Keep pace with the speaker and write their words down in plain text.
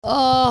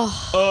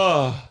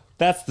Oh,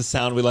 that's the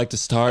sound we like to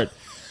start.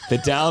 The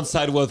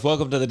Downside with.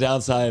 Welcome to The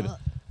Downside.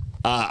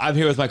 I'm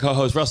here with my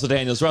co-host, Russell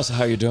Daniels. Russell,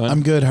 how you doing?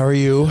 I'm good. How are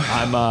you?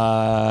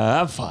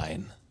 I'm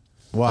fine.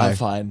 Why? I'm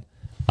fine.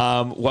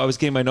 Well, I was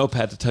getting my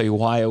notepad to tell you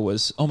why I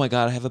was. Oh my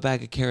God, I have a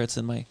bag of carrots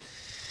in my.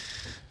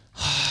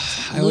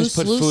 I always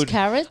put food.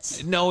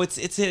 Carrots? No,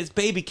 it's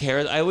baby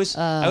carrots. I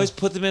always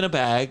put them in a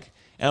bag,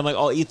 and I'm like,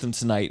 I'll eat them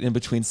tonight in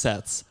between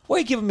sets. Why are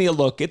you giving me a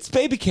look? It's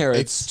baby carrots.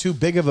 It's too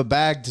big of a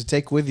bag to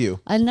take with you.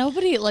 And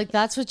nobody,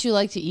 that's what you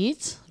like to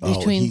eat?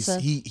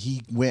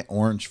 He went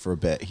orange for a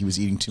bit. He was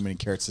eating too many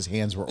carrots. His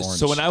hands were orange.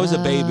 So when I was a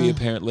baby,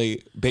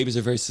 apparently, babies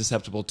are very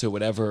susceptible to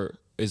whatever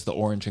is the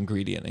orange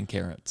ingredient in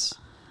carrots.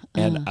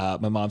 And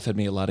my mom fed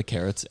me a lot of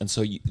carrots, and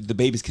so the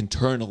babies can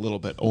turn a little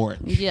bit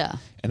orange. Yeah,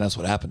 and that's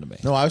what happened to me.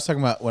 No, I was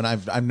talking about when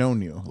I've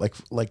known you,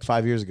 like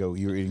 5 years ago.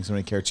 You were eating so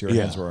many carrots, your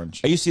hands were orange.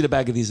 I used to eat a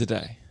bag of these a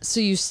day. So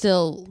you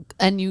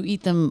you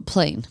eat them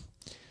plain?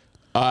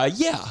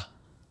 Yeah.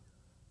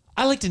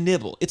 I like to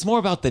nibble. It's more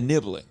about the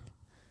nibbling.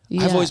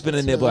 Yeah, I've always been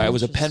a nibbler. Really I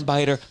was a pen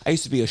biter. I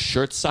used to be a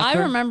shirt sucker.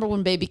 I remember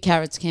when baby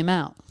carrots came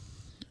out.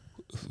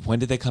 When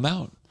did they come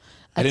out?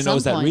 I didn't know it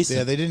was that recent.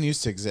 Yeah, they didn't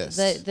used to exist.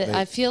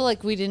 I feel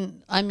like we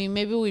didn't. I mean,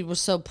 maybe we were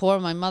so poor.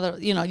 My mother,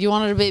 you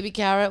wanted a baby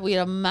carrot. We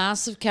had a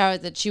massive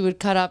carrot that she would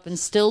cut up in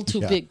still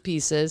two big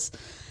pieces.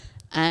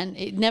 And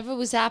it never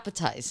was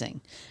appetizing.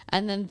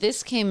 And then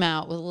this came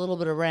out with a little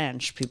bit of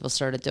ranch people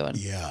started doing.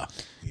 Yeah.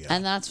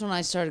 And that's when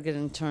I started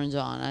getting turned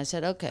on. I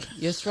said, okay,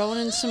 you're throwing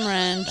in some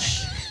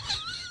ranch.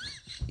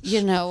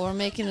 We're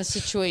making a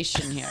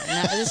situation here.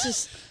 Now,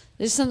 this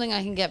is something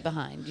I can get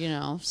behind,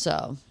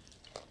 so.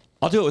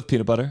 I'll do it with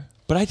peanut butter.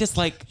 But I just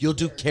like... You'll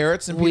do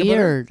carrots and peanut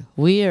butter?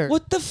 Weird.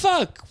 What the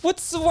fuck?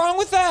 What's wrong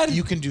with that?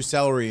 You can do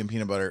celery and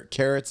peanut butter.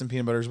 Carrots and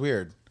peanut butter is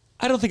weird.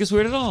 I don't think it's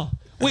weird at all.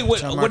 Wait,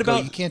 what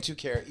about... You can't do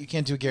carrot. You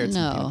can't do carrots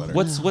No. and peanut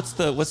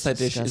butter. What's that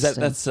dish?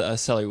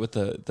 That's celery with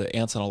the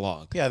ants on a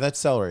log. Yeah, that's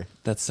celery.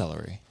 That's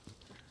celery.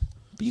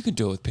 But you can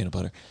do it with peanut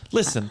butter.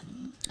 Listen.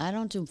 I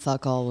don't do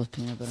fuck all with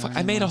peanut butter.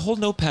 I made a whole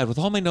notepad with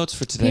all my notes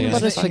for today. Peanut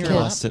butter's for I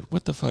lost it.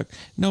 What the fuck?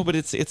 No, but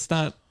it's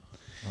not...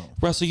 Oh.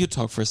 Russell, you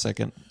talk for a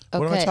second. Okay,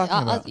 what am I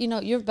talking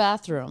about? Your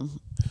bathroom,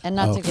 and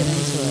not to get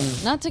into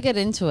it. Not to get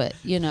into it,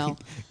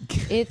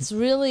 It's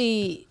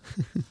really,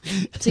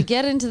 to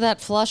get into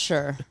that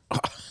flusher,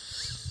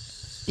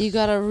 you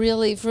got to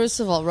really, first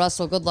of all,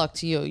 Russell, good luck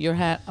to you.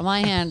 My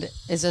hand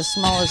is as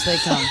small as they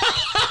come.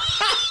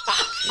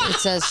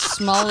 It's as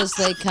small as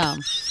they come.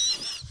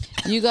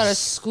 You got to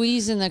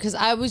squeeze in there, because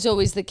I was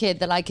always the kid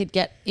that I could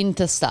get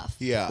into stuff.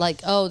 Yeah.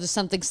 Like, there's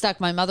something stuck.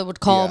 My mother would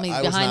call me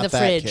behind the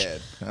fridge.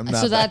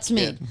 So that's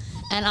me.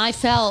 And I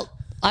felt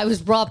I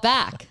was brought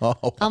back.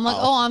 I'm like,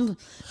 I'm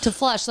to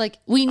flush. Like,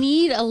 we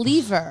need a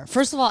lever.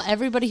 First of all,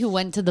 everybody who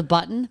went to the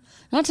button,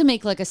 not to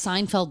make like a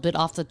Seinfeld bit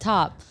off the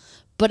top,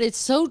 but it's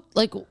so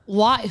like,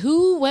 why?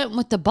 Who went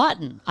with the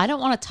button? I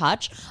don't want to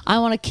touch. I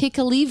want to kick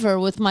a lever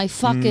with my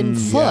fucking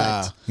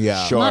foot.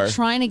 Yeah, sure. I'm not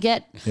trying to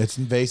get. It's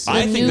invasive.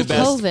 I think the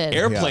best COVID.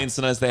 airplanes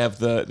sometimes they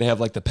have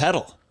like the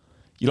pedal.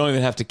 You don't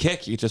even have to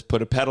kick. You just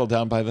put a pedal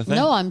down by the thing.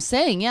 No, I'm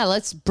saying,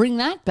 let's bring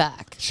that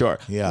back. Sure.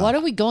 Yeah. What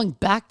are we going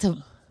back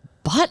to?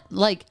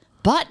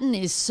 Button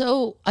is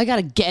so. I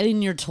gotta get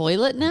in your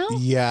toilet now.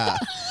 Yeah.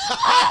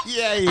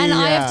 Yeah. And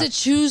I have to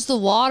choose the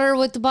water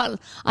with the button.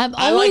 I'm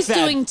always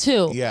doing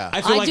two. Yeah.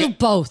 I do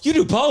both. You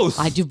do both.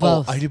 I do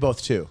both. I do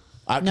both too.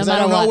 No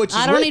matter what.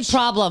 I don't need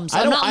problems.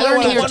 I'm not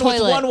learning your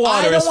toilet. One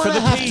water I don't is for want the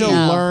to have pee. to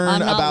learn I'm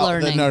not about.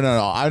 learning.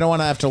 No. I don't want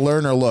to have to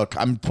learn or look.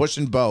 I'm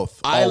pushing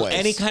both. Always.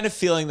 Any kind of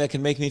feeling that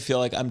can make me feel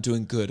like I'm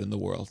doing good in the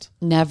world.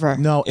 Never.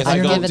 No, If you're I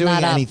not go- doing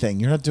that up.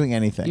 anything. You're not doing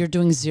anything. You're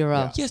doing zero.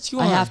 Yeah. Yes, you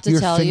are. I have to You're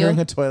tell fingering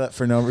you. a toilet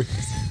for no reason.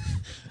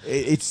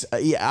 It's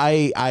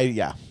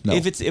yeah. No.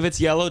 If it's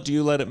yellow, do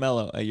you let it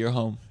mellow at your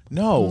home?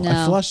 No,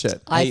 I flush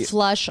it. I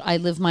flush. I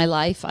live my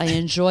life. I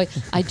enjoy.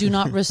 I do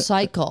not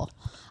recycle.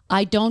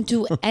 I don't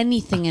do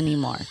anything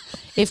anymore.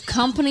 If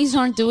companies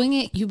aren't doing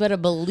it, you better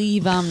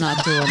believe I'm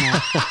not doing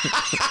it.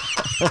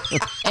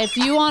 If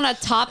you want a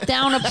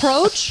top-down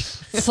approach,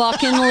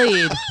 fucking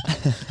lead.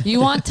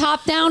 You want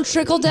top-down,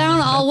 trickle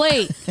down? I'll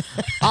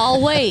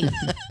wait.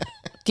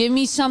 Give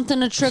me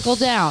something to trickle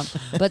down.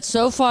 But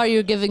so far,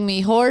 you're giving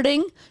me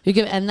hoarding.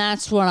 And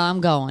that's where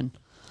I'm going.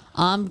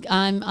 I'm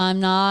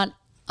not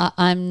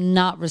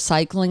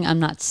recycling. I'm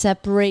not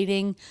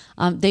separating.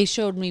 They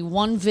showed me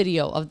one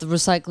video of the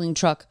recycling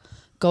truck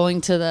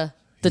going to the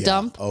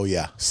dump. Oh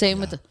yeah.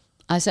 Same with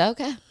I said,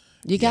 okay,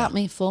 you got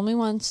me. Fool me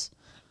once.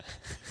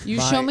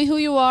 You show me who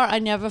you are. I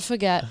never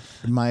forget.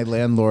 My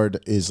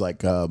landlord is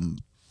like,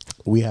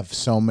 we have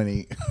so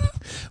many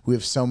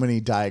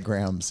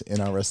diagrams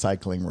in our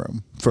recycling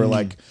room for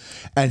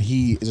and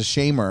he is a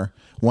shamer.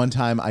 One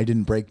time I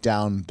didn't break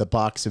down the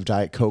box of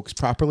Diet Cokes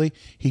properly.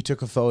 He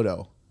took a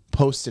photo,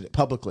 posted it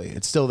publicly.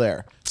 It's still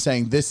there,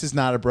 saying this is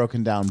not a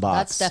broken down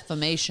box. That's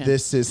defamation.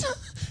 This is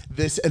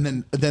this,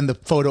 and then the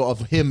photo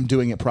of him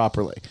doing it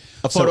properly.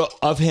 A photo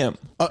of him.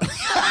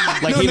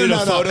 Like he did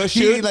a photo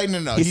shoot?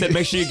 He said,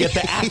 make sure you get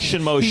the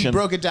action motion. He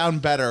broke it down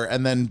better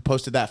and then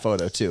posted that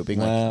photo too, being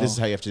like, this is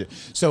how you have to do it.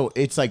 So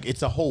it's like,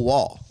 it's a whole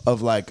wall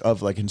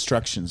of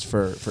instructions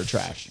for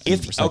trash.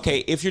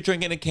 If you're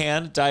drinking a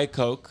can, Diet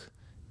Coke,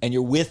 and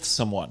you're with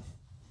someone,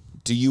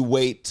 do you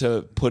wait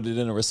to put it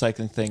in a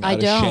recycling thing out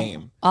of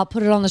shame? I'll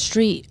put it on the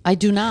street. I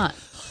do not.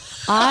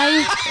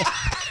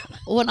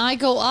 When I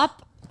go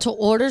up to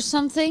order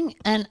something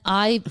and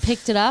I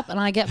picked it up and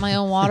I get my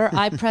own water,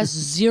 I press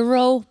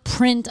 0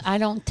 print. I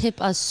don't tip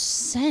a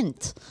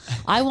cent.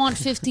 I want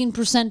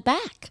 15%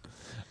 back.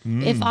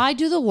 If I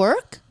do the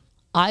work,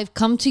 I've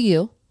come to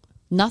you.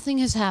 Nothing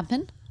has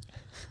happened.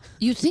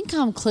 You think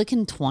I'm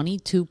clicking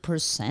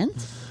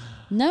 22%?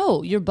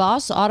 No, your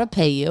boss ought to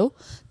pay you.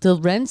 The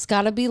rent's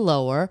got to be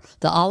lower.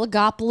 The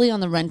oligopoly on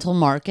the rental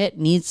market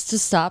needs to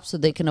stop so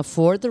they can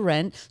afford the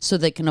rent, so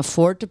they can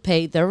afford to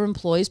pay their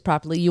employees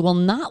properly. You will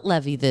not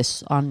levy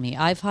this on me.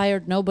 I've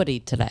hired nobody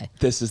today.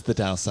 This is the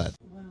downside.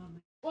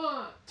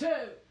 1, 2,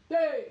 3.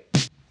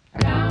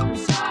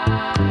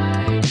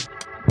 Downside.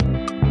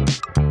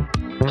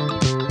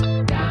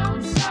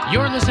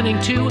 You're listening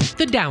to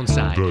The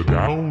Downside. The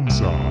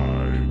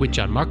Downside. With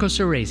Gianmarco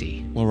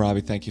Cerezi. Well,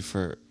 Robby, thank you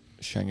for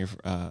sharing your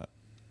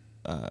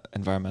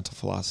environmental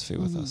philosophy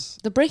with us.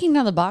 The breaking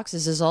down the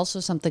boxes is also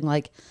something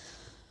like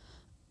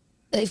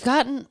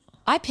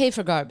I pay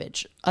for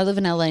garbage. I live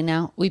in LA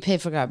now. We pay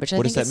for garbage.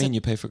 What does that mean,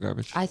 you pay for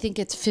garbage? I think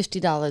it's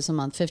 $50 a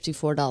month,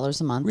 $54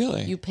 a month.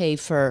 Really? You pay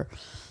for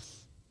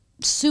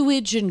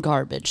sewage and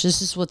garbage.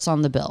 This is what's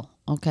on the bill,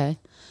 okay?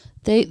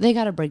 They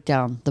got to break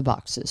down the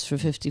boxes for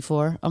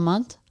 $54 a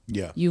month.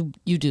 Yeah. You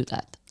do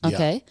that,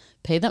 okay? Yeah.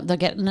 Pay them. They're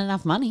getting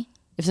enough money.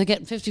 If they're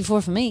getting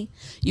 $54 for me,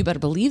 you better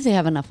believe they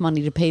have enough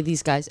money to pay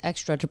these guys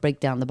extra to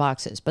break down the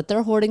boxes. But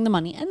they're hoarding the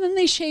money, and then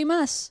they shame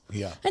us.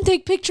 Yeah. And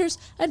take pictures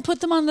and put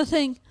them on the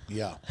thing.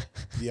 Yeah.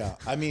 Yeah.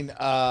 I mean,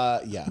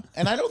 yeah.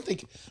 And I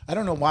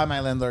don't know why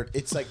my landlord,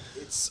 it's a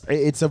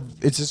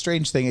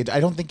strange thing. I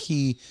don't think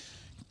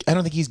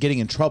he's getting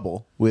in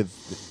trouble with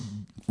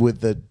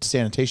the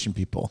sanitation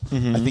people.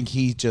 I think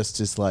he just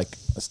is like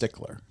a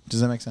stickler. Does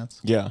that make sense?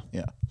 Yeah.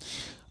 Yeah.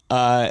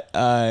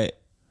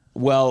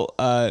 Well,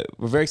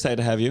 we're very excited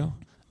to have you.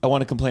 I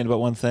want to complain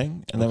about one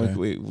thing, and then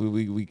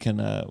we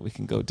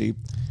can go deep.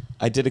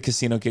 I did a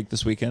casino gig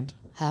this weekend.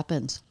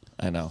 Happens.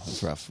 I know, it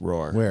was rough.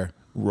 Roar. Where?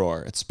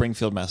 Roar. It's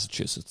Springfield,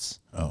 Massachusetts.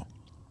 Oh.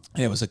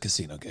 And it was a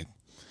casino gig.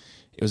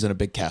 It was in a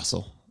big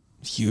castle.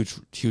 Huge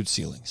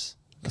ceilings.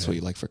 That's what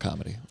you like for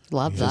comedy.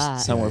 Love that.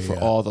 Somewhere for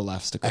all the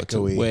laughs to go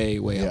Echoey. to.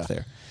 Way up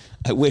there.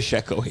 I wish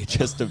echoey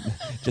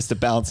just to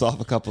bounce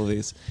off a couple of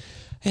these.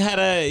 I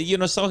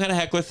had some kind of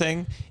heckler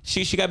thing.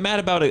 She got mad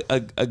about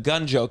a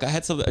gun joke. I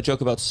had a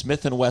joke about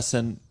Smith &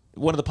 Wesson.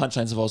 One of the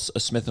punchlines involves a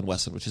Smith &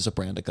 Wesson, which is a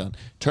brand of gun.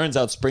 Turns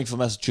out Springfield,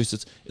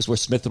 Massachusetts is where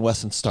Smith &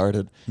 Wesson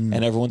started,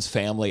 and everyone's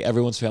family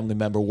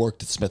member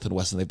worked at Smith &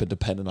 Wesson. They've been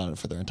dependent on it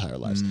for their entire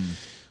lives.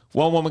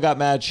 One woman got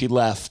mad. She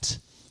left.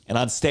 And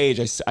on stage,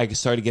 I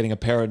started getting a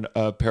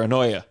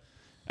paranoia.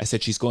 I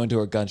said, she's going to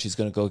her gun. She's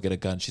going to go get a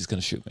gun. She's going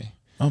to shoot me.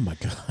 Oh my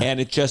God. And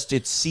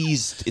it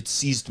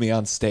seized me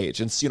on stage.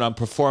 And I'm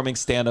performing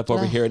stand up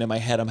over here, and in my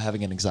head I'm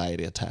having an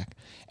anxiety attack.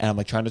 And I'm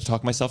like trying to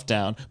talk myself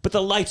down, but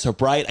the lights are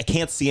bright. I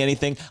can't see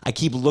anything. I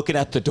keep looking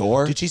at the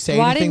door. Did she say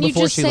Why anything didn't you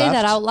before just she say left?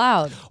 that out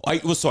loud?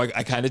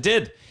 I kind of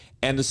did.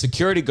 And the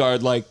security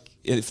guard, from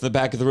the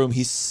back of the room,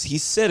 he's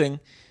sitting,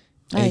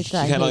 and he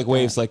kind of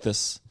waves like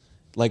this.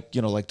 Like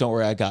don't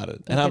worry, I got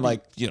it. And I'm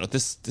like,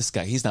 this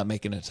guy, he's not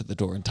making it to the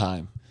door in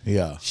time.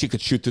 Yeah. She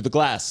could shoot through the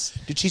glass.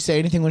 Did she say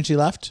anything when she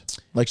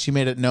left? Like she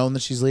made it known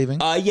that she's leaving?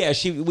 Yeah,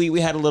 we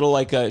had a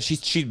little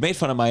she made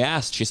fun of my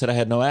ass. She said I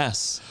had no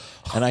ass.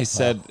 And I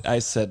said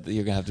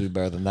you're gonna have to do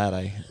better than that.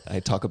 I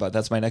talk about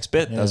that's my next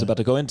bit that I was about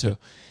to go into.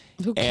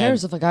 Who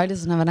cares if a guy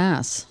doesn't have an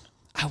ass?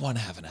 I want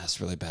to have an ass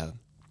really bad.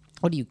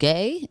 What are you,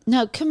 gay?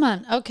 No, come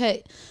on.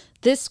 Okay.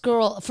 This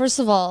girl, first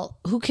of all,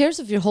 who cares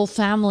if your whole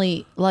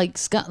family, like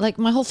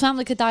my whole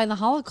family could die in the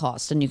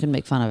Holocaust and you can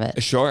make fun of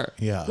it? Sure.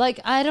 Yeah.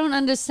 Like, I don't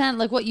understand,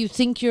 what you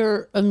think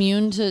you're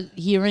immune to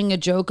hearing a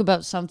joke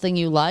about something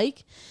you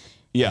like?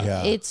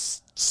 Yeah.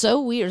 It's so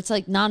weird. It's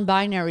like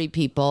non-binary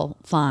people,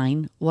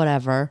 fine,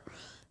 whatever.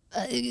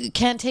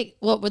 Can't take,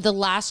 we're the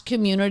last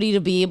community to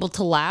be able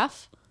to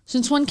laugh?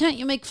 Since when can't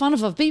you make fun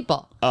of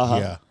people?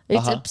 Yeah.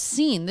 It's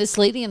obscene. This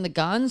lady in the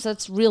guns,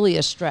 that's really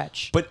a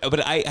stretch. But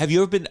have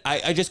you ever been?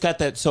 I just got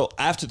that. So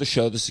after the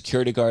show, the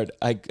security guard,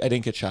 I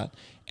didn't get shot,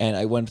 and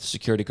I went to the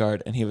security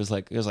guard, and he was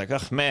like, oh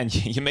man,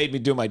 you made me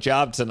do my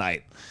job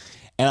tonight,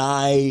 and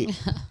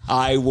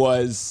I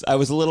was a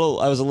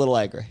little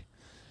angry.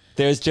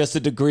 There's just a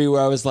degree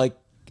where I was like,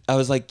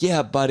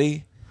 yeah,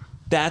 buddy,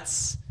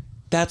 that's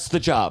the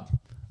job.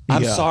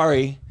 I'm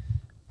sorry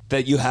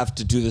that you have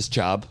to do this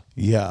job.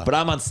 Yeah. But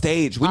I'm on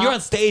stage. When you're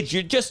on stage,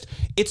 you're just,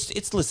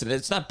 listen,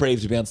 it's not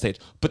brave to be on stage,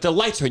 but the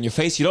lights are in your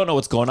face. You don't know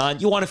what's going on.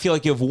 You want to feel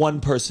like you have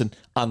one person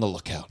on the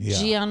lookout. Yeah.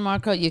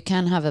 Gianmarco, you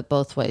can have it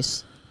both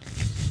ways.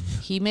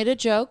 He made a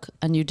joke,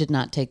 and you did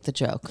not take the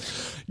joke.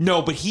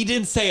 No, but he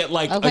didn't say it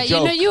like Okay, a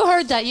joke. you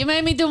heard that. You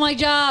made me do my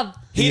job.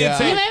 He didn't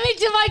say You it. made me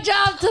do my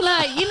job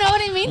tonight. You know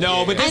what I mean?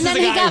 No, but this and is then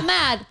the he guy- got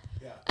mad.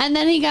 And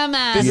then he got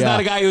mad. This is Yeah. not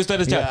a guy who's done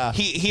his job.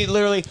 Yeah. He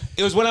literally,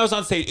 it was when I was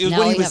on stage. It was No,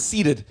 when he we was have-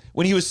 seated.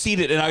 When he was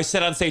seated and I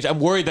said on stage, I'm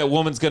worried that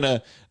woman's going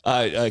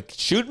to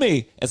shoot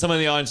me. And someone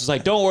in the audience was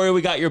like, don't worry,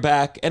 we got your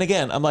back. And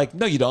again, I'm like,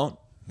 no, you don't.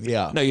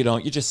 Yeah. No, you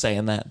don't. You're just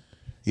saying that.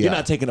 Yeah. You're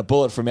not taking a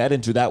bullet from me. I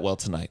didn't do that well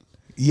tonight.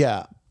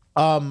 Yeah.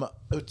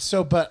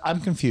 So, but I'm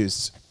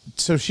confused.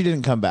 So she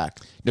didn't come back.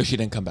 No, she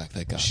didn't come back,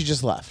 thank God. She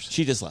just left.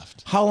 She just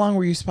left. How long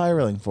were you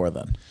spiraling for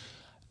then?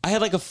 I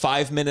had like a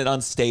 5-minute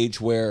on stage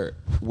where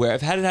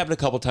I've had it happen a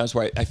couple times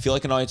where I feel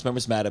like an audience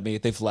member's mad at me.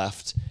 They've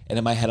left. And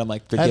in my head, I'm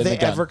like, they're Have getting they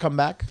the gun. ever come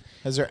back?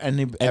 Has there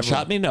any and ever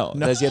shot me? No,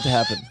 that has yet to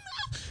happen.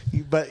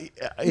 But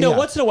No, yeah.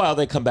 once in a while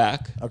they come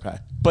back. Okay.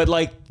 But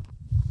like,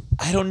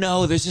 I don't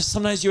know. There's just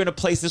sometimes you're in a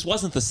place. This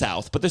wasn't the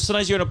South, but there's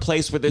sometimes you're in a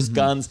place where there's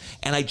guns,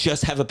 and I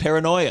just have a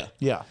paranoia.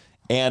 Yeah.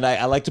 And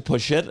I like to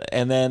push it,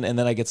 and then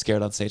I get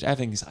scared on stage. I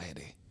have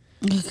anxiety.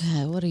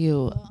 Okay, what are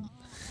you?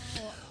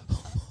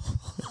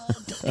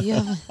 You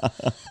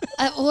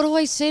have, what do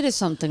I say to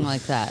something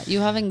like that? You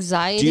have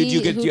anxiety.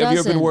 Have you ever been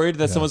doesn't? worried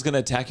that someone's going to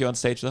attack you on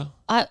stage though?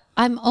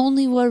 I'm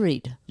only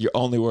worried You're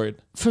only worried.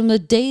 from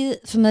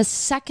the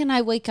second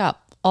I wake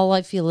up. All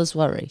I feel is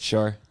worry.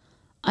 Sure.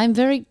 I'm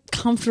very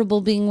comfortable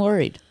being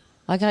worried.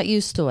 I got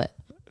used to it.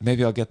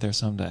 Maybe I'll get there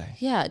someday.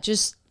 Yeah,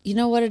 just you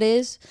know what it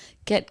is.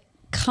 Get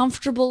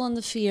comfortable in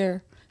the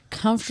fear,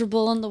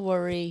 comfortable in the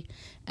worry,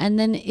 and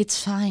then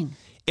it's fine.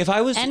 If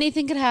I was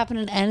Anything could happen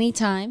at any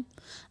time,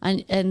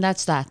 and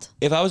that's that.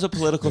 if I was a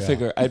political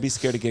figure, I'd be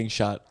scared of getting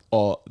shot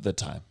all the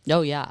time.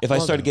 Oh yeah. If I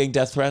started getting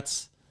death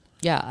threats,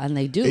 yeah, and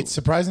they do. It's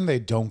surprising they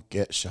don't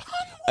get shot.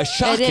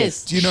 shocking. It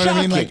is. Do you know what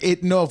I mean? Like Shocking.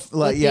 it. No,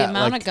 like With yeah. the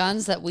amount like, of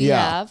guns that we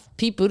yeah. have,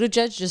 Pete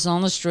Buttigieg just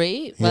on the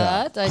street.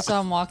 Yeah. What? I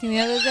saw him walking the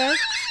other day.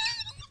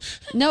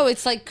 No,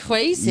 it's like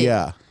crazy.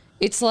 Yeah.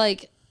 It's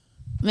like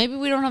maybe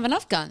we don't have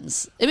enough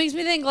guns. It makes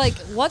me think like,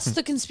 what's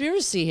the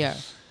conspiracy here?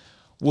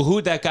 Well,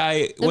 who'd that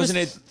guy? There Wasn't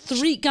was it?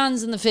 3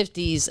 guns in the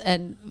 50s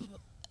and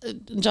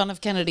John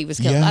F. Kennedy was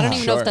killed. Yeah, I don't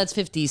even know sure. if that's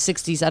 50s,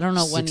 60s. I don't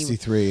know when he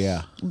 63.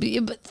 Yeah.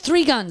 but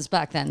 3 guns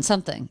back then,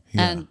 something.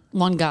 Yeah. And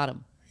 1 got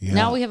him. Yeah.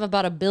 Now we have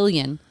about a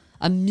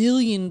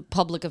million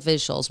public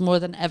officials, more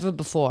than ever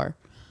before.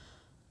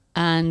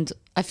 And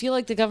I feel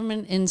like the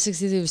government in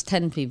 63 was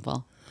 10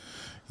 people.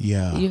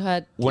 Yeah. You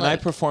had When I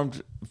like,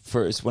 performed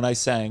when I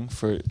sang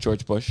for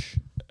George Bush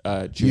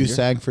Jr. You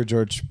sang for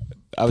George.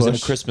 I was in a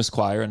Bush? Christmas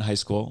choir in high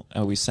school,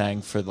 and we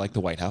sang for like the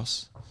White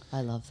House.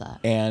 I love that.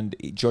 And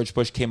George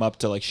Bush came up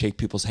to like shake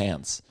people's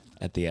hands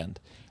at the end,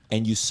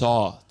 and you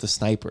saw the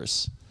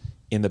snipers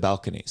in the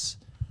balconies.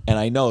 And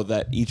I know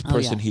that each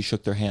person yeah. he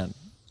shook their hand,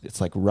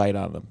 it's like right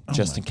on them,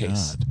 just my in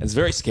case. God. It's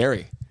very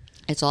scary.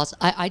 It's awesome.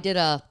 I did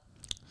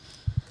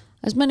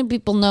as many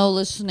people know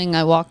listening,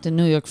 I walked in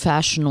New York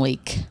Fashion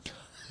Week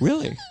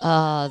Really?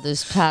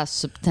 this past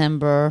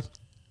September.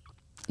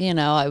 You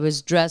know, I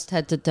was dressed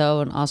head to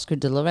toe in Oscar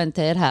de la Renta.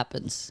 It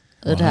happens.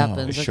 It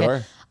happens. Okay?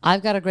 Sure.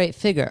 I've got a great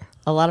figure.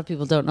 A lot of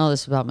people don't know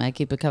this about me. I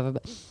keep it covered,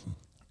 but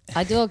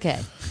I do okay.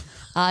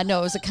 No,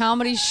 it was a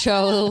comedy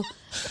show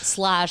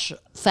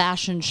 /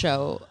 fashion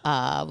show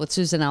with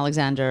Susan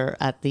Alexander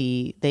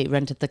they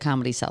rented the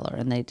Comedy Cellar,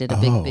 and they did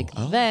a big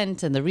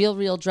event, and the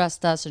Real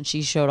dressed us, and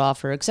she showed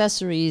off her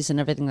accessories and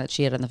everything that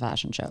she had in the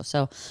fashion show.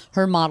 So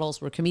her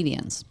models were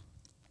comedians.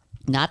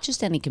 Not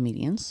just any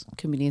comedians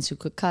who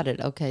could cut it.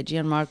 Okay,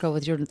 Gianmarco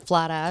with your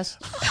flat ass.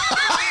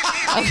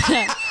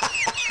 Okay.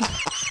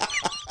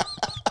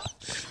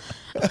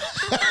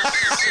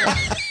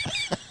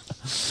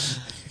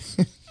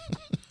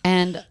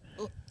 And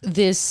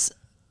this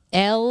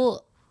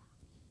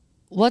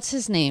what's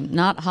his name?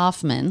 Not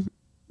Hoffman,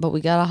 but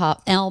we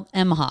got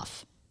M.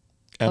 Hoff.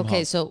 Okay,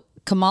 Hoff. so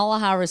Kamala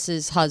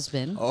Harris's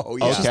husband. Oh,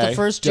 yeah. She's Okay. the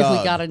first Jew who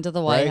Doug, got into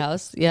the White right?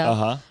 House. Yeah.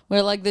 Uh-huh.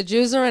 Where like the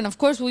Jews are, and of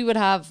course we would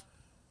have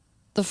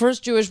the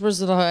first Jewish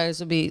person in the White House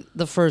would be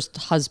the first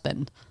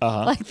husband.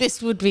 Like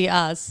this would be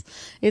us.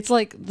 It's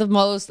like the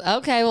most,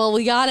 okay, well,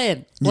 we got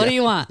in. What do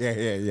you want?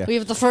 Yeah. We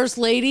have the first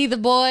lady, the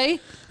boy.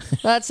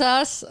 That's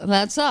us. And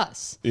that's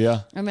us.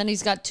 Yeah. And then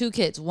he's got 2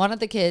 kids. One of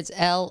the kids,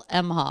 Elle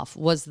Emhoff,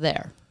 was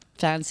there.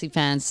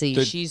 Fancy.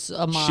 She's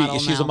a model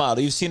She's now. a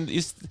model.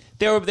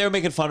 They were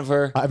making fun of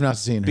her I've not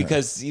seen her.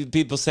 because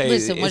people say.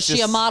 Listen, it's was she a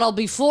just- model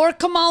before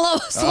Kamala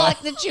was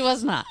selected? She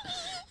was not.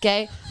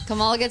 Okay?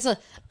 Kamala gets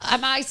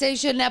I say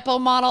she's a Nepo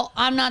model.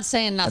 I'm not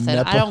saying nothing.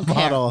 Nepo I don't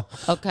model.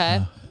 care.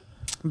 Okay?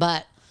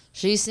 But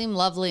she seemed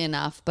lovely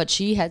enough, but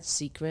she had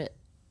secret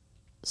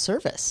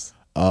service.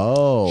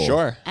 Oh.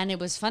 Sure. And it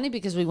was funny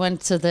because we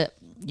went to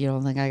you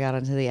don't think I got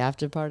into the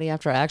after party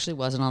after? I actually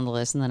wasn't on the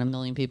list, and then a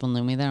million people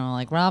knew me there. And I'm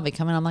like, Robby,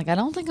 come in. I'm like, I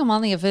don't think I'm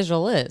on the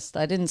official list.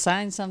 I didn't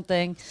sign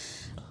something.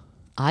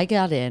 I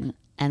got in,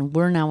 and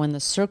we're now in the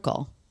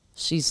circle.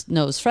 She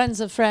knows friends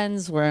of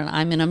friends.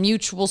 I'm in a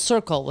mutual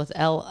circle with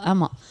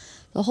Emma.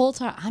 The whole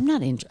time,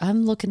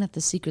 I'm looking at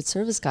the Secret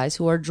Service guys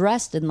who are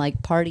dressed in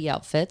like party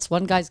outfits.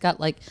 One guy's got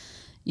like,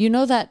 you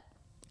know that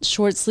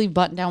short sleeve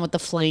button down with the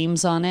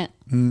flames on it.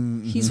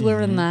 He's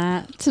wearing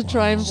that to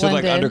try and So blend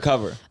like in.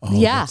 undercover. Oh,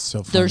 Yeah, that's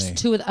so there's funny.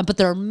 2 of them, but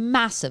they're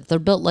massive. They're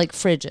built like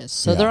fridges,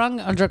 so Yeah. they're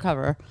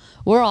undercover.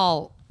 We're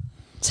all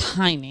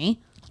tiny.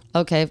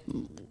 Okay,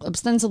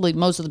 ostensibly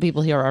most of the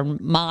people here are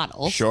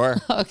models. Sure.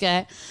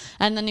 Okay,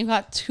 and then you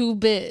got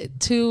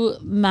 2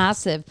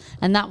 massive,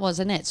 and that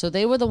wasn't it. So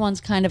they were the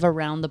ones kind of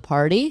around the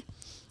party,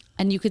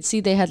 and you could see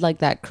they had like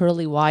that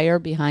curly wire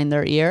behind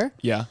their ear.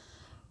 Yeah.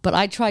 But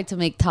I tried to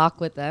make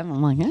talk with them.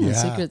 I'm like, Yeah.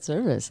 Secret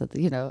Service,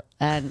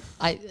 and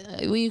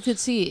you could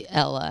see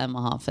Ella,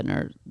 Emma Hoffman,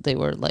 or they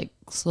were like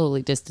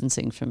slowly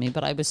distancing from me.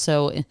 But I was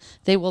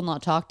they will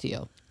not talk to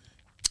you,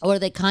 or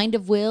they kind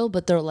of will,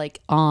 but they're like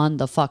on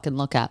the fucking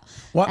lookout.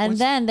 And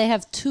then they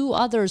have 2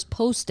 others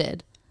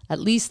posted, at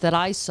least that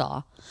I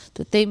saw,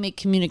 that they make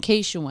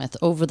communication with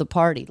over the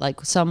party.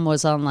 Like some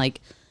was on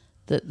like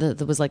there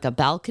was like a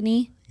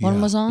balcony. One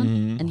Yeah. was on,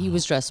 and he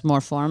was dressed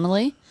more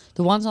formally.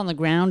 The ones on the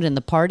ground in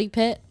the party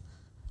pit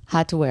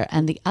had to wear,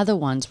 and the other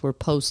ones were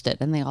posted,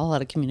 and they all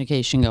had a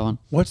communication going.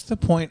 What's the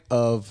point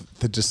of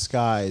the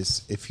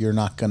disguise if you're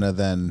not gonna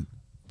then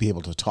be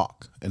able to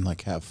talk and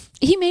like have?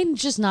 He may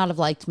just not have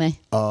liked me.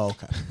 Oh,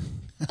 okay.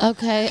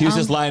 Okay. He was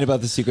just lying about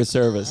the Secret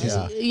Service.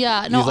 Yeah.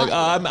 Yeah. No. He's like,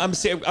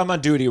 I'm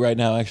on duty right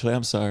now. Actually,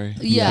 I'm sorry.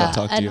 yeah. Can't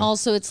talk to And you.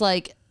 also, it's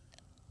like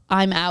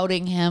I'm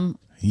outing him.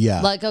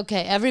 Yeah. Like,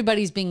 okay,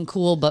 everybody's being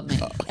cool but me.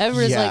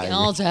 Everybody's yeah, like,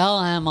 oh,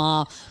 tell him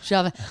off.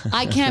 Shove it.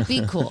 I can't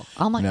be cool.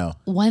 I'm like, No.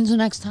 when's the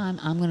next time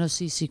I'm going to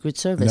see Secret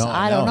Service? No,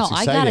 I no, don't know. it's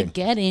I got to exciting.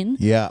 get in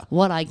Yeah.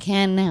 what I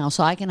can now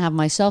so I can have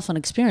myself an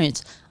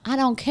experience. I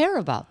don't care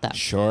about them.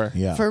 Sure.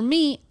 Yeah. For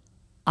me,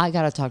 I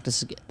got to talk to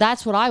Secret.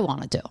 That's what I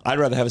want to do. I'd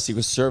rather have a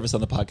Secret Service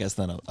on the podcast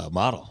than a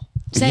model.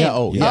 Same. Yeah.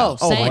 Oh, yeah.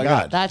 Oh, same. my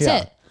God. That's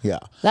Yeah. it. Yeah.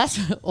 That's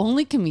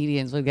only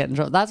comedians would get in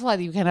trouble. That's why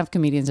you can't have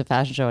comedians at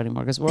fashion show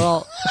anymore because we're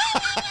all.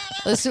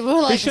 Listen, we're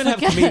like, They shouldn't have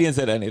forget- comedians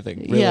at anything.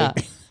 Really. Yeah.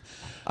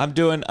 I'm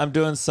doing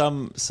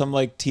some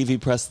like TV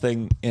press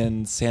thing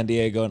in San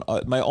Diego,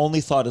 and my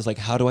only thought is like,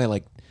 how do I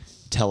like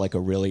tell like a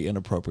really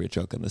inappropriate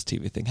joke on this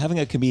TV thing? Having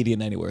a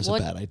comedian anywhere is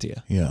What- a bad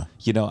idea. Yeah.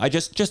 You know, I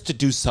just to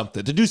do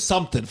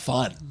something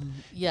fun.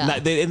 Yeah.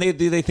 Not-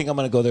 they think I'm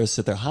gonna go there and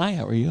sit there. Hi,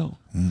 how are you?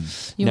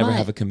 You Never might.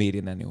 have a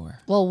comedian anywhere.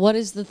 Well, what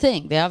is the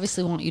thing? They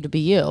obviously want you to be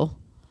you.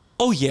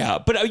 Oh yeah,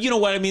 but you know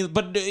what I mean.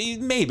 But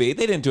maybe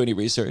they didn't do any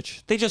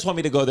research. They just want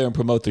me to go there and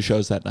promote the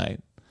shows that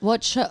night.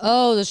 What show?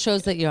 Oh, the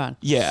shows that you're on.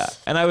 Yeah,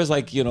 and I was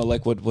like, you know,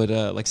 like what would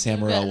like Sam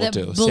Morril will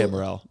do. Sam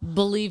Morril.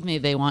 Believe me,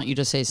 they want you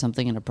to say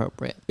something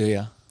inappropriate.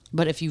 Yeah.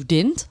 But if you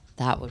didn't,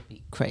 that would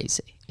be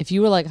crazy. If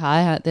you were like,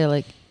 hi, they're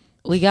like,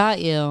 we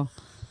got you.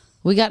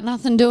 We got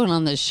nothing doing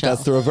on this show.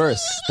 That's the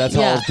reverse. That's how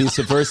Yeah. I'll be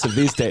subversive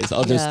these days.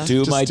 I'll just Yeah.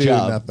 do my do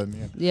job.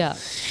 nothing. Yeah.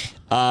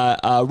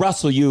 Yeah.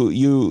 Russell, you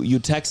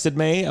texted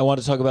me. I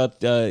want to talk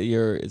about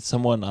your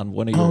someone on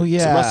one of your. Oh, yeah.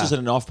 So Russell's in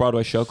an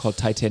off-Broadway show called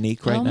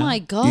Titanic right Oh now. my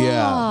God.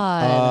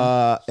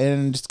 Yeah,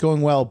 and it's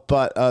going well.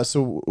 But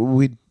so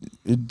we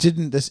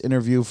did this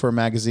interview for a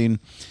magazine,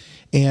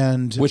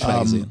 and Which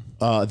magazine?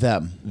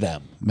 Them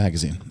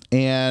magazine,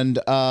 and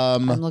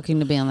I'm looking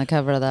to be on the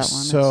cover of that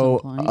one. so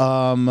at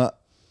some point.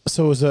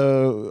 so it was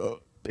a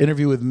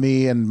interview with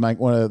me and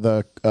one of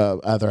the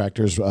other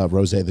actors,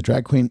 Rose, the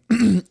drag queen,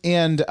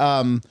 and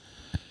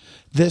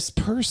this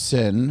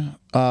person.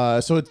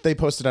 So they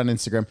posted on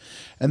Instagram,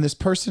 and this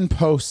person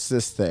posts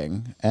this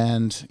thing,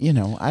 and you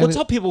know, Well,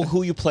 tell people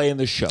who you play in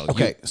the show.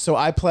 Okay, so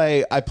I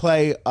play.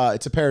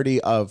 It's a parody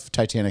of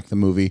Titanic, the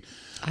movie,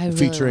 I really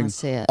featuring wanna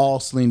see it. all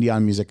Celine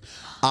Dion music.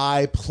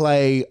 I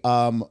play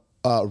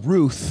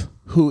Ruth,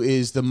 who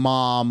is the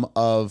mom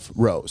of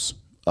Rose.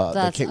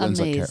 That's the Kate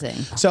Winslet character.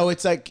 amazing. So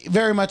it's like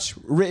very much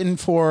written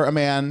for a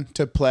man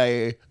to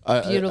play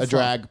a Beautiful.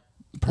 drag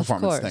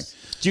performance thing. course.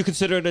 Do you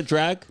consider it a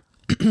drag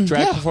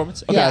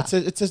performance? Okay. Yeah, Yeah.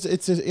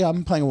 it's a yeah.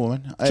 I'm playing a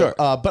woman. Sure.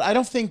 But I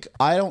don't think.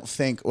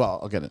 Well,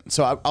 I'll get it.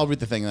 So I'll read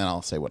the thing and then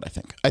I'll say what I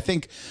think. I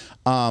think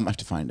I have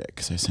to find it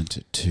because I sent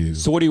it to.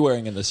 So what are you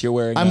wearing in this? You're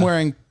wearing. I'm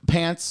wearing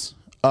pants,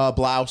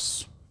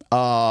 blouse,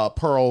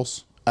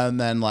 pearls, and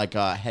then like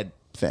a head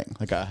thing,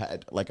 like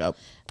a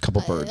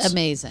couple birds.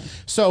 Amazing.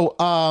 So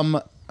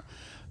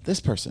this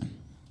person,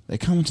 they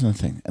comment on the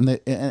thing,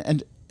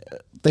 and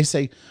they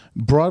say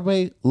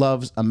Broadway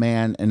loves a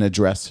man in a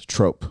dress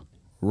trope.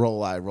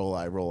 Roll eye, roll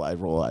eye, roll eye,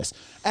 roll eyes.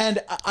 And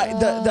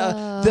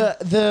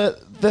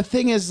the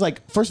thing is,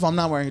 like, first of all, I'm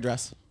not wearing a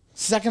dress.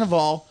 Second of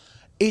all,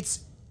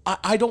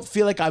 I don't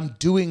feel like I'm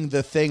doing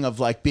the thing of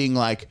like being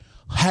like,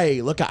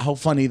 hey, look at how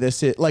funny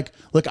this is. Like,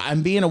 look,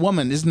 I'm being a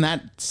woman. Isn't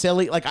that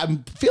silly? Like, I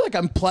feel like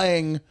I'm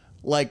playing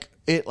like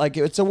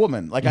it's a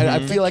woman. Like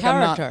I feel like I'm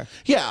not. character.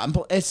 Yeah.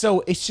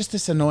 So it's just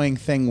this annoying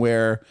thing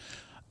where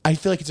I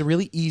feel like it's a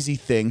really easy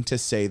thing to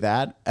say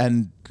that,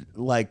 and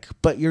like,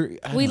 but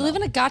We live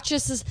in a gotcha.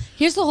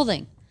 Here's the whole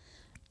thing.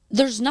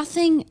 There's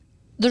nothing.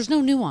 There's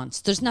no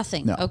nuance. There's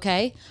nothing. No.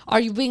 Okay.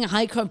 Are you being a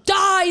high crime?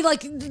 Die!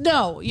 Like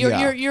no.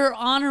 Yeah. You're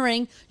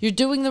honoring. You're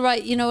doing the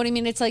right. You know what I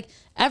mean? It's like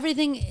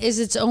everything is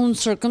its own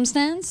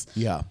circumstance.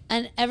 Yeah.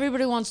 And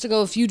everybody wants to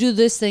go. If you do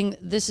this thing,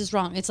 this is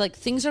wrong. It's like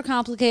things are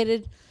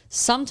complicated.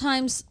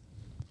 Sometimes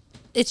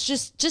it's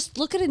just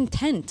look at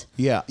intent.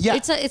 Yeah. Yeah.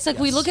 It's like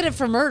we look at it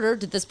for murder.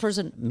 Did this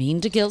person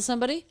mean to kill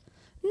somebody?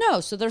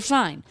 No, so they're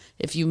fine.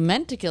 If you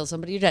meant to kill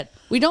somebody, you're dead.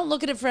 We don't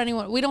look at it for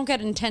anyone. We don't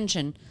get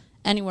intention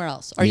anywhere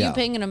else. Are you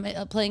playing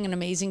an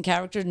amazing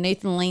character?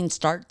 Nathan Lane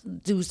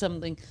do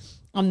something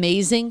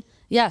amazing?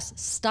 Yes.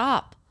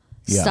 Stop.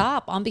 Yeah.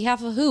 Stop. On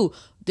behalf of who?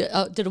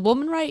 Did a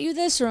woman write you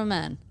this or a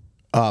man?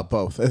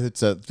 Both.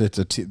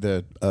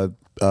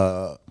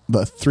 The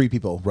 3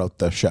 people wrote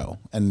the show,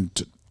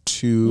 and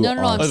 2. No.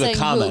 I'm the saying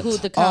comment. who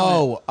the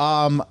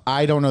comment.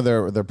 I don't know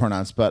their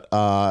pronouns, but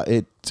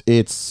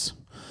it's.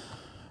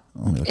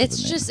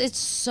 It's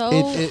so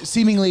It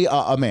seemingly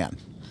a man.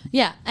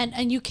 yeah,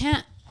 and you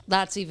can't.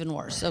 That's even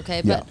worse.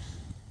 Okay, but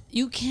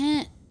you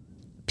can't.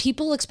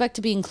 People expect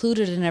to be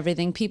included in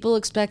everything. People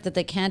expect that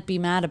they can't be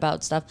mad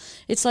about stuff.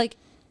 It's like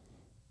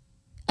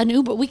an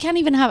Uber. We can't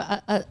even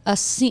have a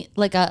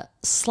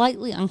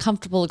slightly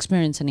uncomfortable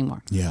experience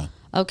anymore. Yeah.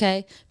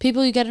 Okay,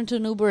 people, you get into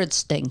an Uber, it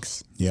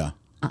stinks. Yeah.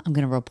 I'm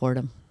gonna report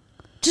him.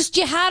 Just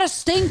you had a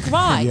stink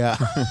ride. Yeah.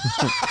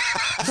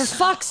 For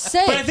fuck's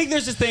sake. But I think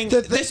there's this thing.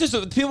 This is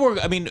people were.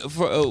 I mean,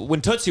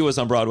 when Tootsie was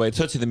on Broadway,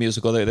 Tootsie the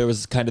musical, there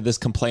was kind of this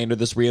complaint or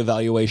this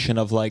reevaluation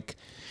of like.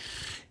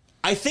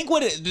 I think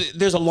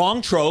there's a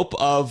long trope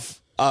of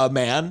a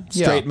man,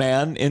 straight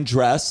man in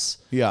dress,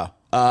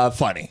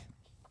 funny.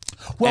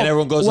 And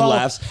everyone goes and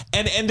laughs,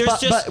 and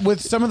there's but with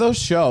some of those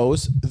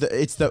shows,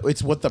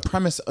 it's what the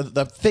premise,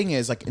 the thing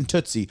is, like in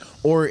Tootsie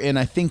or in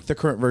I think the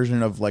current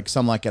version of like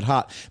Some Like It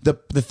Hot. The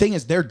thing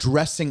is they're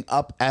dressing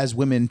up as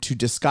women to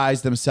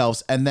disguise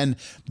themselves, and then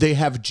they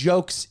have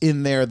jokes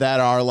in there that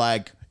are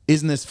like,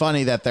 isn't this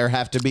funny that there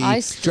have to be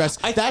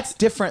dressed? That's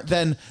different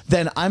than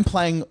I'm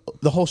playing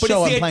the whole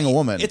show. I'm playing a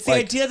woman. It's the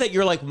idea that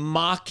you're like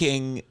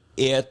mocking.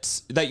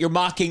 That you're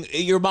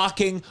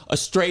mocking a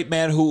straight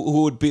man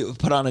who would be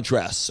put on a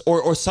dress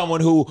or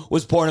someone who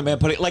was born a man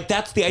like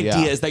that's the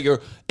idea is that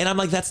you're, and I'm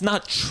like, that's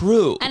not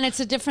true. And it's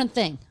a different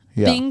thing.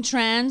 Yeah. Being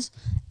trans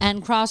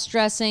and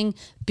cross-dressing,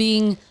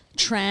 being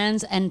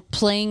trans and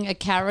playing a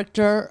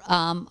character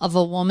of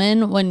a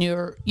woman when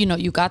you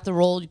got the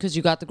role because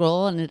you got the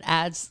role, and it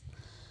adds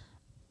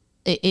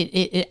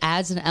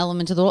an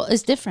element to the role.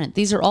 It's different.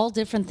 These are all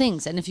different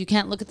things, and if you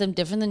can't look at them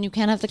different, then you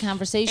can't have the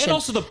conversation. And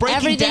also the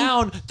breaking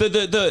down,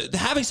 the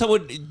having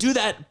someone do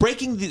that,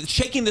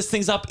 shaking these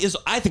things up is,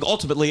 I think,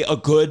 ultimately a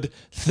good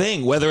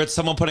thing. Whether it's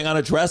someone putting on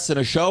a dress in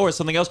a show or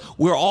something else,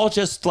 we're all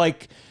just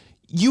like,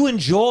 you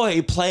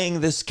enjoy playing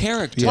this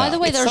character. By the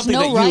way, there's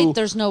no right,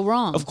 there's no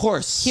wrong. Of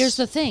course. Here's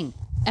the thing: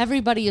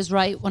 everybody is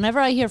right. Whenever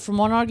I hear from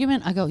one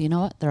argument, I go, you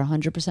know what? They're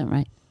 100%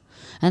 right,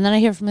 and then I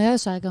hear from the other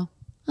side, I go,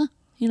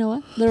 you know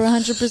what? They're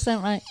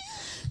 100% right.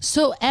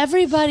 So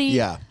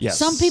everybody,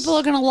 some people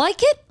are going to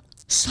like it.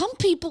 Some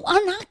people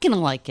are not going to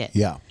like it.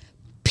 Yeah.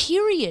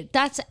 Period.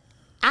 That's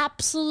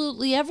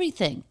absolutely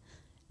everything.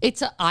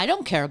 I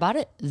don't care about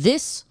it.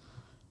 This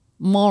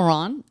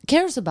moron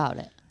cares about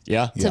it.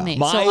 Yeah. To me.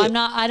 So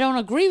I don't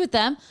agree with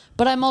them,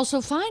 but I'm also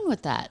fine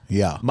with that.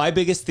 Yeah. My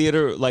biggest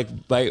theater, like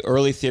my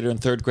early theater in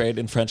 3rd grade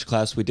in French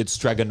class, we did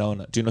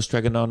Stregonona. Do you know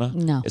Stregonona?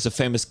 No. It's a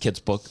famous kid's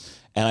book.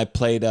 And I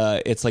played,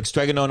 it's like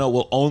Stregonona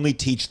will only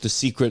teach the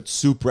secret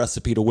soup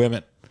recipe to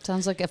women.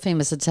 Sounds like a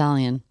famous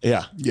Italian.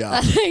 Yeah.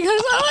 Yeah.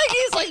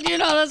 He's like, do you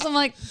know this? I'm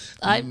like,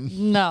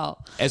 no.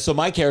 And so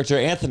my character,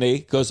 Anthony,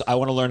 goes, I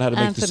want to learn how to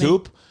make the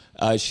soup.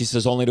 She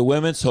says only to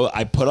women. So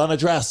I put on a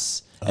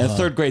dress. And in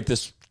 3rd grade,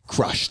 this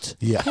crushed.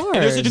 Yeah. And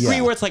there's a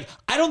degree where it's like,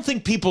 I don't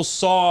think people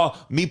saw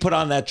me put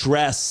on that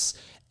dress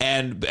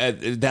and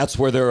that's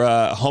where their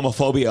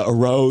homophobia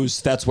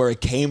arose. That's where it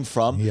came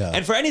from. Yeah.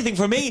 And for anything,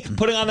 for me,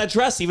 putting on that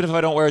dress, even if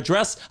I don't wear a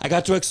dress, I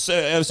got to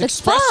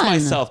express fun.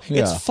 myself.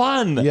 Yeah. It's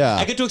fun. Yeah.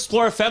 I get to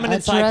explore a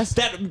feminine side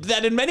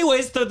that in many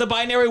ways the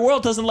binary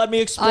world doesn't let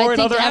me explore in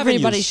other avenues. I think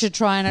everybody should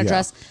try and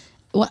address.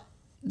 Well,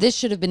 this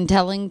should have been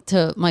telling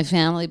to my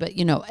family, but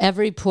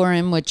every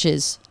Purim, which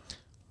is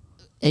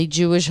a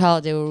Jewish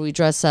holiday where we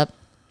dress up,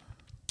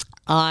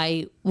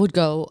 I would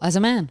go as a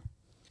man.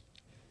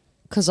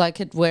 Because I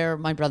could wear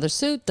my brother's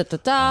suit,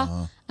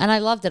 and I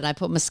loved it. I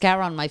put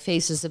mascara on my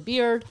face as a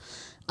beard.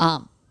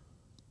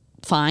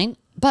 Fine.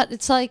 But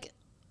it's like,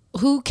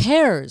 who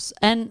cares?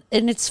 And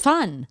it's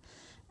fun.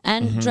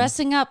 And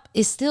dressing up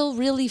is still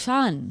really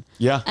fun.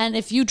 Yeah. And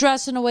if you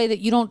dress in a way that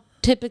you don't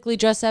typically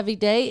dress every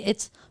day,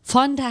 it's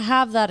fun to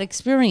have that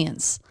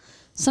experience.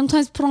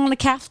 Sometimes put on a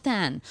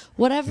kaftan.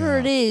 Whatever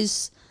it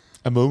is.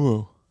 A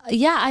muumuu.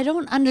 Yeah, I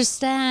don't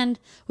understand.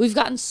 We've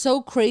gotten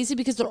so crazy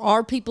because there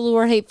are people who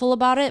are hateful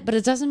about it, but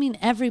it doesn't mean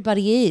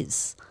everybody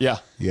is. Yeah.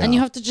 Yeah. And you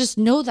have to just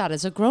know that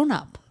as a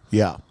grown-up.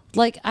 Yeah.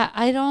 Like,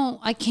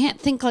 I can't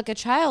think like a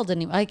child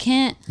anymore. I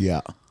can't. Yeah.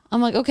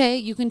 I'm like, okay,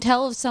 you can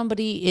tell if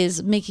somebody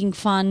is making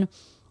fun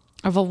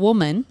of a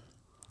woman,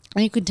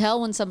 and you can tell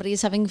when somebody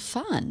is having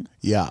fun.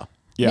 Yeah.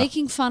 Yeah.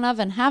 Making fun of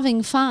and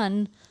having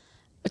fun,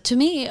 to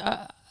me,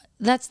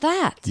 that's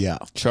that. Yeah.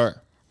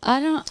 Sure. I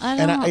don't.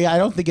 And I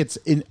don't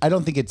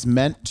think it's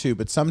meant to,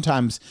 but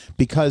sometimes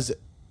because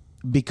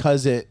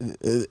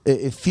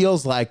it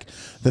feels like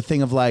the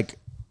thing of like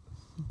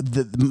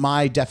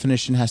my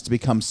definition has to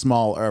become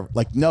small, or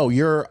like, no,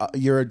 you're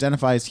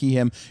identify as he,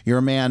 him. You're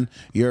a man.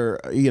 You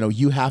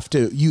have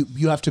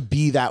to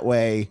be that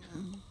way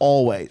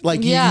always.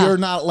 Like you're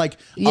not like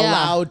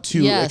allowed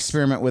to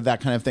experiment with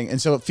that kind of thing.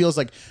 And so it feels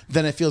like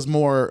then it feels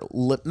more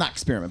not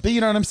experiment, but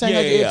you know what I'm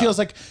saying? It feels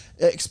like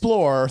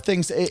explore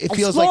things. It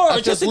feels like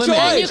it just limited.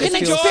 And you can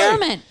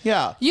experiment.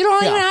 Yeah. You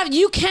don't even have.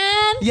 You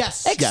can.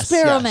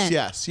 Experiment.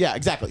 Yes. Yeah.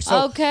 Exactly.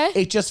 So okay.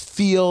 It just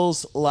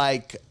feels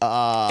like.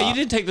 You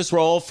didn't take this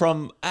role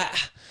from.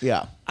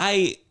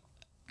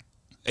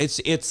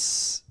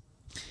 It's.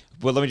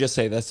 Well, let me just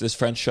say, that's this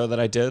French show that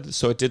I did.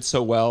 So it did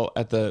so well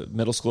at the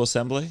middle school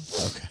assembly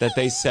that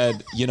they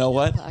said, you know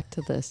what? Back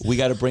to this. We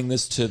got to bring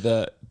this to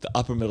the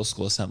upper middle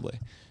school assembly.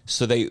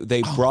 So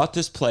they brought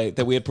this play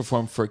that we had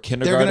performed for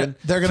kindergarten.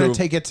 They're gonna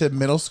take it to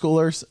middle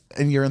schoolers,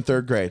 and you're in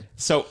 3rd grade.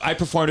 So I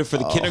performed it for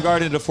the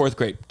kindergarten to 4th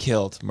grade.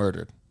 Killed,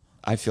 murdered.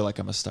 I feel like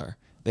I'm a star.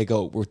 They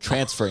go, we're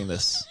transferring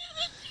this.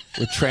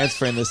 We're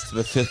transferring this to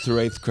the 5th through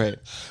 8th grade.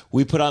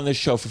 We put on this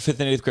show for 5th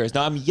and 8th graders.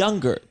 Now I'm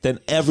younger than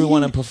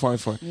everyone I'm performing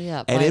for.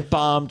 Yeah, and it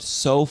bombed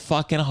so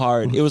fucking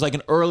hard. It was like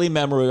an early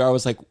memory where I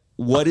was like,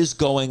 what is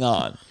going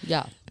on?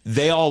 Yeah.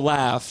 They all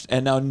laughed,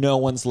 and now no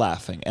one's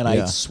laughing. And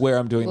I swear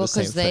I'm doing the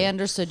same thing. Because they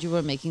understood you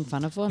were making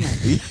fun of women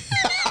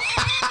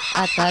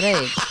at that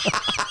age.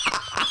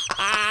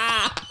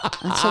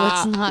 And so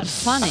it's not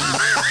funny.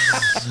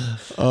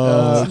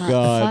 Oh, it's not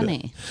God.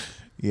 funny.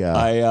 Yeah.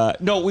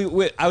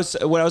 Oh. I was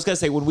gonna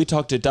say, when we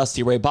talked to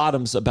Dusty Ray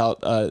Bottoms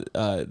about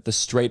the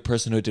straight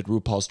person who did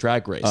RuPaul's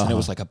Drag Race, and it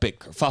was like a big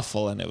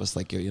kerfuffle, and it was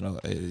like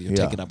you're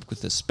taking up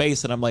with this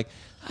space, and I'm like,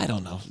 I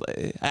don't know,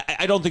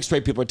 I don't think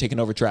straight people are taking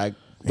over Drag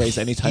Race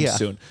anytime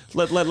soon.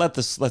 Let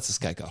this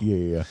guy go.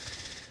 Yeah.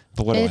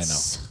 But what do I know?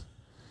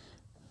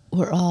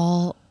 We're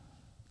all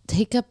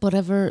take up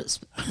whatever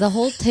the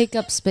whole take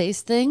up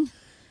space thing.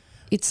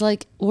 It's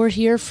like we're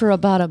here for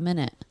about a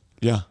minute.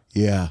 Yeah.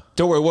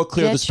 Don't worry, we'll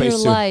clear Get the space your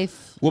soon.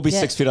 life. We'll be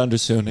 6 feet under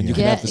soon, and you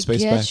can have the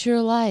space back. Get your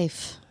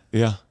life.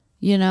 Yeah.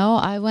 You know,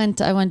 I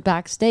went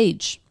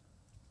backstage,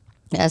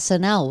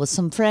 SNL with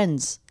some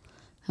friends,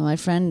 and my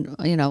friend,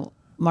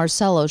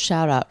 Marcelo,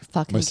 shout out,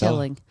 fucking Marcelo.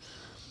 killing.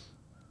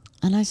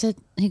 And I said,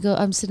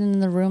 I'm sitting in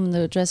the room, in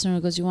the dressing room.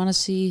 He goes, you want to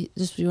see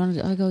this?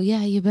 I go,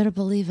 yeah, you better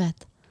believe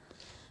it.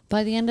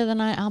 By the end of the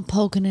night, I'm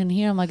poking in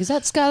here. I'm like, is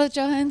that Scarlett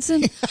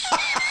Johansson?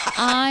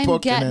 I'm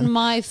getting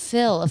my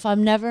fill. If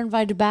I'm never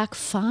invited back,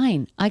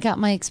 fine. I got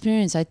my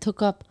experience. I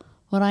took up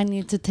what I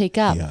need to take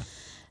up. Yeah.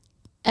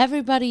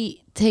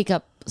 Everybody take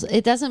up.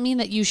 It doesn't mean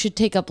that you should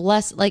take up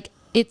less. Like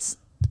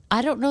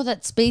I don't know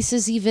that space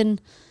is even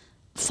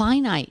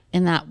finite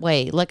in that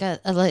way. Like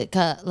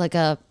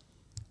a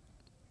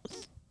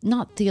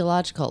not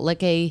theological,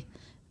 like a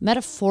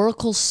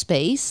metaphorical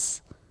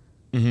space.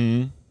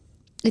 Mm-hmm.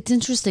 It's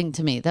interesting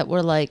to me that we're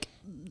like,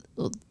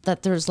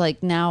 that there's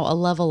like now a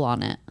level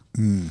on it,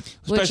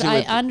 which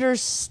I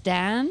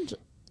understand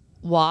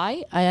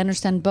why. I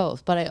understand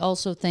both, but I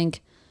also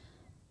think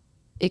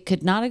it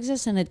could not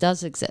exist and it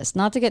does exist.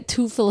 Not to get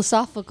too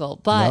philosophical,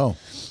 but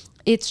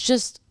it's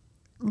just,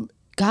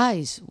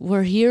 guys,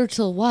 we're here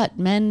till what?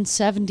 Men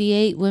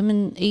 78,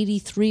 women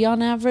 83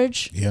 on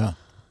average. Yeah.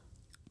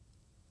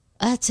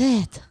 That's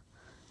it.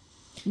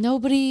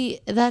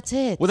 That's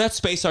it. Well, that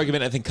space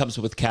argument, I think, comes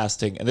with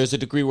casting. And there's a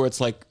degree where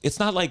it's like, it's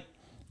not like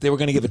they were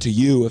going to give it to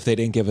you if they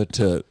didn't give it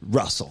to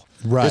Russell.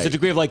 Right. There's a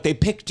degree of like, they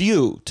picked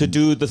you to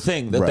do the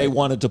thing that they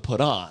wanted to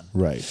put on.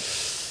 Right.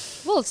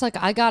 Well, it's like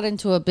I got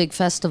into a big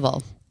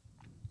festival,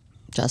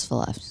 Just for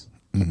Laughs,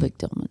 a big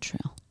deal in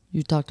Montreal.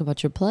 You talked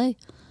about your play.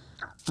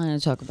 I'm going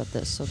to talk about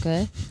this,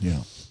 okay?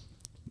 Yeah.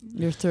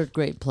 Your 3rd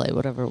grade play,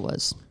 whatever it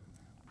was,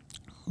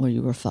 where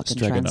you were fucking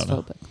Stregonona.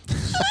 transphobic.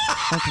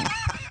 Okay.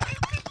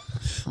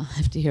 I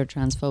have to hear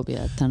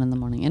transphobia at 10 in the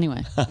morning.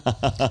 Anyway,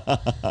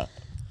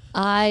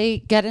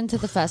 I get into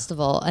the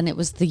festival, and it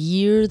was the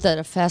year that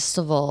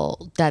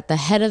the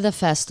head of the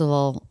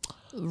festival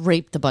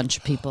raped a bunch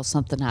of people.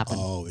 Something happened.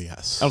 Oh,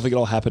 yes. I don't think it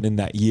all happened in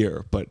that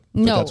year, but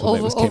No, that's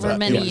when it came over out.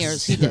 many Yes.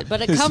 years he did.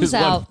 But it This comes is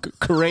one out.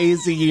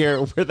 crazy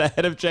year where the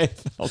head of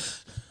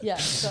JFL. Yeah,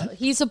 so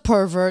he's a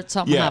pervert.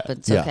 Something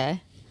happens, yeah.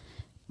 okay?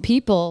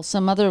 People,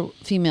 some other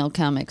female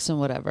comics and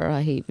whatever,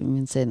 I hate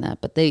even saying that,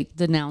 but they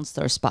denounced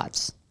their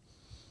spots.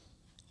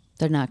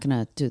 They're not going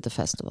to do the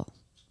festival.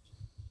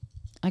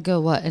 I go,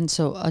 what? And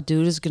so a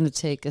dude is going to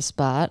take a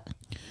spot.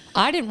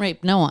 I didn't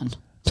rape no one.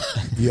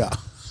 Yeah.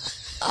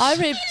 I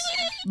raped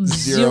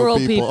zero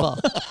people.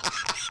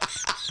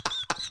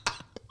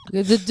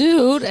 The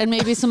dude and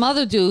maybe some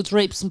other dudes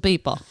raped some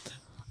people.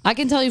 I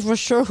can tell you for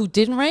sure who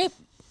didn't rape.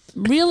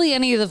 Really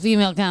any of the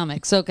female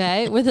comics,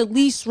 okay? With at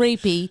least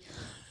rapey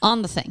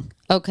on the thing,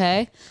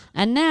 okay?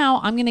 And now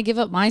I'm going to give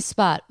up my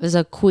spot as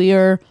a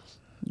queer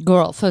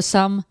girl for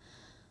some...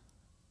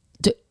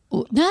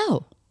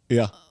 No.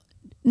 Yeah.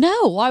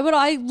 No. Why would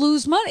I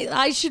lose money?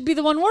 I should be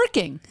the one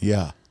working.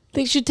 Yeah.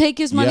 They should take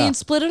his money Yeah. and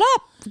split it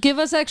up. Give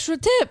us extra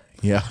tip.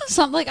 Yeah.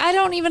 Something like, I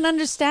don't even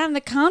understand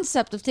the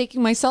concept of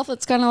taking myself.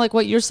 It's kind of like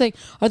what you're saying.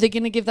 Are they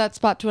going to give that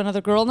spot to another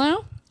girl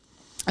now?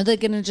 Are they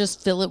going to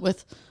just fill it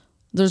with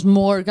there's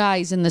more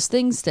guys in this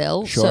thing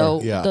still. Sure,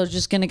 So yeah. they're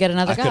just going to get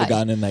another I guy. could have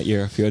gotten in that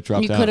year if you had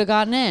dropped You out. could have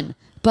gotten in.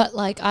 But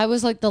like, I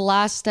was like the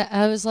last,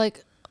 I was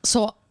like,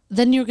 so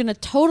then you're going to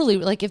totally,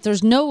 like, if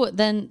there's no,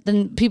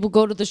 then people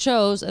go to the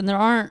shows and there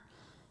aren't,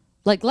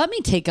 like, let me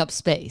take up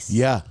space.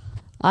 Yeah.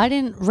 I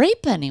didn't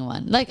rape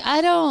anyone. Like,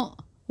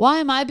 why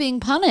am I being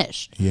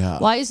punished? Yeah.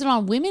 Why is it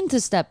on women to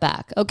step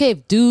back? Okay,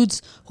 if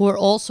dudes who are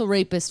also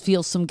rapists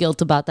feel some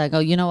guilt about that, go,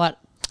 you know what?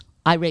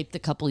 I raped a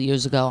couple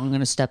years ago. I'm going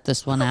to step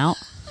this one out.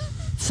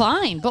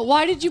 Fine. But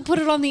why did you put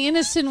it on the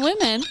innocent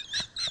women?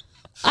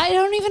 I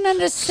don't even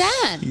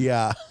understand.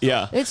 Yeah.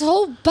 Yeah. It's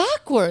whole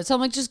backwards. I'm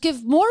like, just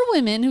give more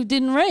women who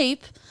didn't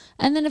rape.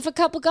 And then if a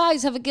couple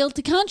guys have a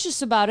guilty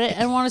conscience about it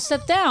and want to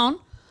step down,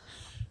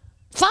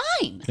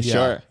 fine.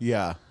 Sure.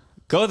 Yeah.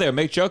 Go there,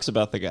 make jokes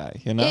about the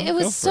guy. You know, It Go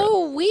was for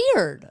so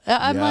weird.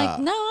 I'm Yeah. like,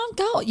 no, I'm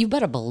going. You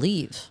better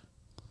believe.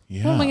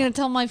 Yeah. What am I going to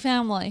tell my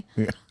family?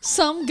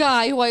 Some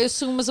guy who I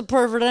assume is a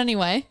pervert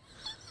anyway.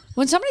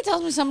 When somebody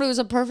tells me somebody was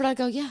a pervert, I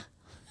go, yeah.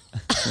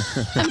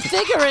 I'm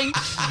figuring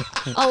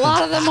a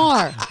lot of them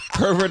are.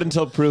 pervert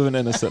until proven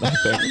innocent. I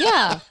think.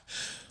 Yeah.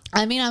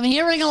 I mean, I'm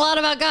hearing a lot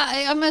about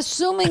guys. I'm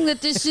assuming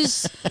that this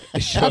is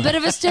a bit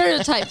of a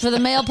stereotype for the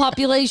male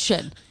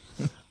population.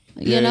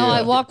 You know, yeah.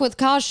 I walk with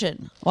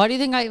caution. Why do you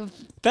think I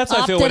That's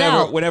how I feel opted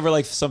out? whenever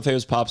like some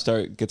famous pop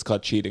star gets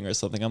caught cheating or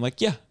something. I'm like,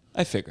 yeah,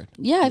 I figured.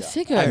 Yeah, I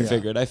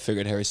figured. I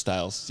figured Harry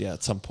Styles. Yeah,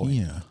 at some point.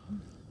 Yeah.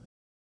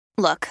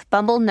 Look,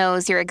 Bumble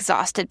knows you're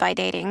exhausted by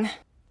dating.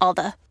 All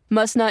the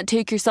must not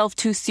take yourself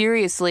too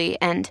seriously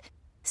and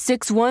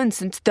 6'1"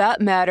 since that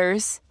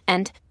matters.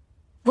 And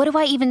what do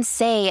I even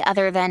say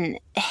other than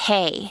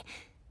hey?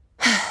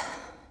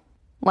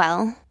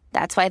 Well,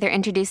 that's why they're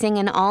introducing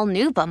an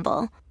all-new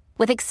Bumble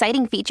with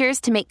exciting features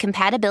to make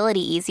compatibility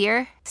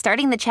easier,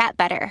 starting the chat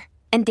better,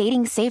 and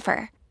dating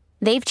safer.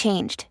 They've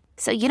changed,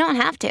 so you don't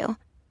have to.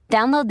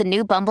 Download the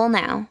new Bumble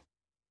now.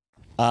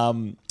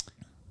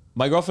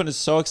 My girlfriend is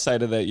so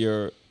excited that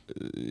you're,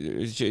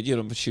 she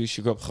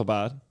grew up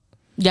Chabad.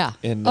 Yeah.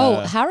 In,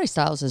 Harry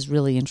Styles is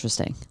really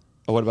interesting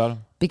Oh, what about him?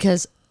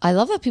 because I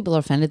love that people are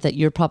offended that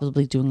you're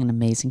probably doing an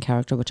amazing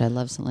character, which I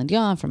love. Celine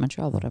Dion from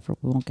Montreal, whatever.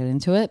 We won't get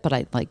into it, but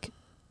I like.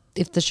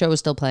 If the show is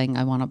still playing,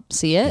 I want to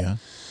see it. Yeah.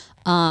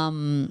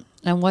 And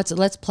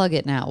let's plug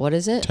it now. What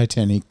is it?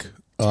 Titanic,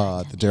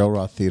 the Daryl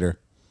Roth Theater.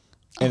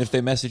 And if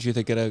they message you,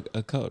 they get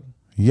a code.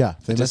 Yeah.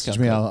 If they discount message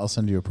me, code. I'll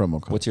send you a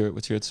promo code. What's your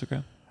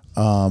Instagram?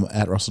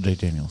 At Russell J.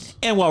 Daniels.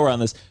 And while we're on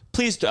this,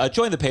 please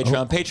join the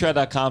Patreon,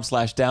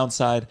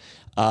 patreon.com/downside.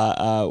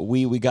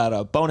 We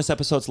got bonus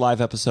episodes,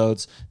 live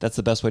episodes. That's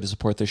the best way to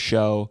support this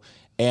show.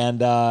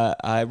 And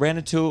I ran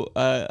into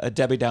a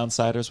Debbie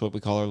Downsiders, what we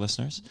call our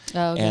listeners.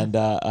 Oh, okay. And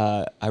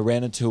I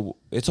ran into,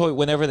 it's always,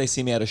 whenever they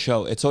see me at a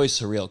show, it's always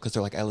surreal because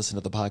they're like, I listen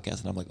to the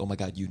podcast and I'm like, oh my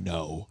God, you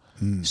know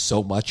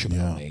so much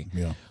about me.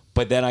 Yeah.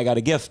 But then I got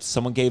a gift.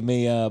 Someone gave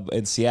me,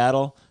 in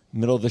Seattle,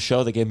 middle of the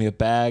show, they gave me a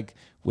bag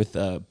with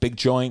a big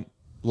joint,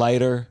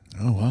 lighter,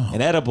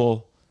 an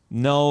edible,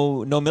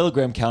 no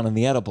milligram count in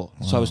the edible.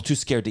 So I was too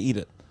scared to eat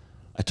it.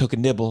 I took a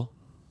nibble.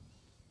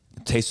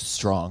 It tasted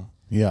strong.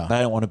 Yeah. But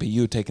I don't want to be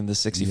you taking the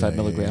 65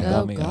 milligram yeah.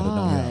 gummy. Oh, I don't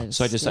know. God.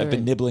 So I've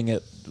been nibbling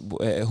it.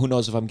 Who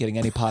knows if I'm getting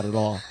any pot at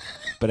all.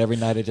 But every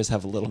night I just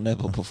have a little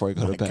nibble before I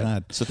go to bed.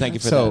 God. So thank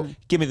you for So-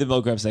 that. Give me the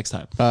milligrams next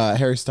time.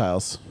 Harry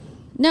Styles.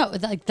 No,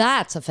 like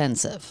that's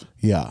offensive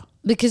Yeah.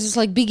 because it's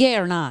like be gay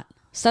or not.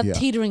 Stop Yeah.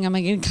 teetering. Am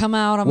I going to come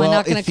out? Am I Well,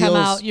 not going it to come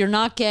feels- out? You're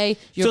not gay.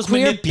 You're feels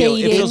queer manipulative.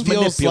 baiting. It feels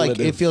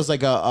manipulative. It feels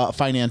like a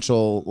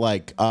financial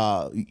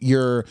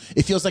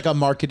it feels like a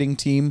marketing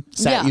team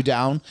sat Yeah. you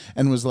down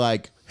and was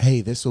like,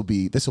 hey, this will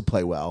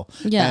play well.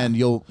 Yeah. And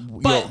you'll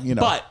you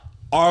know. But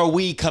are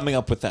we coming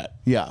up with that?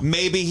 Yeah.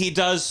 Maybe he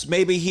does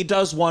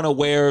want to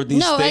wear these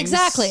No, things.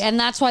 exactly. And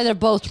that's why they're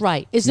both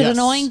right. Is it Yes.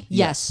 annoying?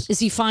 Yes. Yes. Is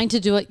he fine to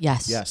do it?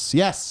 Yes.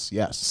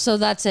 Yes. So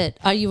that's it.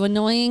 Are you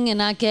annoying and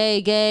not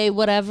gay,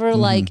 whatever?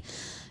 Mm-hmm. Like,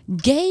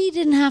 gay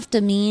didn't have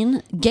to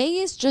mean, gay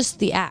is just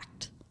the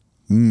act.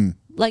 Mm.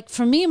 Like,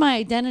 for me, my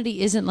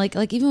identity isn't like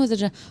even with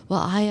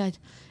the,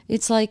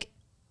 it's like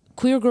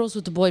queer girls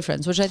with the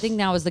boyfriends, which I think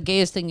now is the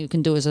gayest thing you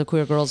can do is a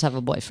queer girls have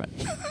a boyfriend.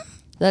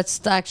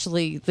 That's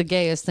actually the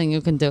gayest thing you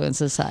can do in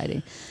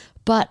society.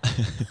 But,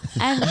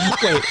 and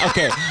Wait,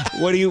 okay.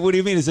 What do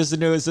you mean? Is this a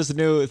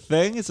new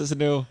thing? Is this a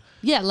new?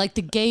 yeah, like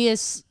the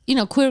gayest,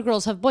 queer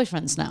girls have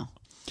boyfriends now.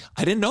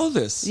 I didn't know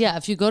this. Yeah,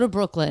 if you go to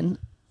Brooklyn,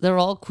 they're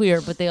all queer,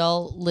 but they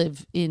all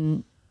live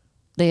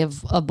they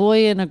have a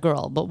boy and a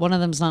girl, but one of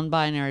them's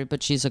non-binary,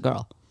 but she's a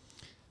girl.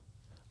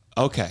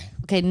 Okay.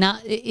 Okay,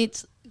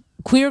 it's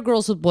queer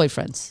girls with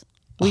boyfriends.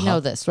 We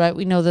know this, right?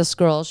 We know this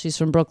girl. She's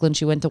from Brooklyn.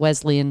 She went to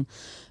Wesleyan.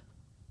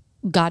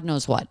 God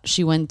knows what.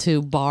 She went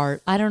to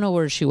Bard. I don't know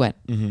where she went.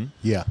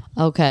 Yeah.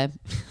 Okay.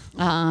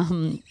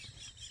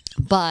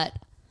 But,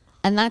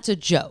 and that's a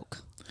joke.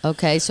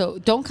 Okay. So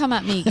don't come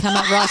at me. Come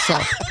at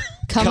Russell.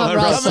 Come at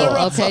Russell.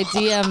 Okay.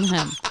 DM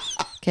him.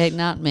 Okay.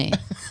 Not me.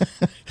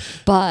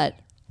 But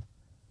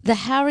the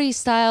Harry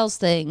Styles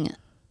thing,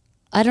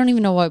 I don't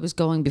even know why I was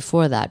going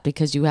before that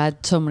because you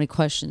had so many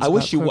questions. I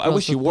wish you wore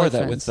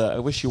that boyfriends. with I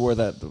wish you wore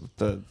that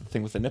the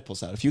thing with the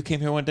nipples out. If you came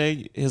here one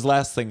day, his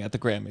last thing at the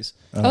Grammys,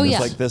 Oh, it was yeah.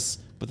 like this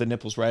with the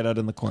nipples right out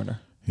in the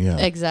corner. Yeah.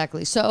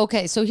 Exactly. So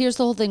okay. So here's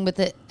the whole thing with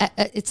it.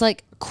 It's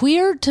like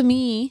queer to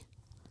me,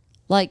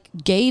 like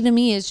gay to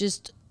me is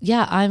just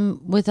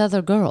I'm with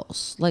other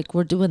girls. Like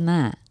we're doing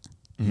that.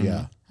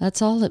 Yeah. That's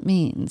all it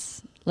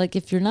means. Like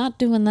if you're not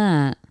doing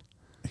that,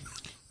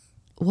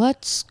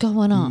 what's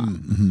going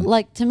on?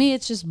 Like to me,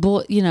 it's just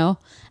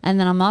And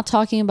then I'm not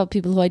talking about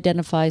people who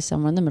identify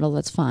somewhere in the middle.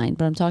 That's fine,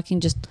 but I'm talking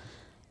just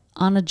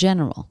on a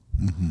general.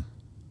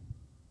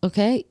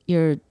 Okay,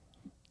 you're,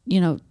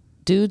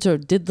 dudes are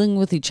diddling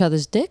with each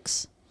other's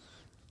dicks,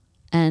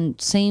 and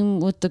same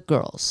with the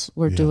girls.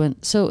 We're doing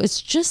so.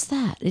 It's just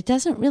that it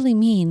doesn't really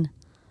mean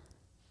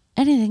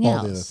anything All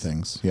else. the other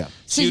things. Yeah.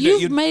 So You-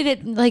 you've made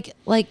it like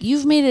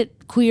you've made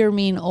it queer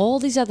mean all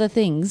these other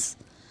things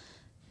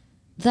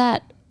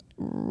that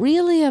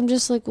really I'm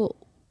just like, well,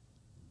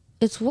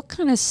 it's what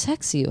kind of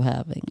sex are you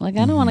having? Like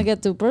I don't want to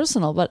get too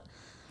personal, but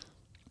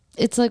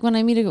it's like when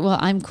I meet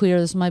I'm queer,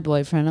 this is my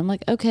boyfriend. I'm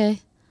like,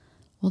 okay,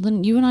 well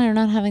then you and I are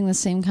not having the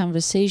same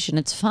conversation.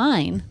 It's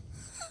fine.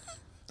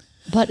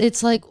 But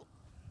it's like,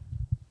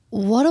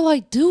 what do I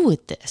do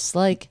with this?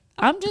 Like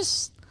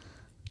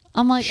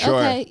I'm like, Sure.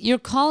 okay, you're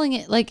calling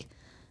it like,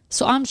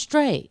 so I'm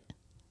straight.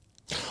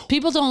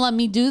 People don't let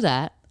me do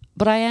that,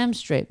 but I am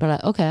straight.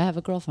 But I have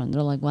a girlfriend.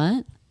 They're like,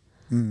 what?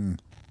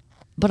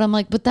 But I'm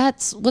like, but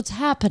that's what's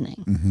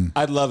happening.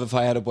 I'd love if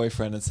I had a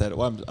boyfriend and said,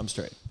 "Well, I'm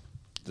straight.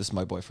 This is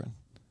my boyfriend."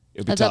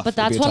 It'd be tough. But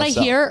that's It'd be a what I tough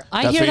sell. hear.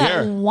 I That's hear what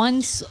you that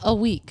once a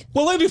week.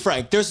 Well, let me be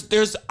frank.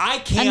 There's I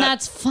can't, And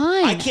that's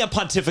fine. I can't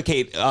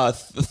pontificate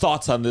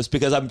thoughts on this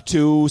because I'm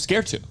too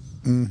scared to.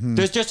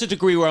 There's just a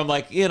degree where I'm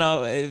like,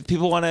 if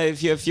people want to,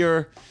 if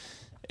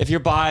you're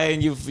bi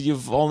and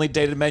you've only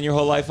dated men your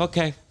whole life,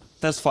 okay,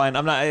 that's fine.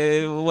 I'm not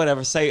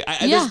whatever. Say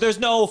there's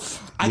no.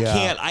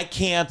 I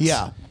can't.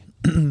 Yeah.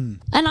 And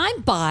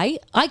I'm bi.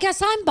 I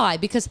guess I'm bi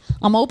because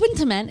I'm open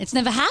to men. It's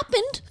never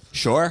happened.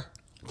 Sure.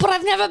 But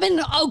I've never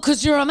been,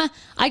 because you're a man.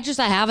 I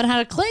haven't had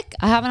a click.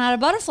 I haven't had a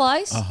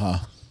butterflies.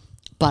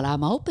 But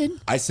I'm open.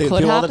 I say to Could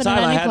people all the happen at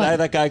time. I any had point.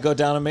 that guy go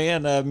down on me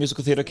in a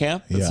musical theater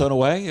camp. And Yeah. so in a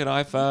way,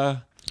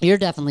 You're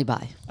definitely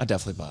bi. I'm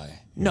definitely bi.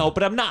 No,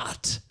 but I'm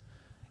not.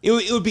 It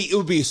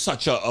would be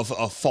such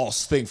a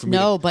false thing for me.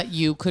 No, but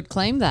you could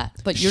claim that.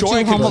 But you're Sure,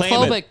 I too could claim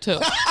homophobic it. too.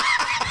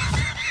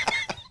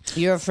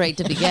 You're afraid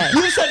to be gay.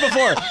 You've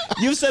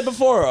said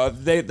before.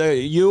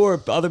 You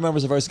or other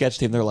members of our sketch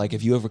team. They're like,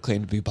 if you ever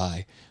claim to be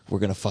bi, we're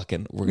gonna.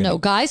 No,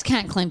 guys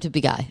can't claim to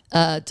be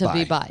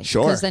be bi.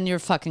 Sure. Because then you're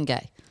fucking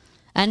gay.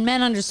 And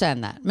men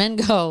understand that. Men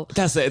go,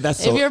 That's if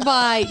so. you're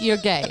bi, you're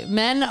gay.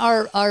 Men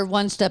are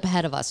one step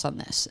ahead of us on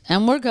this.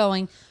 And we're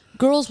going,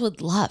 girls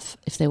would love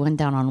if they went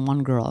down on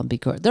one girl and be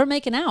queer. They're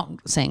making out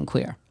saying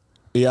queer.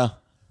 Yeah.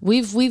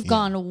 We've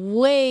gone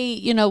way,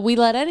 we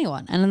let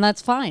anyone, and then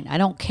that's fine. I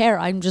don't care.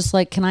 I'm just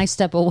like, can I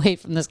step away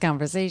from this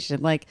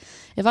conversation? Like,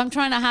 if I'm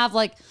trying to have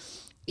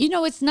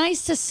it's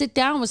nice to sit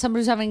down with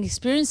somebody who's having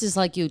experiences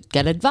like you,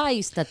 get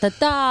advice,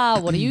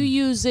 what are you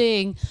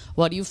using?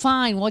 What do you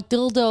find? What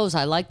dildos?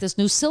 I like this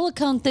new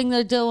silicone thing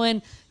they're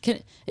doing.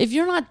 If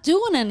you're not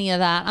doing any of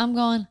that, I'm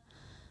going,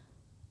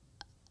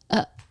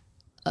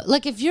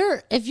 like if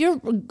you're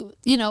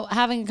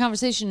having a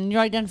conversation and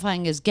you're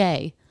identifying as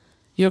gay,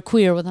 you're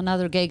queer with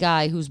another gay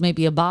guy who's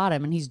maybe a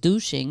bottom and he's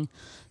douching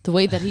the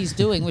way that he's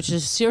doing, which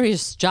is a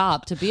serious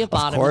job to be a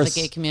bottom in the course.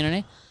 gay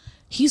community.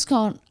 He's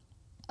going,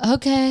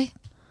 okay,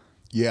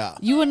 Yeah.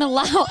 you wouldn't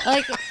allow,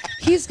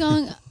 he's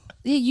going,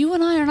 yeah, you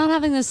and I are not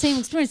having the same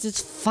experience. It's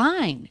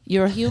fine.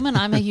 You're a human.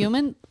 I'm a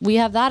human. We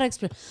have that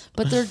experience.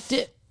 But they're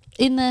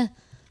in the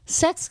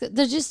sex,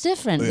 they're just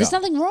different. There's Yeah.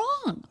 nothing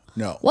wrong.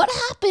 No. What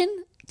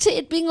happened to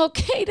it being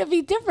okay to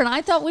be different?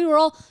 I thought we were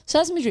all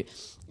Sesame Street.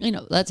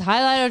 Let's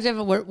highlight our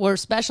different. We're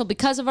special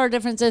because of our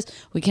differences.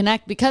 We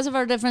connect because of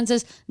our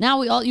differences.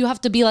 Now you have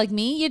to be like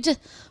me.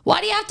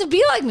 Why do you have to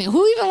be like me?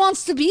 Who even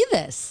wants to be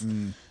this?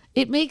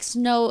 It makes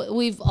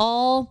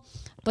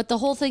but the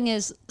whole thing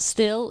is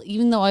still,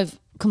 even though I've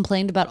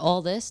complained about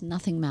all this,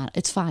 nothing matters.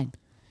 It's fine.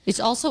 It's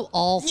also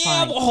all Yeah.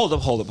 fine. Well,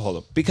 hold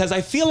up. Because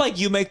I feel like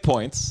you make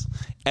points,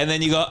 and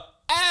then you go,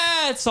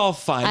 it's all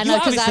fine. I know, You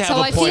 'cause obviously that's have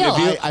how a I point of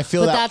feel. view. I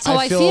feel But that. that's how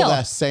I feel feel.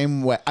 the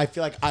same way. I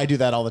feel like I do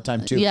that all the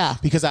time too. Yeah.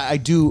 Because I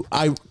do.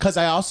 Because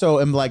I also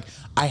am like,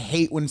 I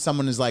hate when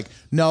someone is like,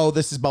 no,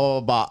 this is blah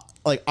blah blah.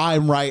 Like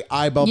I'm right.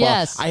 I blah blah.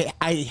 Yes.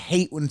 I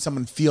hate when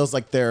someone feels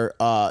like they're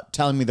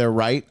telling me they're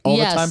right all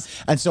Yes. the time.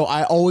 And so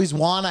I always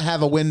want to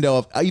have a window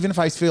of, even if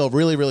I feel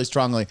really really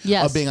strongly,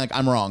 Yes. of being like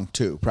I'm wrong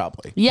too.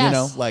 Probably.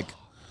 Yes. Like.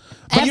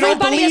 But you don't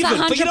Everybody is believe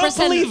it. But you don't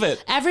believe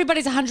it.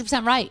 Everybody's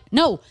 100% right.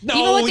 No, No,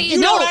 you know what?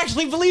 you don't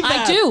actually believe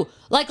that. I do.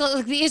 Like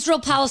the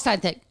Israel-Palestine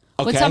thing.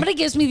 When Okay. somebody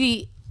gives me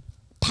the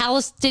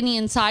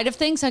Palestinian side of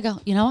things, I go,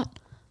 you know what?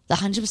 They're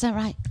 100%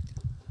 right.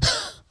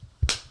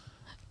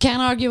 Can't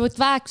argue with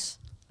facts.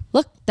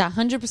 Look, they're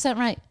 100%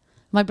 right.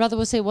 My brother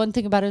would say one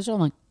thing about Israel.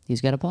 I'm like,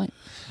 he's got a point.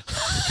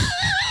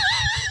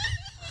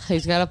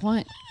 He's got a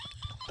point.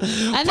 And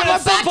then But we're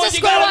at some back to point, you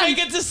square gotta one.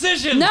 make a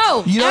decision.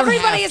 No, You don't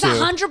everybody have is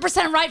to.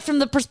 100% right from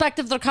the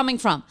perspective they're coming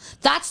from.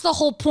 That's the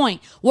whole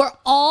point. We're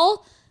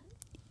all,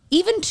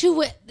 even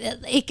to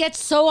it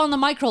gets so on the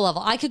micro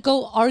level. I could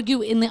go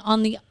argue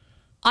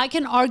I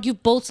can argue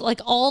both, like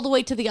all the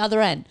way to the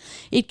other end.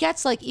 It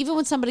gets like, even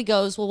when somebody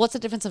goes, well, what's the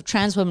difference of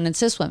trans women and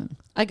cis women?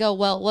 I go,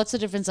 well, what's the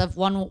difference of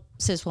one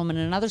cis woman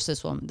and another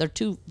cis woman? They're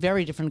two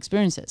very different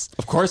experiences.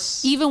 Of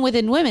course. Even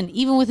within women,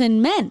 even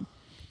within men,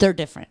 they're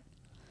different.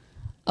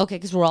 Okay,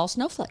 because we're all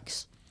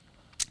snowflakes.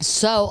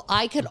 So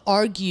I could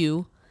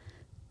argue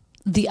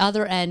the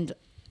other end.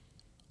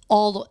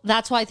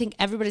 That's why I think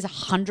everybody's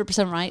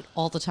 100% right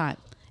all the time.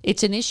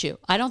 It's an issue.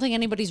 I don't think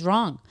anybody's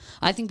wrong.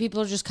 I think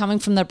people are just coming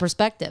from their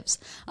perspectives.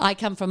 I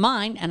come from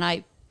mine and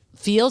I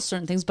feel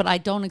certain things, but I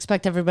don't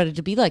expect everybody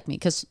to be like me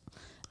because,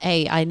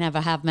 I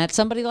never have met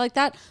somebody like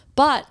that.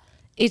 But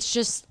it's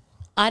just,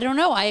 I don't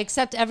know. I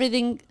accept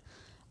everything.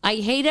 I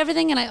hate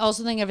everything and I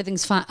also think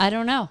everything's fine. I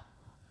don't know.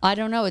 They're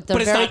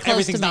But it's very not. close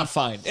Everything's to me. not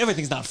fine.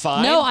 Everything's not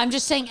fine. No, I'm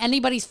just saying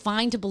anybody's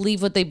fine to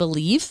believe what they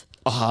believe.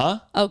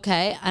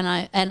 Okay, and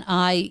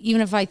I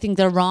even if I think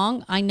they're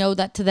wrong, I know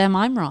that to them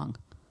I'm wrong.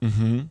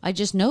 I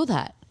just know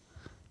that.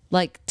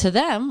 Like to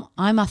them,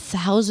 I'm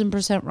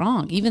 1,000%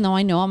 wrong, even though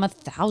I know I'm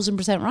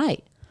 1,000%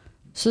 right.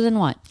 So then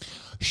what?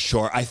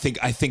 Sure, I think,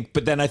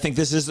 but then I think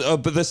this is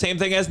but the same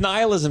thing as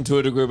nihilism to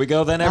a degree. We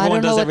go, then I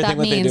everyone don't know does what everything that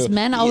what they means. do.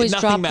 Men always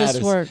Nothing drop matters.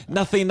 this word.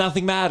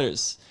 Nothing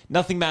matters.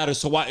 Nothing matters.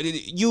 So why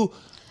you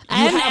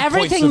And have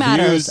everything points of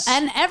matters. views.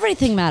 And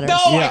everything matters. No,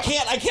 Yeah.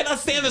 I cannot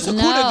stand this.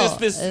 No,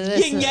 This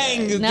yin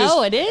yang.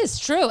 No, it is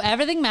true.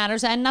 Everything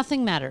matters and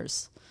nothing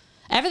matters.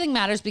 Everything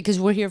matters because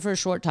we're here for a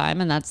short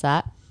time, and that's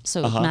that.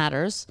 So it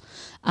matters.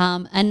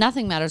 And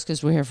nothing matters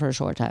because we're here for a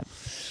short time.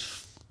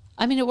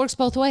 I mean, it works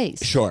both ways.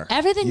 Sure.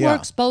 Everything Yeah.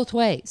 works both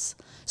ways.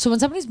 So when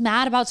somebody's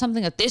mad about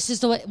something, like this is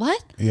the way,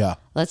 what? Yeah.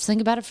 Let's think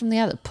about it from the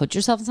other. Put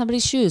yourself in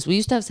somebody's shoes. We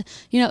used to have,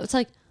 it's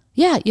like,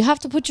 yeah, you have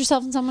to put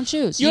yourself in someone's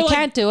shoes. You're You like-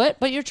 can't do it,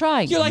 but you're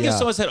trying. You're like if Yeah.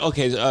 someone said,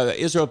 okay,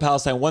 Israel,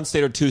 Palestine, one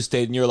state or two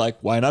state, and you're like,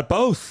 why not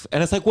both?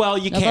 And it's like, well,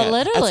 you No, but can't.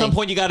 literally. At some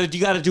point, you got to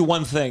do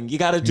one thing. You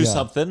got to do Yeah.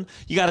 something.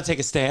 You got to take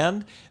a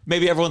stand.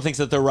 Maybe everyone thinks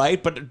that they're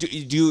right, but do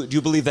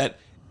you believe that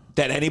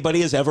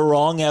anybody is ever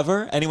wrong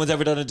ever? Anyone's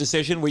ever done a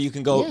decision where you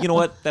can go, Yeah. you know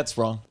what, that's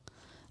wrong.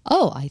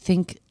 Oh, I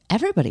think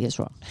everybody is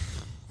wrong.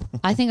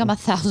 I think I'm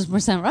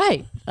 1,000%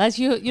 right. That's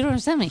you. You don't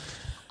understand me.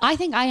 I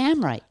think I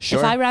am right. Sure.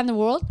 If I ran the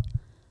world,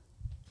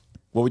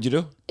 What would you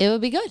do? it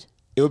would be good.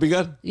 It would be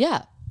good.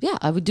 Yeah. Yeah.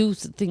 I would do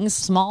things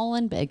small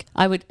and big.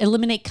 I would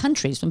eliminate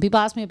countries. When people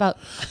ask me about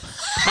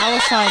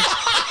Palestine,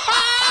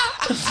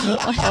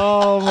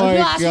 Oh when my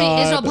people ask me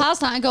god. Israel,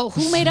 Palestine, I go,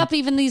 who made up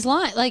even these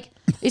lines? Like,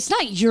 it's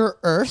not your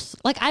earth.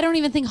 Like, I don't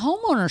even think home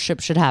ownership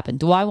should happen.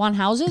 Do I want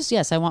houses?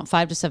 Yes, I want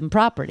 5 to 7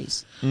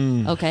 properties.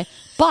 Okay.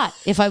 But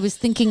if I was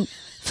thinking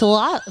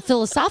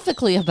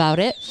philosophically about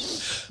it,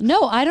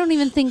 no, I don't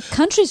even think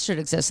countries should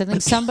exist. I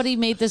think somebody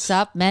made this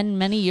up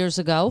many years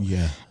ago.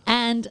 Yeah.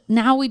 And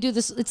now we do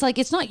this. It's like,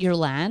 it's not your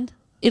land.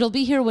 It'll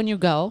be here when you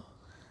go.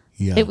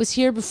 Yeah. It was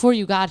here before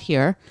you got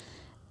here.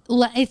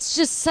 It's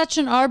just such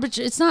an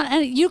arbitrary. It's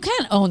not. You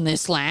can't own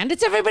this land.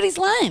 It's everybody's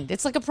land.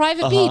 It's like a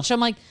private beach. I'm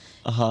like,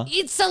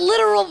 it's a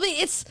literal.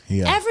 It's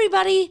Yeah.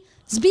 everybody's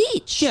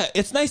beach. Yeah,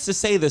 it's nice to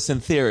say this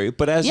in theory,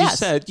 but as you Yes.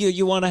 said,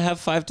 you want to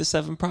have 5 to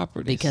 7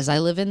 properties. Because I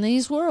live in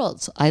these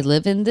worlds. I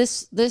live in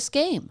this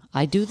game.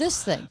 I do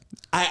this thing.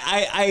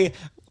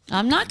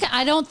 I'm not.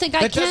 I don't think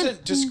I that can.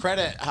 doesn't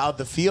discredit how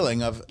the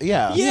feeling of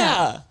yeah.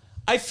 Yeah.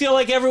 I feel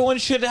like everyone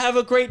should have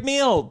a great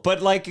meal,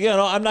 but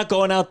I'm not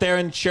going out there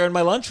and sharing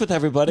my lunch with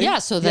everybody. Yeah.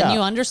 So then Yeah. you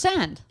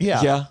understand.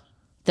 Yeah. Yeah.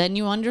 Then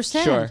you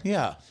understand. Sure.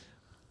 Yeah.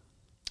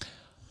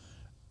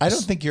 I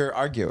don't think you're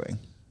arguing.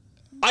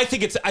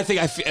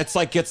 It's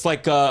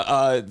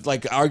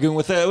like arguing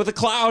with a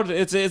cloud.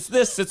 It's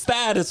this, it's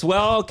that. It's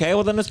okay.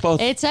 Well, then it's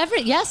both. It's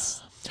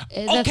yes.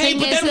 The Okay, thing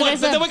but is then that what?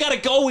 it's But a- then we gotta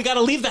go. We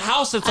gotta leave the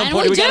house at some And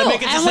point. we We gotta do,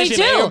 make a and we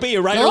decision: do. A or B,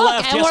 right or Look,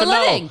 left, and yes we're or no.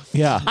 living.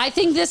 Yeah. I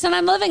think this, and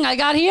I'm living. I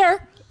got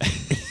here.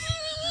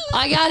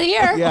 I got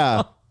here.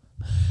 Yeah.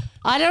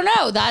 I don't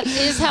know. That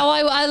is how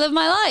I live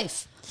my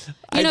life.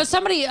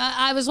 Somebody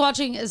I was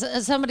watching.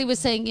 Somebody was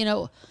saying,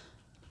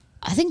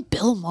 I think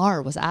Bill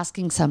Maher was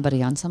asking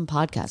somebody on some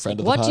podcast, Friend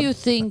of the what pod. do you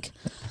think?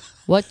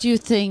 What do you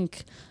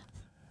think?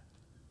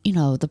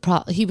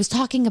 He was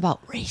talking about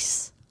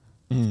race.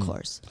 Of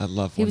course. I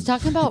love He was when-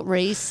 talking about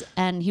race,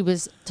 and he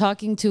was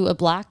talking to a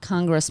black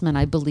congressman,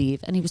 I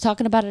believe, and he was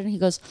talking about it, and he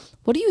goes,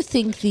 what do you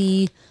think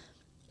the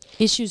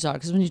issues are?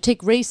 Because when you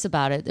take race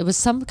about it, there was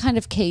some kind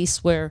of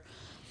case where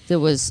there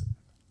was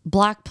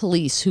black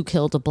police who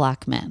killed a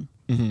black man.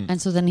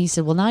 And so then he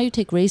said, well, now you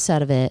take race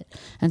out of it.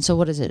 And so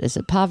what is it? Is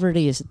it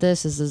poverty? Is it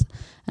this? Is this?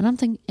 And I'm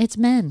thinking, it's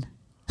men.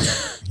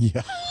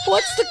 Yeah.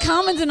 What's the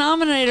common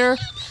denominator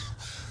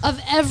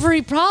of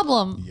every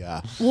problem?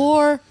 Yeah.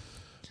 War,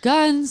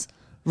 guns,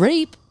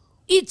 rape.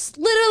 It's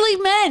literally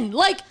men.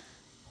 Like,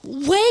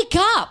 wake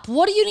up.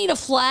 What do you need, a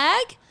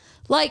flag?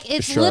 Like,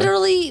 it's Sure.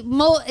 literally,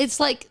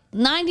 it's like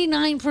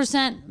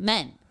 99%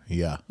 men.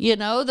 Yeah.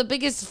 The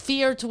biggest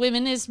fear to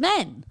women is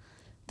men.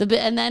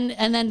 And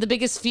then the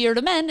biggest fear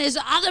to men is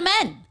other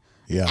men.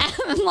 Yeah. And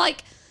I'm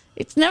like,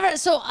 it's never.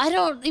 So I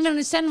don't even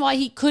understand why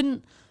he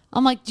couldn't.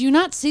 I'm like, do you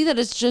not see that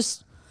it's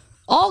just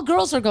all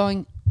girls are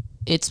going,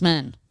 it's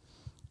men.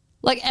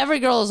 Like every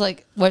girl is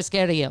like, we're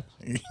scared of you.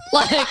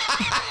 Like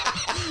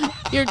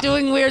you're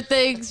doing weird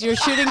things. You're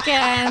shooting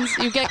cans.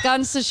 You get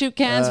guns to shoot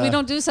cans. We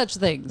don't do such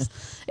things.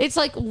 It's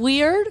like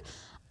weird,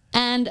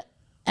 and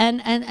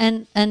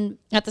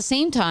at the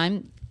same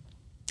time,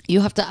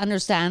 you have to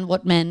understand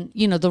what men,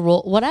 the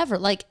role, whatever.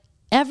 Like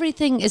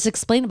everything is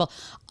explainable.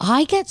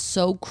 I get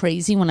so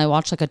crazy when I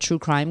watch like a true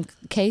crime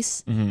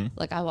case.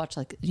 Like I watch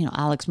like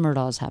Alex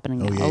Murdaugh is happening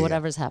now, or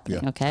whatever's happening.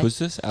 Yeah. Okay, Who's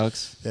this,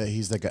 Alex? Yeah,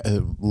 he's the guy,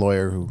 a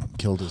lawyer who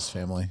killed his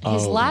family.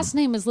 his last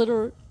name is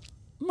literally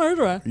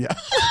murderer. Yeah.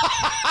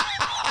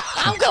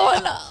 I'm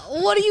going,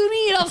 what do you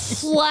need, a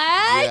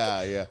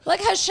flag? Yeah.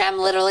 Like Hashem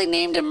literally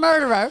named him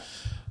murderer.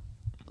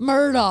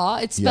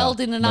 Murdaugh. It's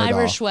spelled in an Murdaugh.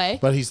 Irish way.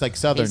 But he's like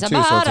Southern He's a too,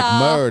 so it's like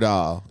Murdaugh.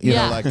 Murdaugh. You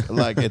Yeah. know,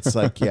 like it's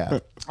like, yeah.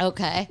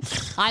 Okay.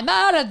 I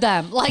murdered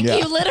them. Like Yeah.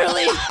 you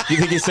literally. You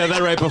think he said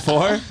that right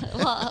before?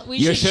 We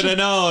You should have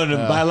known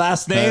my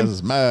last name.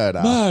 That's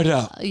Murdaugh.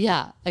 Murder.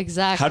 Yeah,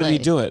 exactly. How did he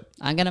do it?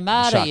 I'm going to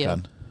murder you.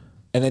 Shotgun.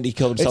 And then he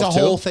killed It's himself a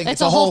whole too? thing.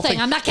 It's a whole thing.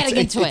 I'm not getting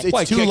into it. It's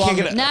Why, too can't long.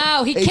 get it-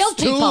 No, he It's killed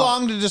too people.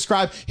 long to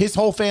describe his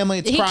whole family.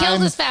 It's He crime.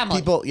 killed his family.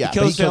 People, yeah, He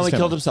killed but his family,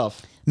 killed family.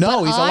 himself.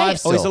 No, he's alive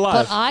still. Oh, he's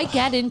alive. But I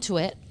get into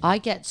it. I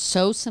get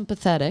so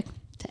sympathetic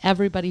to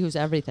everybody who's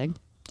everything.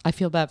 I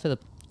feel bad for the.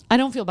 I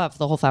don't feel bad for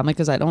the whole family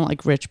because I don't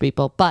like rich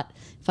people. But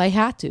if I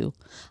had to,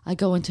 I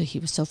go into. He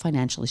was so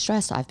financially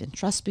stressed. I've been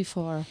stressed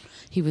before.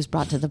 He was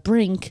brought to the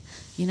brink.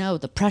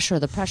 The pressure.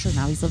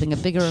 Now he's living a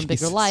bigger and bigger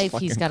Jesus life.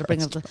 He's got to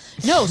bring up.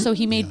 No, so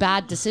he made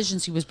bad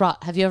decisions. He was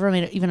brought. Have you ever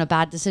made even a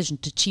bad decision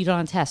to cheat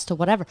on a test or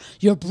whatever?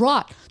 You're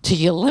brought to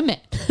your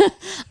limit.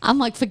 I'm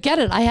like, forget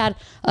it. I had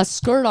a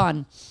skirt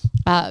on.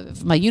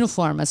 My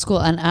uniform at school,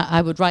 and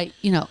I would write,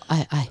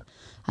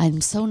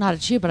 I'm so not a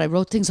cheer, but I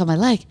wrote things on my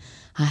leg.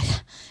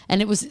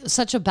 And it was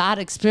such a bad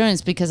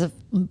experience because of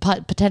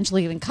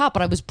potentially getting caught,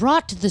 but I was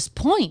brought to this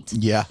point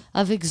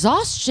of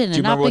exhaustion. Do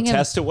you remember what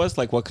test it was?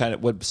 Like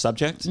what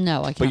subject?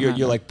 No, I can't But you're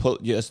remember.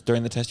 like,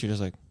 during the test, you're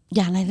just like.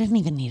 Yeah, and I didn't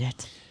even need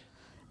it.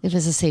 It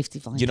was a safety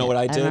blanket. You know what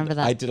I did? remember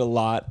that. I did a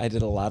lot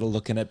of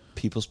looking at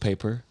people's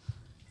paper.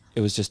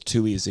 It was just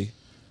too easy.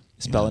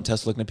 Spelling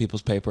test, looking at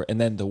people's paper.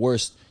 And then the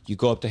worst, you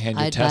go up to hand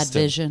I your had test bad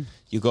in. vision.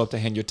 You go up to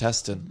hand your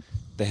test in.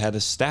 They had a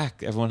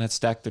stack. Everyone had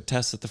stacked their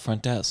tests at the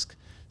front desk.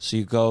 So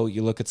you go,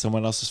 you look at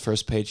someone else's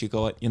first page, you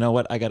go, you know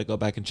what? I got to go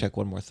back and check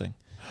one more thing.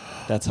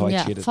 That's how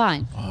I cheated.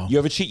 Fine. You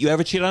ever cheat? You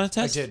ever cheat on a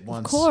test? I did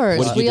once. Of course.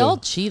 What did you We do? all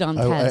cheat on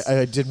tests.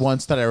 I did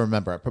once that I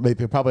remember. Probably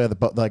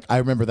like I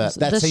remember that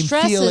The same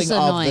stress feeling is of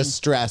annoying. the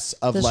stress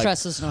of The like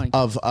stress is annoying.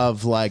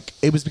 of like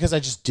it was because I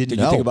just didn't Did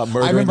you know. think about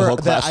murdering I remember the whole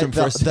that classroom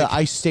for a second?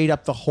 I stayed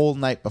up the whole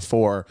night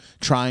before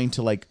trying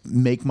to like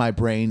make my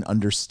brain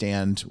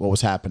understand what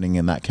was happening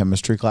in that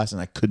chemistry class, and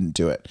I couldn't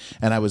do it.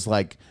 And I was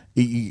like.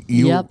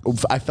 Yep.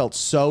 I felt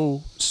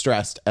so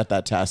stressed at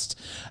that test,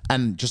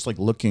 and just like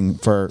looking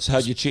for. So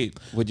how'd you cheat?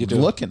 What'd you do?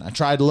 Looking. I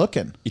tried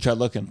looking. You tried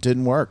looking.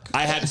 Didn't work.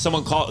 I had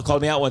someone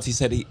called me out once. He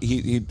said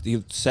he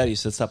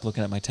said stop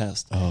looking at my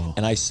test. Oh.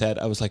 And I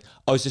was like,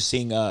 I was just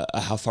seeing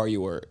how far you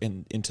were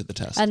into the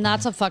test. And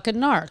that's a fucking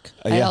narc.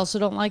 I yeah. also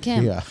don't like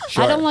him. Yeah,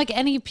 sure. I don't like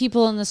any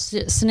people in this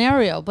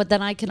scenario, but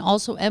then I can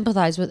also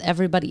empathize with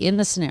everybody in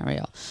the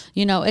scenario.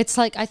 It's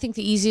like, I think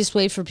the easiest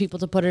way for people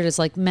to put it is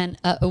like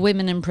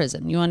women in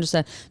prison. You understand?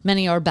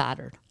 Many are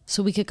battered.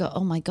 So we could go,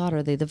 oh my God,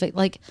 are they the victim?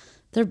 Like,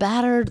 they're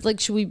battered.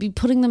 Like, should we be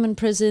putting them in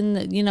prison?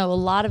 A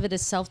lot of it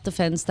is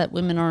self-defense that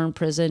women are in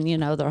prison,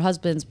 their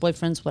husbands,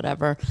 boyfriends,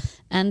 whatever.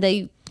 And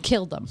they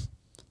killed them,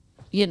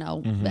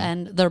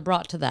 and they're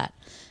brought to that.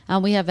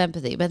 And we have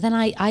empathy. But then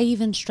I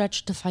even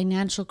stretched to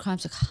financial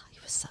crimes. Like, he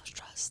was so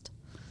stressed.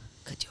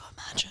 Could you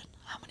imagine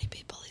how many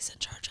people he's in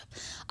charge of?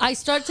 I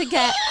start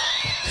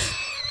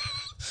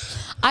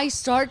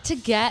to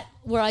get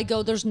where I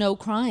go, there's no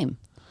crime.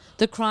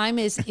 The crime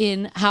is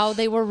in how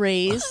they were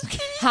raised,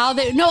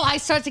 I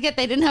start to get,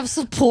 they didn't have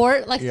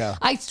support. Like,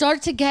 I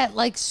start to get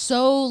like,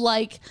 so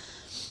like,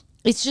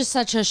 it's just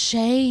such a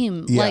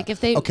shame. Yeah. Like if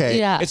they,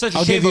 It's such a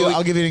I'll shame.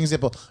 give you an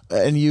example,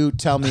 and you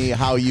tell me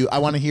how I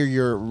want to hear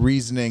your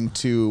reasoning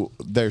to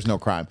there's no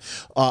crime.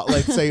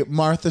 Let's say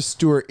Martha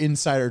Stewart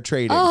insider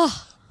trading.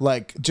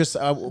 Like, just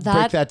break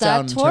that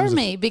down. That tore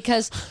me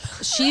because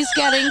she's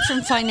getting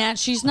from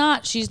finance. She's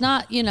not,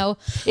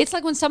 it's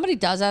like when somebody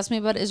does ask me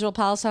about Israel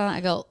Palestine,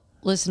 I go,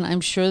 listen, I'm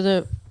sure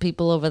the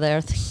people over there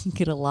are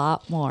thinking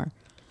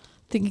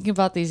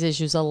about these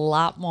issues a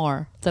lot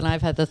more than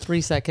I've had the 3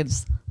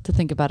 seconds to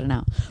think about it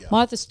now. Yeah.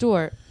 Martha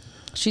Stewart,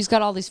 she's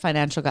got all these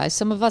financial guys.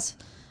 Some of us,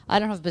 I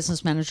don't have a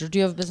business manager. Do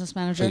you have a business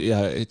manager?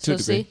 Yeah, to a degree.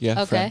 See?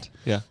 Yeah, okay. friend.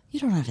 Yeah. You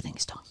don't know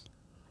everything's done.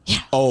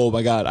 Yeah. Oh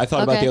my God! I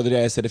thought about Okay. the other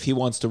day. I said, if he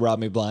wants to rob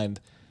me blind,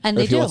 And or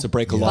they if he do. wants to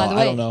break a By law, the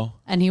way, I don't know.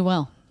 And he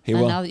will. He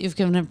and will. now that you've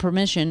given him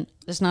permission,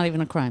 it's not even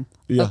a crime.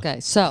 Yeah. Okay,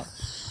 so,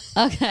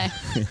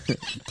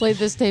 play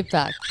this tape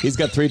back. He's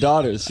got 3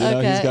 daughters. You know,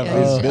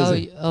 Okay. he's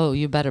busy. Oh,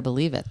 you better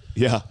believe it.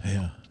 Yeah.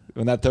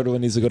 When that third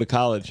one needs to go to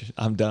college,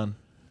 I'm done.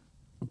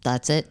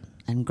 That's it.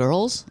 And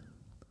girls,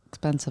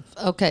 expensive.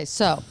 Okay,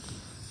 so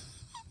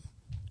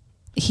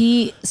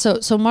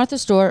so Martha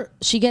Stewart,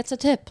 she gets a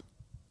tip.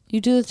 You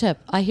do the tip.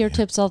 I hear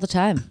tips all the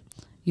time.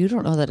 You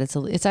don't know that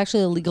it's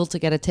actually illegal to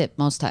get a tip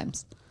most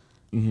times.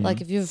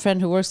 Like if you have a friend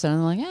who works there and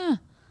they're like, yeah,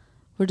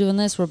 we're doing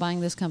this, we're buying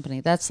this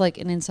company. That's like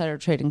an insider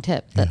trading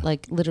tip that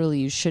like literally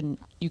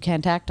you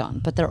can't act on,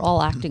 but they're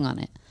all acting on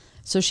it.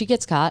 So she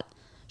gets caught.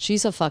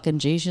 She's a fucking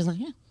G. She's like,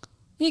 yeah,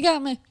 you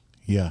got me.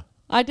 Yeah.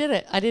 I did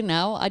it. I didn't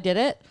know. I did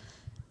it.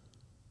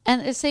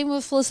 And it's same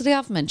with Felicity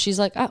Hoffman. She's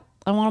like, oh,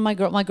 I wanted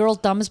my girl's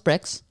dumb as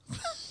bricks.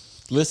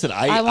 Listen,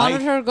 I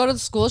wanted her to go to the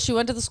school. She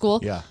went to the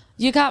school. Yeah.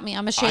 You got me.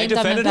 I'm I ashamed. I'm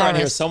defended her on here.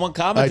 embarrassed. Someone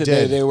commented I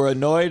did. they were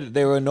annoyed.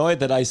 They were annoyed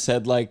that I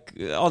said like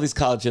all these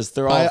colleges,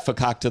 they're all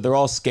fakakta, they're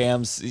all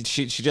scams.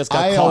 She just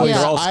got caught. They're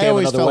all I scamming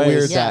always other felt ways.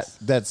 weird Yes.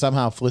 that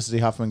somehow Felicity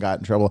Hoffman got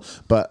in trouble,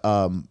 but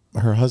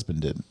her husband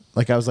didn't.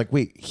 Like I was like,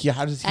 wait,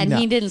 how does he? And not?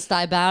 he didn't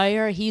stay by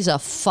her. He's a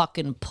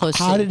fucking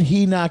pussy. How did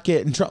he not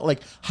get in trouble?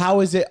 Like, how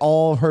is it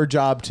all her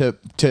job to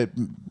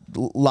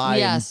lie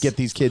Yes. and get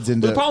these kids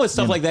into? The problem with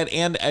stuff like that,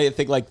 and I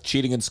think like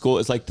cheating in school,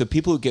 is like the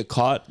people who get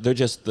caught, they're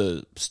just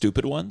the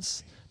stupid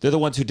ones. They're the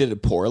ones who did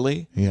it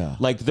poorly. Yeah.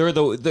 Like they're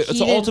the He so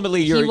didn't-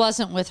 ultimately he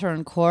wasn't with her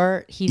in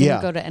court. He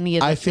didn't go to any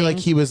of the I feel like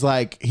things. he was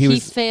like He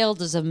was.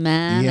 failed as a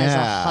man, as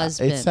a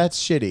husband.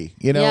 That's shitty.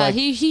 You know, yeah, like,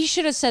 he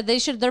should have said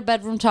their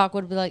bedroom talk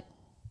would be like,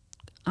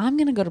 I'm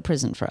gonna go to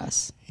prison for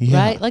us. Yeah.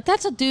 Right? Like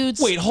that's a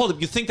dude's Wait, hold up.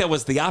 You think that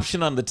was the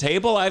option on the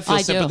table? I feel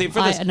I sympathy do.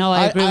 for this.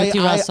 I agree with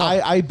you, Russell.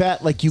 I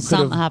bet like you could have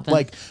Something happened.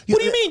 like. What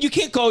do you mean you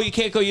can't go? You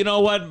can't go. You know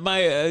what? My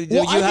Well, you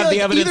I have feel the like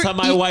evidence either- on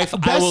my wife.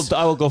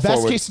 I will go best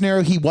forward. case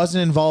scenario, he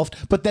wasn't involved,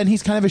 but then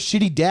he's kind of a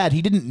shitty dad.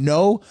 He didn't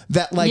know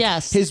that like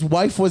Yes. his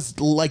wife was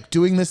like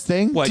doing this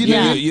thing. What Do you,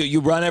 know? Yeah. you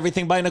run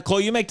everything by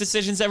Nicole? You make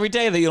decisions every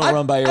day that you don't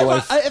run by your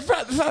wife.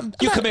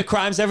 You commit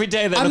crimes every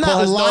day that I'm Nicole not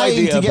has no lying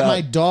idea to get about.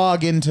 my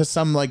dog into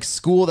some like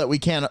school that we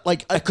can't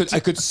like. I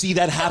could see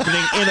that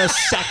happening in a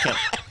second.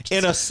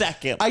 In a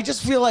second. I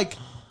just feel like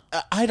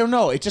I don't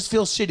know. It just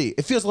feels shitty.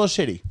 It feels a little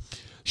shitty.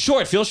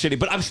 Sure, it feels shitty,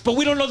 but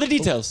we don't know the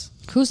details.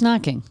 Who's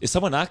knocking? Is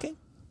someone knocking?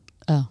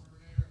 Oh.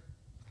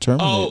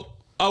 Terminate.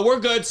 Oh, we're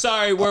good.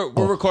 Sorry, we're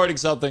recording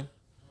something.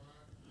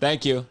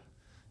 Thank you.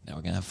 Now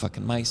we're gonna have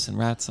fucking mice and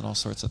rats and all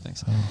sorts of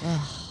things.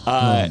 Oh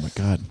my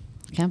god.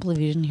 I can't believe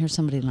you didn't hear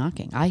somebody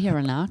knocking. I hear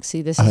a knock.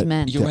 See, this is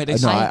men. You're right.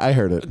 No, I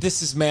heard it.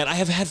 This is man. I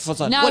have headphones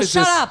on. No, What is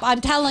shut this? up.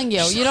 I'm telling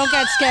you. You don't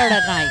get scared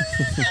at night.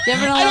 You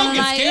ever know I don't at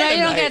get night? scared Yeah, at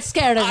you don't night. get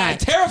scared at I'm night.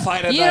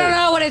 terrified at You night. don't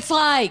know what it's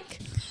like.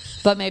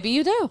 But maybe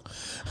you do.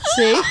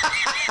 See?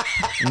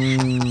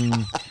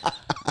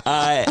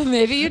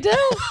 Maybe you do.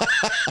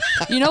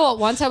 You know what?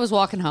 Once I was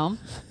walking home.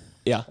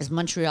 Yeah. It's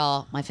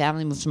Montreal. My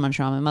family moved to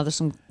Montreal. My mother's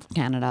from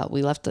Canada.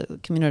 We left the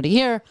community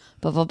here.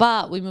 Blah, blah,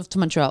 blah. We moved to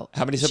Montreal.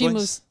 How many She siblings?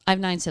 moves. I have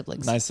 9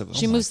 siblings. 9 siblings.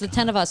 She Oh my moves the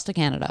 10 of us to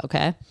Canada,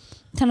 okay?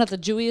 10 of the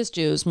Jewiest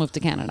Jews moved to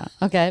Canada,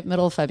 okay?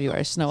 Middle of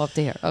February, snow up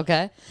to here,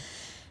 okay?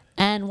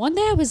 And one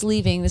day I was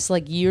leaving. This is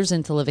like years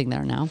into living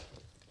there now.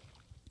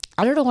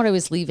 I don't know what I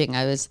was leaving.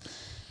 I was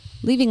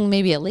leaving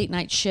maybe a late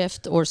night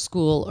shift or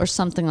school or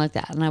something like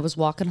that. And I was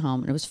walking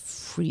home and it was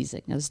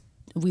freezing.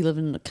 We live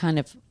in a kind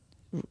of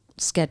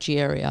sketchy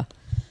area.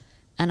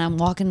 And I'm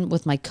walking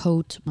with my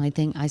coat, my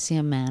thing. I see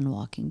a man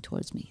walking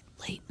towards me.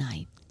 Late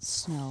night,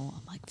 snow.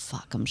 I'm like,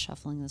 fuck, I'm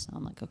shuffling the snow.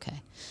 I'm like,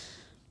 okay.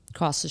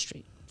 Cross the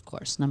street, of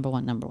course. Number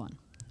one.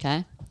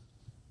 Okay?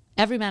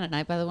 Every man at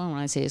night, by the way, when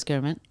I say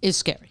experiment, is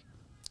scary.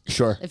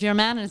 Sure. If you're a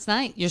man and it's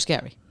night, you're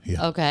scary.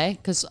 Yeah. Okay?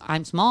 Because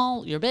I'm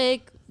small, you're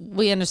big.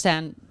 We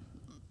understand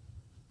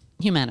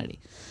humanity.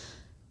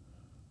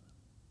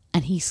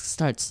 And he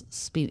starts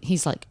speeding.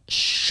 He's like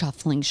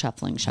shuffling.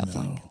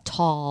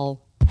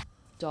 Tall,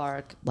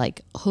 dark,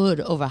 like hood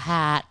over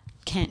hat,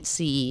 can't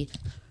see,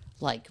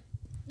 like,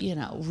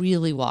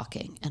 really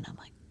walking. And I'm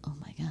like, oh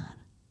my God.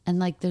 And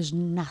like, there's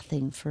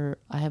nothing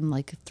I am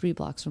like 3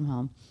 blocks from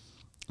home.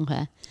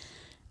 Okay.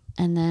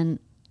 And then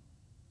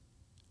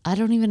I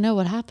don't even know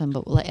what happened,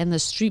 but and the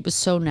street was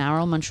so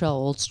narrow, Montreal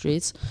old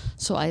streets.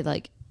 So I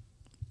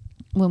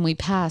when we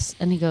passed,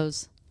 and he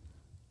goes,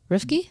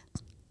 Rifki?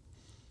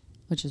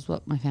 Which is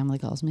what my family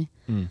calls me.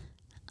 And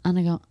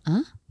I go,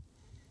 huh?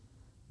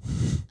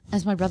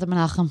 As my brother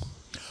Menachem.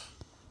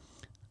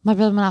 My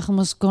brother Menachem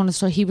was going to the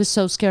store. He was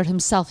so scared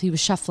himself. He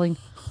was shuffling,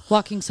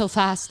 walking so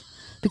fast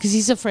because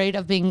he's afraid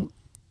of being,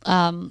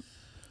 mugged.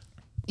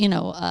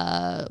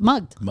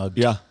 Mugged.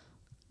 Yeah.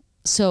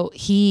 So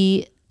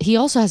he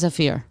also has a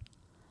fear.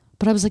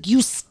 But I was like,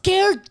 you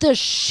scared the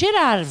shit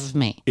out of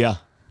me. Yeah.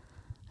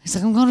 He's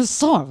like, I'm going to the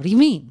store. What do you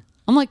mean?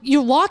 I'm like,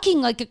 you're walking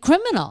like a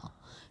criminal.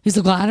 He's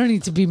like, well, I don't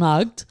need to be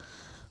mugged.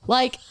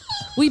 Like,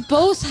 we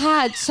both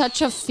had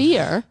such a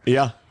fear.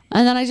 Yeah.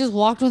 And then I just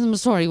walked with him to the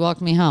store. He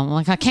walked me home. I'm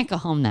like, I can't go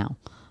home now.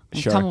 I'm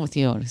Sure. coming with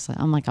you. And he's like,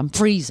 I'm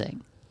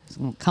freezing. He's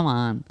like, well, come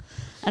on.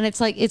 And it's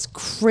like, it's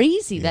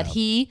crazy that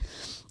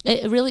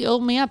it really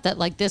opened me up that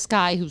like this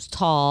guy who's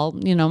tall,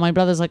 my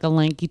brother's like a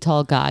lanky,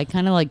 tall guy,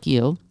 kind of like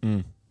you.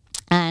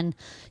 And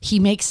he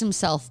makes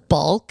himself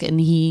bulk and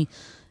he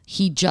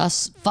he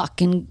just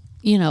fucking,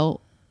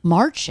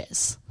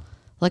 marches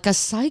like a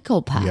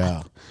psychopath.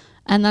 Yeah.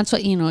 And that's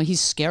what, he's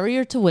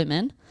scarier to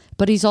women,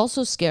 but he's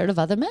also scared of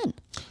other men.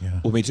 Yeah.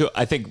 Well, me too.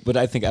 I think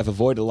I've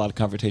avoided a lot of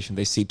confrontation.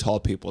 They see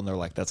tall people and they're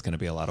like, that's going to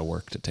be a lot of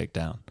work to take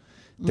down.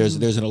 There's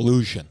an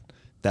illusion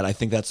that I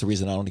think that's the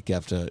reason I don't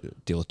have to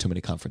deal with too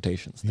many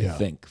confrontations. They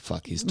think,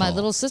 fuck, he's tall. My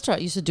little sister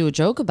used to do a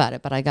joke about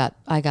it, but I got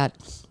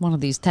one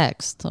of these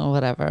texts or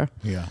whatever.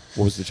 Yeah.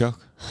 What was the joke?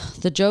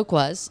 The joke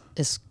was,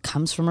 this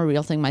comes from a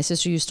real thing. My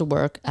sister used to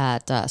work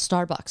at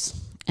Starbucks,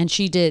 and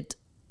she did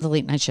the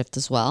late night shift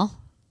as well,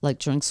 like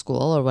during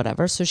school or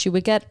whatever. So she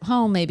would get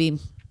home maybe,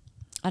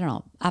 I don't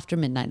know, after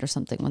midnight or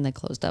something when they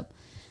closed up.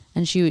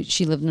 And she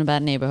lived in a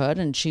bad neighborhood,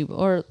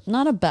 or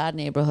not a bad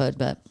neighborhood,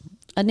 but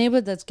a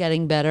neighborhood that's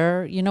getting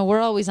better.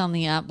 We're always on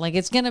the up. Like,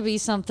 it's going to be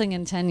something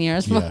in 10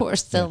 years, but we're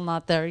still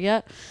not there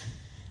yet.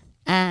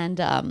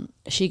 And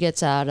she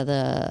gets out of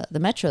the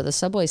metro, the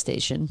subway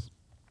station,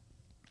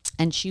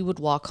 and she would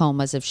walk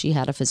home as if she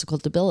had a physical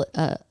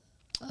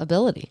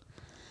ability.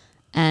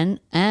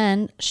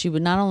 And she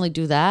would not only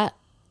do that,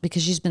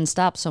 because she's been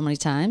stopped so many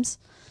times,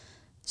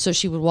 so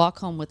she would walk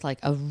home with like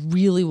a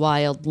really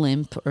wild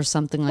limp or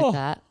something like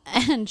that.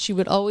 And she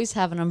would always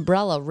have an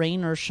umbrella,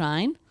 rain or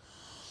shine.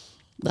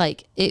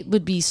 Like, it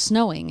would be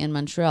snowing in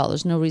Montreal.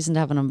 There's no reason to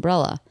have an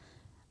umbrella.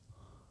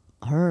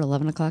 Her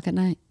 11 o'clock at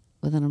night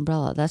with an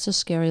umbrella. That's a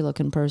scary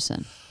looking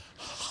person.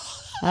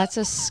 That's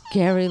a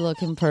scary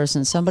looking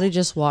person. Somebody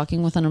just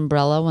walking with an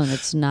umbrella when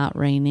it's not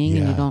raining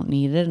and you don't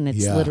need it, and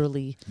it's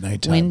literally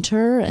Nighttime.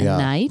 winter and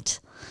night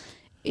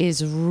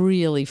is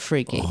really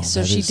freaky.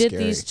 So she did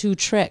these two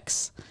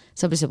tricks.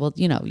 Somebody said, well,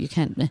 you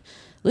can't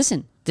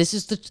listen.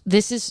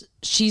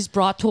 She's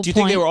brought to a point. Do you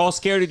think they were all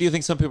scared, or do you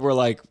think some people were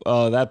like,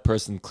 oh, that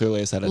person clearly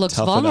has had a looks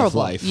tough vulnerable. enough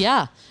life?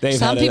 Yeah. They've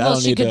Some had it. I people,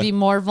 don't she need could to- be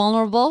more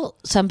vulnerable.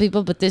 Some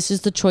people, but this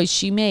is the choice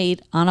she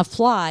made on a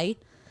fly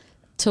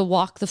to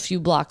walk the few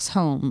blocks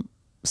home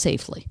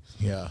safely.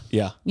 Yeah.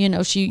 Yeah. You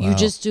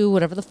just do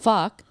whatever the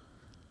fuck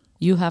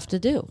you have to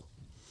do.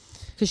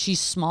 Because she's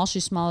small.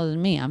 She's smaller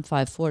than me. I'm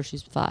 5'4".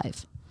 She's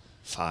 5.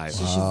 5.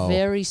 So she's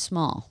very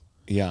small.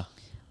 Yeah.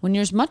 When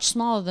you're much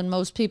smaller than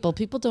most people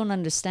don't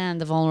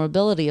understand the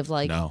vulnerability of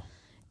like, No.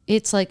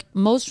 it's like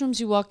most rooms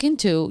you walk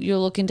into, you're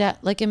looking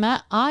at, like,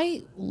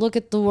 I look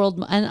at the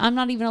world, and I'm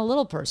not even a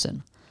little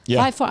person.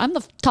 Yeah. 5'4". I'm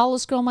the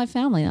tallest girl in my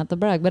family, not to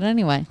brag, but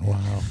anyway.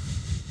 Wow.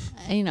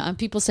 And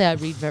people say I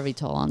read very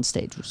tall on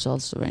stage, which is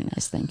also very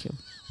nice. Thank you.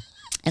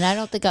 And I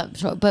don't think I'm,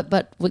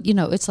 but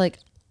it's like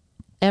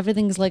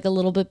everything's like a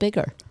little bit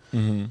bigger.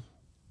 Mm-hmm.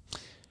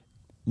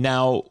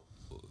 Now,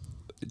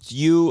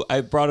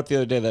 I brought up the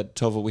other day that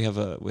Tova, we have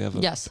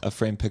a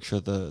framed picture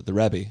of the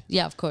Rebbe.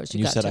 Yeah, of course. And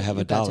you said I have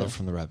 $1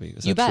 from the Rebbe.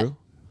 Is You that bet. true?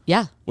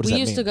 Yeah. What does we that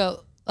used mean? to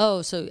go,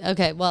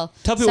 okay, well.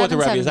 Tell people what the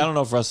Rebbe is. 770. I don't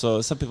know if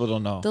Russell, some people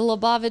don't know. The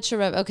Lubavitcher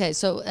Rebbe. Okay,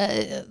 so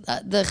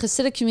the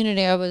Hasidic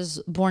community I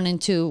was born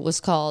into was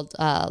called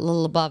the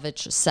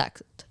Lubavitch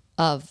sect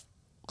of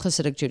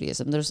Hasidic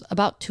Judaism. There's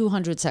about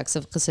 200 sects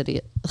of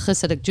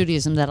Hasidic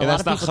Judaism that a And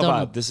lot that's of people not don't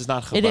know. Chabad. This is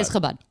not Chabad. It is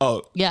Chabad.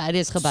 Oh. Yeah, it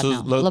is Chabad So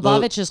now. lo-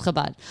 Lubavitch is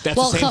Chabad. That's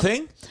the same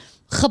thing?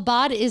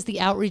 Chabad is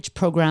the outreach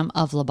program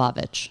of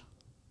Lubavitch.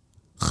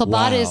 Chabad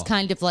Wow. is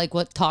kind of like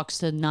what talks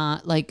to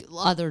not like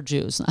other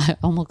Jews. I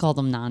almost call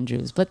them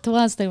non-Jews, but to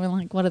us they were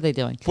like, what are they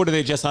doing? What, are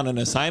they just on an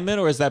assignment,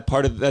 or is that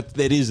part of that?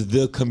 That is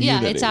the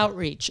community. Yeah, it's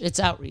outreach. It's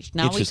outreach.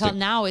 Now Interesting.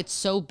 now it's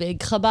so big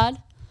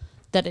Chabad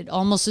that it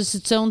almost is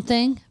its own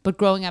thing. But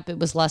growing up, it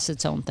was less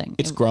its own thing.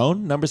 It's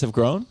grown. Numbers have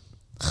grown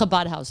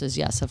Chabad houses,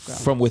 yes, have grown.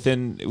 from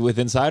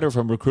inside, or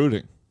from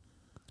recruiting.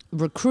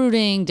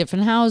 Recruiting,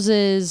 different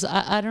houses.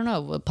 I don't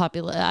know.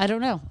 I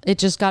don't know. It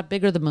just got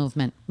bigger. The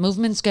movement.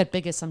 Movements get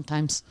bigger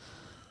sometimes.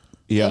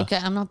 Yeah. Okay,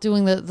 I'm not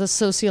doing the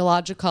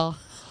sociological.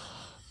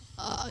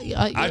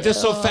 I'm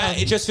just so fat.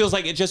 It just feels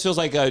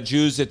like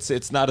Jews.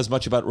 It's not as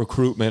much about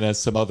recruitment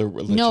as some other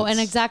religions. No, and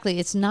exactly,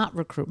 it's not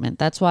recruitment.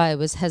 That's why I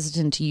was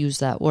hesitant to use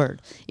that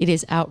word. It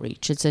is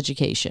outreach. It's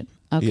education.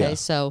 Okay, Yeah.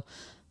 so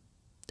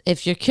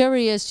if you're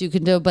curious, you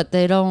can do, but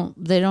they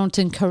don't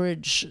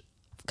encourage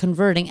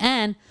converting.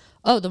 And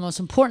the most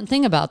important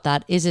thing about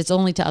that is it's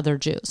only to other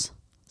Jews,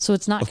 so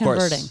it's not Of course.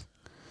 converting.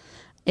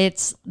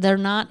 They're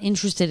not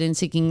interested in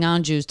seeking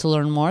non-Jews to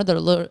learn more.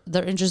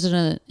 They're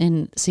interested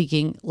in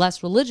seeking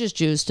less religious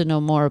Jews to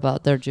know more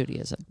about their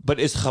Judaism. But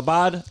is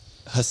Chabad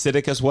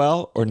Hasidic as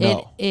well, or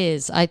no? It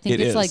is. I think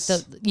It it's like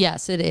is.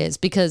 yes, it is,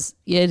 because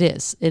it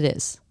is. It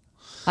is.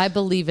 I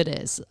believe it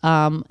is.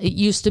 It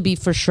used to be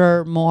for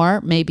sure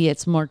more. Maybe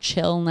it's more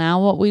chill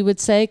now, what we would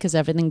say, because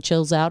everything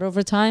chills out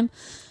over time.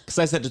 Because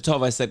I said to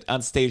Tova, I said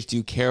on stage, do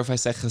you care if I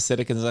say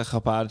Hasidic and say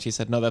Chabad? And she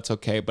said, no, that's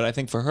okay. But I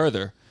think for her,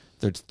 they're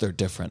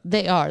different.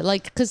 They are.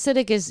 Like,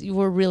 Hasidic is,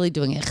 we're really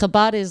doing it.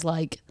 Chabad is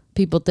like,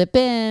 people dip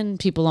in,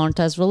 people aren't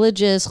as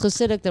religious.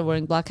 Hasidic, they're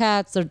wearing black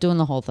hats, they're doing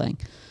the whole thing.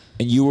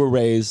 And you were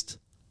raised...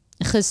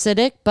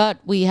 Hasidic, but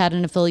we had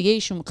an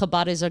affiliation.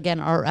 Chabad is, again,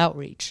 our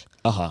outreach.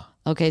 Uh-huh.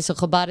 Okay, so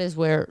Chabad is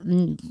where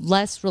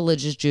less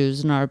religious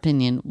Jews, in our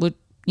opinion, would,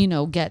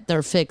 get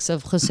their fix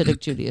of Hasidic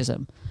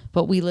Judaism.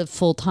 But we live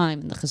full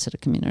time in the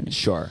Hasidic community.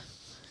 Sure.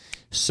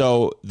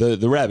 So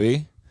the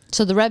Rebbe.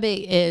 So the Rebbe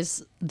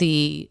is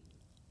the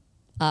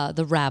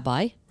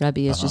rabbi.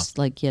 Rebbe is just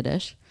like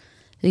Yiddish.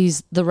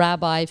 He's the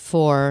rabbi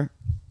for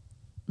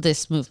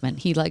this movement.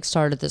 He like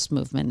started this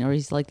movement, or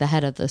he's like the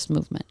head of this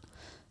movement,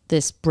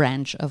 this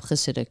branch of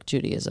Hasidic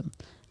Judaism,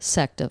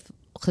 sect of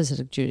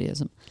Hasidic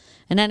Judaism.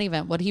 In any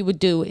event, what he would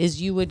do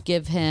is you would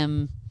give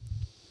him,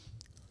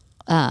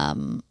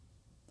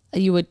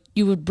 you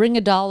would bring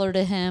 $1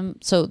 to him.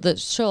 So the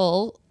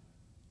shul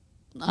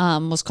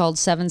was called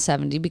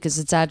 770 because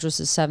its address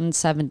is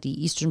 770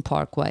 Eastern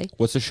Parkway.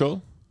 What's the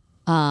shul?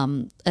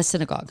 A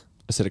synagogue.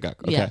 A synagogue.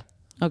 Okay. Yeah.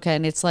 Okay,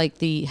 and it's like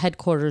the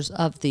headquarters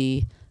of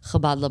the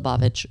Chabad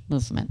Lubavitch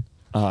movement.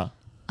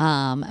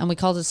 And we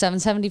called it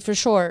 770 for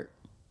short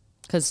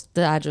because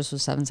the address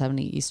was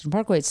 770 Eastern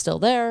Parkway. It's still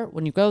there.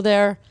 When you go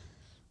there,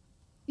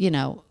 you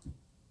know,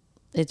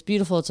 it's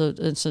beautiful.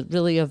 It's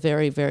really a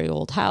very, very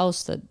old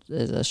house that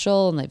is a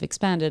shul, and they've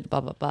expanded,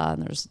 blah, blah, blah.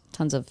 And there's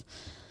tons of,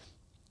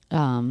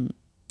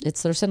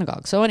 it's their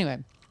synagogue. So anyway,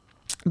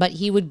 but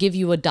he would give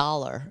you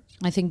 $1.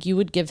 I think you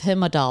would give him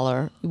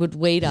 $1. You would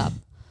wait up.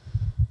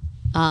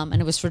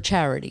 And it was for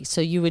charity.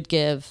 So you would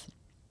give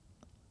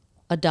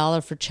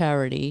 $1 for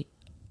charity.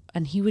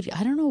 And he would,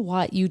 I don't know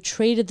why, you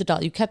traded the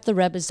 $1. You kept the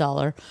Rebbe's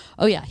 $1.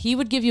 Oh, yeah. He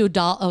would give you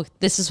 $1. Oh,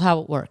 this is how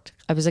it worked.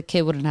 I was a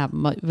kid, wouldn't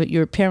happen. But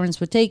your parents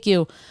would take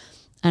you.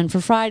 And for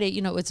Friday,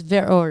 you know, it's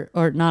very,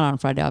 or not on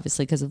Friday,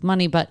 obviously, because of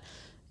money. But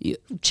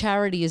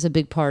charity is a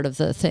big part of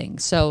the thing.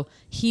 So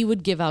he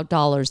would give out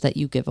dollars that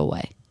you give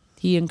away.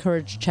 He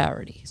encouraged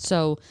charity.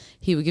 So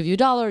he would give you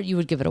 $1, you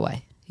would give it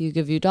away. You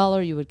give you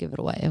 $1, you would give it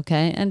away,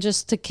 okay? And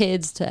just to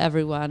kids, to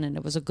everyone, and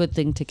it was a good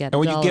thing to get. And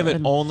would you give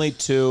it only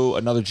to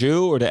another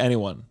Jew or to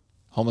anyone?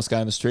 Homeless guy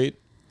in the street?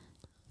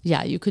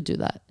 Yeah, you could do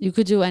that. You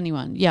could do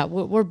anyone. Yeah,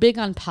 we're big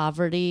on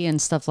poverty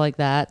and stuff like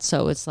that.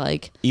 So it's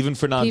like even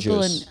for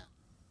non-Jews.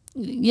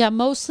 Yeah,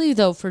 mostly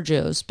though for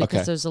Jews because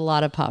Okay. there's a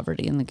lot of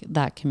poverty in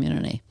that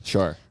community.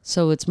 Sure.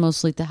 So it's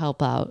mostly to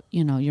help out,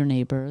 you know, your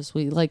neighbors.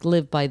 We like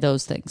live by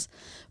those things.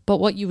 But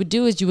what you would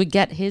do is you would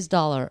get his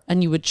 $1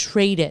 and you would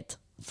trade it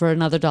for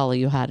another $1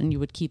 you had, and you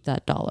would keep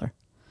that $1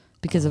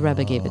 because the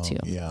Rebbe gave it to you.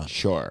 Yeah.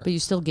 Sure. But you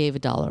still gave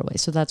 $1 away.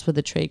 So that's where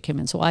the trade came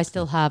in. So I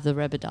still have the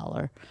Rebbe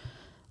 $1.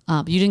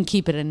 You didn't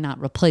keep it and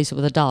not replace it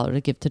with $1 to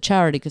give to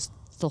charity because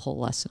the whole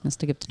lesson is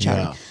to give to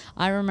charity. Yeah.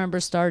 I remember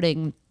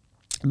starting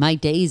my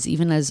days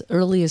even as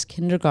early as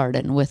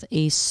kindergarten with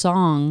a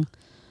song.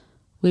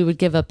 We would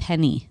give a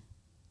penny.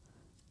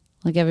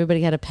 Like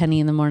everybody had a penny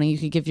in the morning. You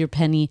could give your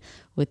penny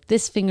with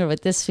this finger,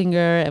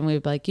 and we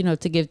would be like, you know,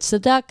 to give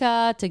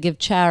tzedakah, to give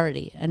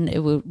charity, and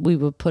we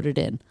would put it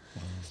in.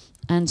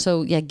 And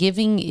so, yeah,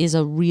 giving is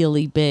a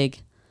really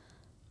big.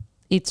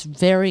 It's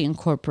very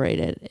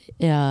incorporated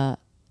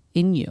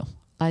in you,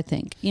 I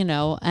think. You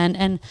know,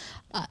 and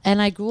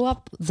I grew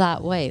up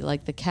that way,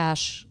 like the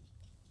cash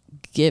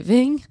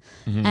giving,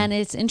 and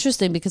it's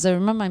interesting because I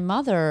remember my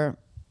mother.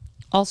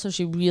 Also,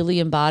 she really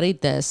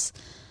embodied this.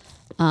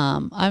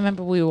 I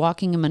remember we were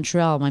walking in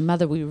Montreal. My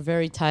mother, we were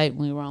very tight.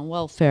 We were on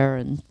welfare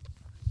and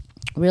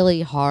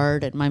really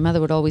hard. And my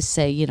mother would always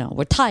say, you know,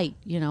 we're tight,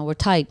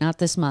 not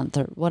this month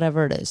or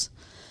whatever it is.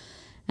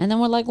 And then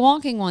we're like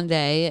walking one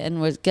day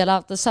and we get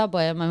off the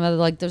subway. And my mother,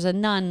 like, there's a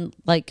nun,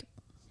 like,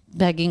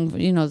 begging,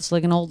 you know, it's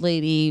like an old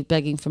lady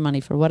begging for money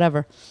for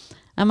whatever.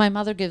 And my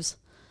mother gives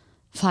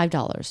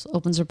 $5,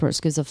 opens her purse,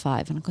 gives a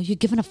 $5. And I go, you're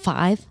giving a $5?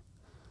 I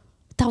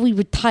thought we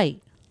were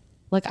tight.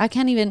 Like, I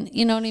can't even,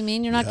 you know what I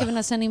mean? You're not giving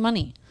us any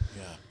money.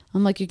 Yeah.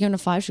 I'm like, you're giving a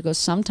 $5? She goes,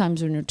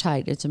 sometimes when you're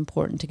tight, it's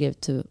important to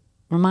give, to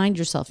remind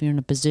yourself you're in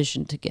a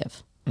position to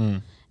give.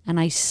 And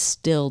I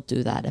still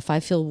do that. If I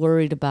feel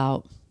worried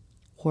about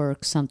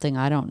work, something,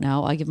 I don't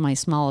know, I give my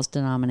smallest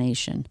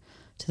denomination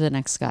to the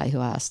next guy who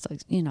asked.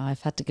 Like, you know,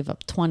 I've had to give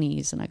up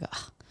 20s, and I go,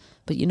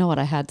 but you know what?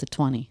 I had the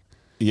 20.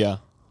 Yeah.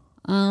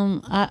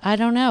 I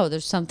don't know.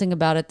 There's something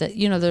about it that,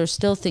 you know, there's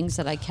still things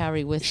that I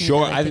carry with me.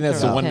 Sure, I think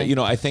that's the one. okay. You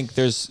know, I think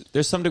there's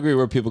some degree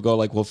where people go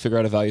like, "We'll figure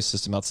out a value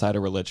system outside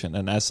of religion."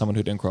 And as someone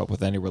who didn't grow up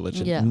with any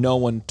religion, Yeah. no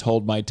one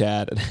told my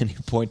dad at any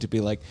point to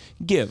be like,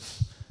 "Give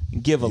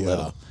a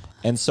little."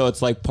 And so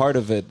it's like part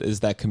of it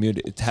is that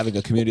community. It's having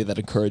a community that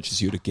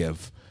encourages you to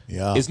give.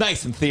 Yeah, is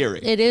nice in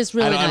theory. It is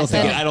really nice.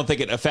 I don't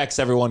think it affects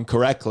everyone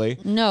correctly.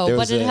 No,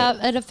 but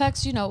it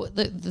affects. You know,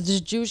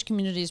 the Jewish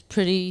community is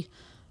pretty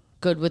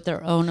good with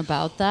their own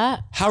about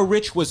that. How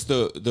rich was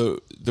the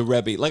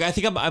Rebbe? Like, I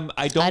think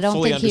I don't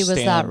fully think he understand.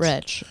 was that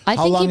rich. I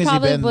how think long he has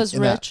probably he been was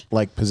in rich. That,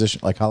 like, position?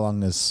 Like, how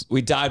long is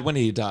We died. When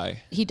did he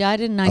die? He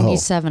died in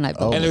 97, I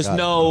believe. And my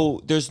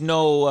God. there's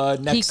no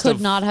next. He could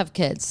not have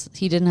kids.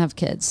 He didn't have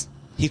kids.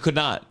 He could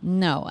not.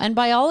 No. And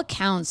by all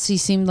accounts, he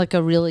seemed like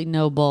a really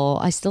noble.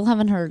 I still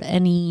haven't heard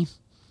any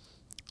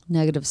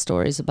negative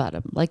stories about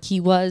him. Like, he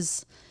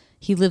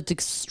lived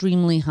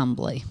extremely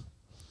humbly.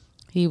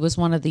 He was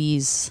one of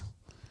these.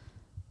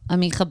 I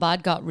mean,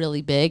 Chabad got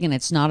really big, and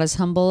it's not as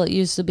humble as it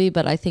used to be,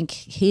 but I think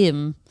he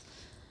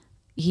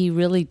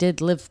really did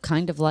live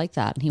kind of like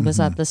that. And he was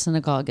at the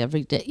synagogue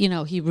every day. You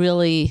know, he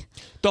really...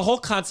 The whole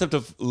concept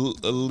of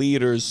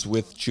leaders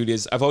with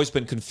Judaism, I've always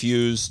been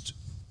confused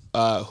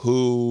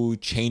who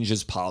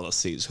changes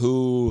policies,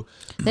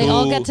 They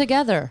all get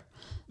together.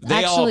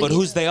 They all, but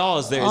who's they all?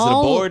 Is it a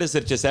board? Is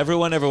it just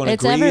everyone? Everyone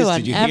It's agrees? everyone,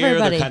 Did you hear?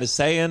 everybody. They're kind of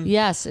saying?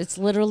 Yes, it's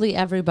literally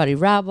everybody.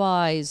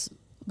 Rabbis,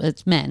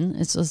 it's men.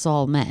 It's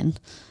all men.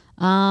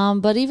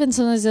 But even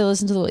sometimes they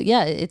listen to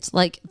it's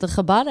like the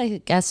Chabad, I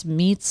guess,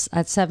 meets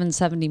at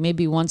 770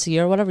 maybe once a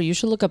year or whatever. You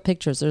should look up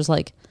pictures. There's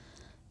like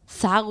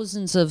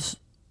thousands of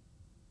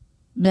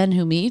men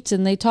who meet,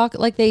 and they talk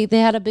like they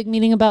had a big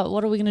meeting about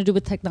what are we going to do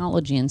with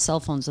technology and cell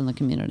phones in the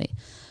community.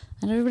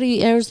 And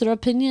everybody airs their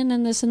opinion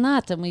and this and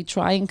that. And we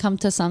try and come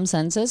to some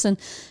senses.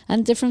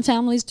 And different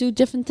families do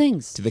different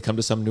things. Do they come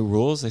to some new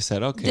rules? They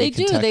said, okay. They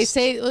do. They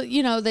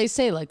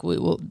say, like, we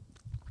will,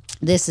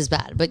 this is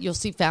bad. But you'll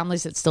see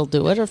families that still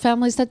do it or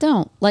families that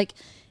don't. Like,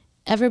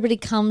 everybody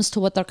comes to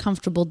what they're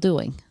comfortable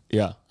doing.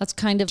 Yeah. That's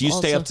kind of. Do you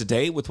stay up to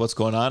date with what's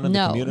going on in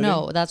the community?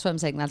 No, that's what I'm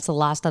saying. That's the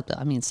last update.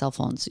 I mean, cell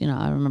phones.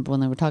 I remember when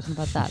they were talking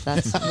about that.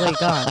 That's way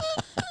gone.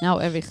 Now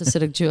every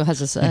Hasidic Jew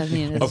has a. I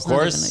mean, it's of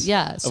course.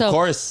 So, of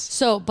course.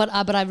 So, but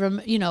I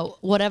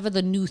whatever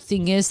the new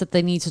thing is that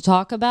they need to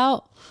talk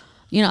about.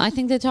 I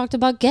think they talked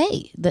about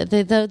gay.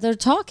 They're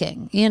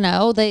talking. They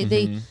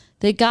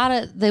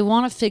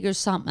want to figure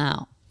something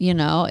out.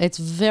 It's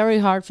very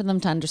hard for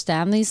them to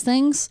understand these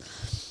things.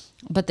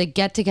 But they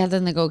get together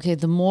and they go, okay,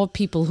 the more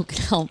people who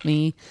can help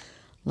me,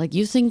 like,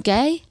 you think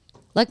gay?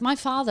 Like my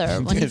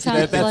father, when he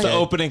found that's the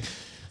opening.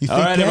 All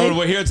right, gay? everyone,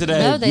 we're here today.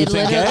 No, they you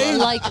think gay?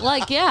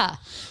 yeah.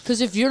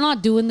 Because if you're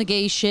not doing the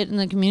gay shit in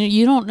the community,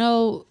 you don't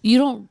know, you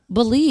don't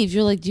believe.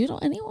 You're like, do you know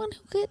anyone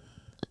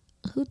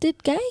who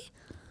did gay?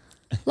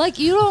 Like,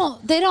 they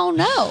don't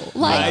know.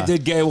 Like, I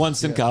did gay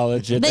once in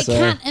college. They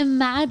can't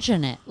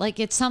imagine it. Like,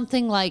 it's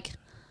something like,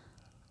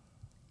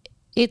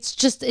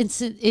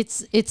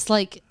 it's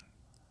like,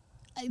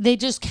 they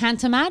just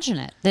can't imagine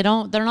it. They're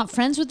not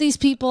friends with these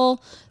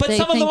people. But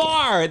some of them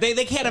are.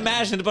 They can't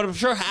imagine it, but I'm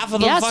sure half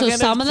of them so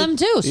some of them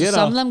do. So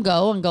some of them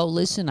go,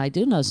 listen, I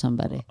do know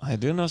somebody. I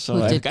do know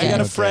somebody. did I got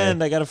a gay.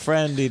 friend. I got a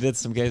friend. He did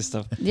some gay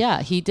stuff.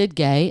 Yeah, he did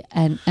gay.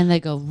 And they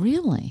go,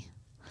 really?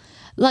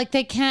 Like,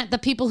 they can't, the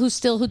people who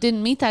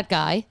didn't meet that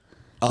guy,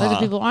 or the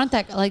people who aren't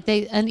that, like,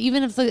 and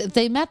even if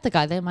they met the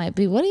guy, they might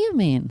be, what do you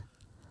mean?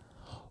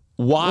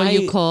 Why? Were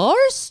you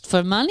coerced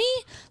for money?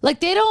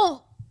 Like, they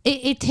don't,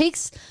 it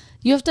takes...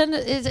 You have to.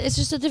 It's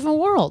just a different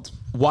world.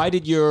 Why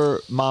did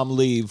your mom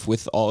leave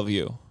with all of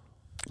you?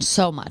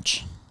 So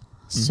much,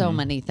 so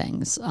many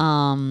things.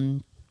 My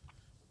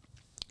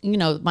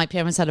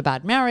parents had a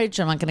bad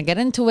marriage. I'm not going to get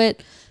into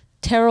it.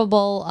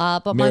 Terrible.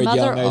 But Married my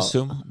mother, young, I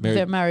assume.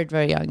 Married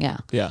very young. Yeah.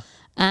 Yeah.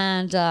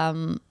 And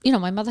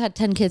my mother had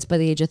 10 kids by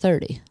the age of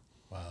 30.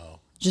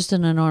 Wow. Just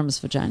an enormous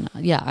vagina.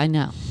 Yeah, I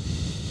know.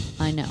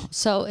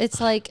 So it's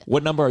like.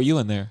 What number are you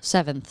in there?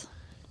 7th.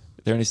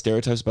 Are there any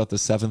stereotypes about the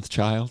 7th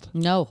child?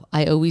 No,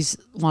 I always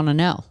want to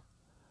know.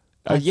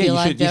 You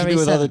should be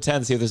with other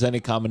 10, see if there's any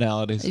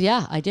commonalities.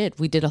 Yeah, I did.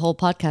 We did a whole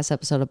podcast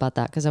episode about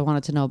that because I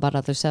wanted to know about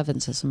other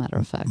 7s, as a matter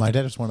of fact. My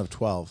dad is one of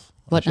 12.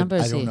 What number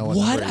is he? I don't know What?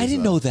 number I he is,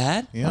 didn't though. know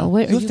that. Yeah. Oh,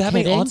 wait, You are have that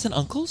many kidding? aunts and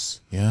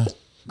uncles? Yeah.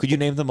 Could you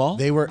name them all?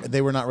 They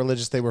were not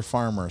religious. They were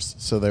farmers.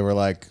 So they were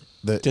like...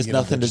 Just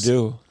nothing to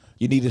do.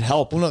 You needed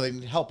help. Well, no, they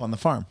needed help on the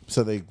farm.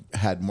 So they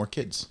had more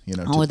kids, They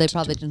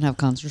probably didn't have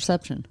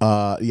contraception.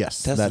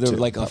 Yes, That's that they're too.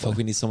 like, oh, fuck,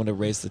 we need someone to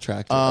raise the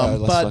tractor.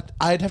 But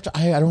I'd have to...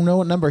 I don't know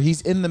what number. He's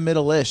in the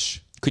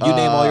middle-ish. Could you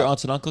name all your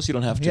aunts and uncles? You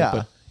don't have to. Yeah.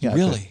 But Yeah, I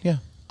really? could. Yeah.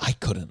 I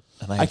couldn't.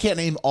 And I can't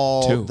name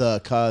all two. the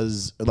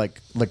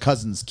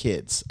cousins'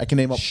 kids. I can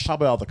name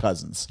probably all the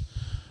cousins.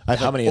 I have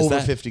How many is over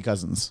that? 50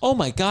 cousins. Oh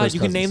my God, First you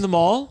can cousins. name them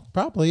all?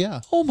 Probably,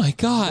 yeah. Oh my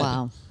God.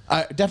 Wow.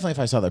 Definitely if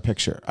I saw their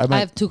picture. I I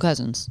have 2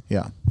 cousins.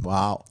 Yeah.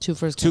 Wow. Two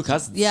first Two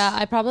cousins. cousins? Yeah,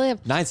 I probably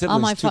have 9 siblings,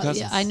 on my 2 cousins.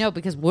 Yeah, I know,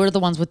 because we're the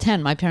ones with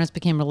 10. My parents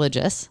became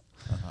religious.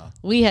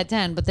 We had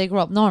 10, but they grew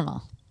up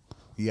normal.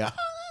 Yeah.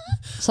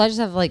 So I just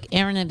have like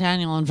Aaron and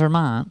Daniel in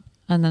Vermont,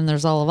 and then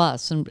there's all of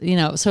us, and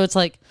so it's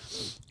like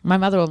my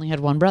mother only had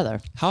 1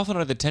 brother. How often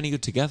are the 10 of you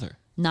together?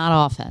 Not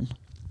often,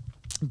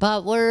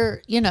 but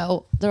we're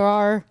there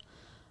are.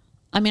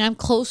 I mean, I'm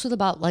close with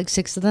about like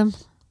 6 of them.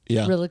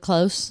 Yeah. Really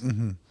close.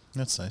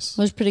 That's nice.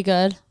 It was pretty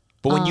good.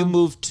 But when you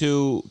moved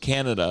to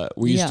Canada,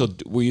 were you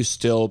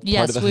still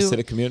part of the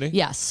Hasidic community?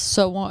 Yes.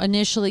 So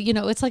initially,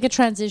 it's like a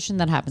transition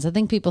that happens. I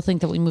think people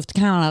think that we moved to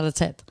Canada.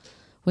 That's it.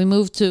 We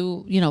moved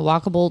to,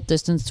 walkable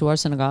distance to our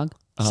synagogue.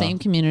 Same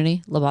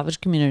community, Lubavitch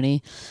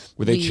community.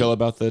 Were they chill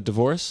about the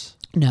divorce?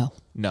 No.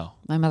 No.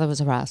 My mother was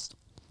harassed.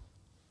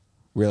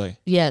 Really?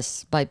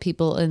 Yes, by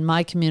people in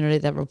my community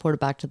that reported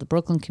back to the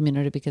Brooklyn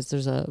community because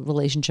there's a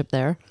relationship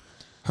there.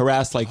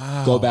 Harassed, like,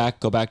 go back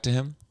to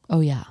him? Oh,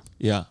 yeah.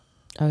 Yeah.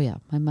 Oh, yeah.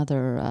 My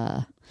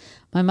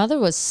mother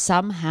was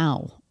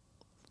somehow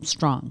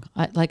strong.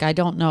 I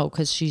don't know,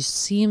 because she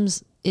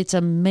seems... It's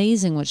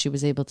amazing what she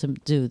was able to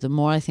do the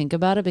more I think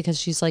about it, because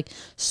she's like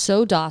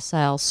so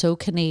docile, so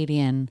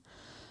Canadian.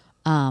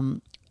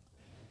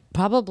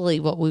 Probably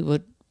what we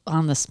would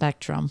on the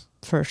spectrum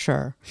for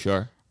sure.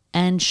 Sure.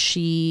 And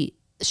she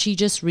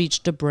just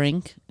reached a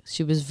brink.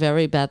 She was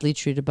very badly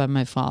treated by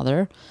my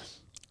father.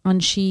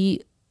 And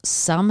she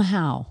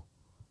somehow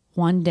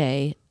one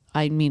day,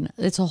 I mean,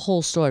 it's a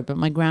whole story, but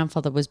my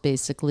grandfather was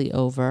basically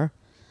over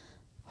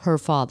her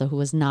father, who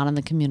was not in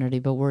the community,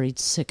 but worried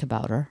sick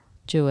about her,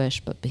 Jewish,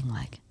 but being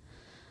like,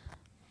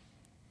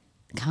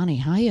 Connie,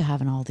 how are you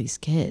having all these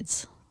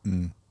kids?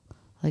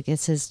 Like,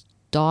 it's his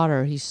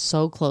daughter he's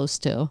so close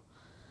to.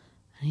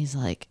 And he's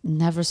like,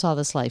 never saw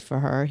this life for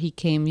her. He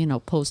came,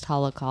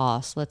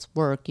 post-Holocaust. Let's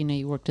work.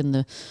 He worked at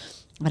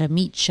a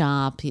meat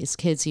shop. His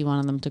kids, he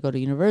wanted them to go to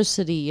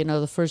university,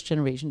 the first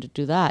generation to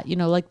do that.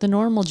 Like the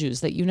normal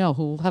Jews that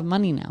who have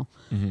money now.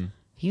 Mm-hmm.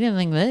 He didn't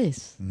think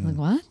this. Like,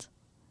 what?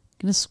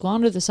 Going to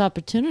squander this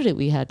opportunity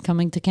we had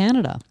coming to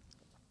Canada.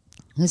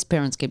 His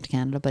parents came to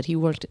Canada, but he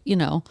worked,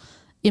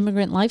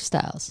 immigrant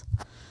lifestyles.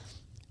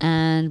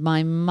 And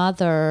my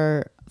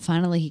mother,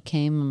 finally he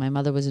came, and my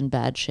mother was in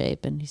bad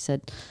shape. And he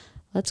said,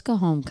 let's go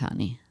home,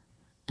 Connie.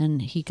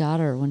 And he got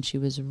her when she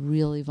was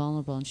really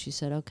vulnerable. And she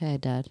said, okay,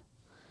 Dad.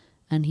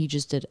 And he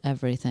just did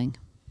everything.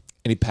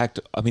 And he packed,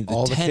 the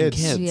all 10 the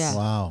kids. Yeah.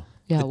 Wow.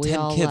 Yeah, the we 10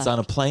 all kids left. on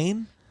a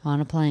plane? On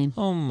a plane.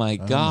 Oh, my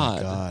God. Oh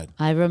my God.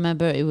 I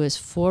remember it was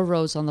 4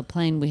 rows on the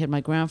plane. We had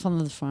my grandfather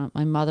in the front.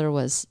 My mother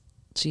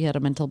she had a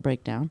mental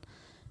breakdown.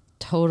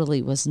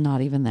 Stally was not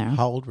even there.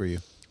 How old were you?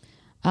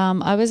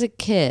 I was a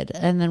kid.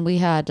 And then we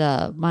had,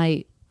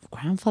 my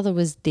grandfather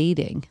was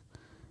dating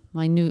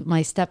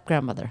my step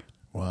grandmother.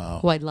 Wow.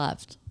 Who I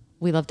loved.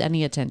 We loved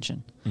any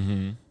attention.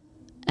 Mm-hmm.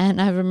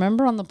 And I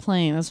remember on the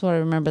plane, that's what I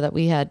remember, that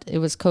it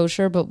was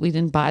kosher, but we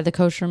didn't buy the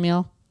kosher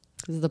meal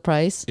because of the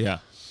price. Yeah.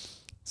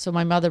 So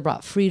my mother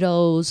brought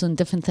Fritos and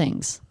different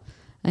things.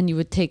 And you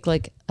would take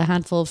like a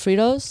handful of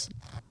Fritos,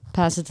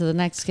 pass it to the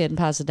next kid and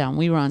pass it down.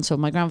 We were on. So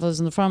my grandfather was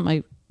in the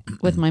front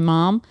with my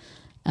mom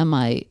and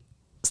my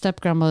step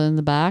grandmother in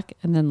the back.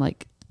 And then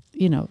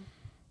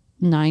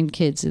 9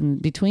 kids in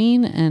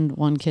between and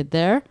 1 kid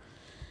there.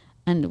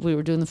 And we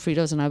were doing the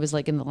Fritos and I was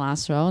in the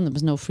last row and there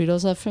was no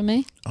Fritos left for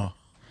me. Oh.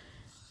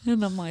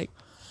 And I'm like,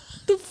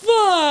 the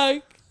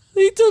fuck?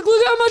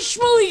 Look how much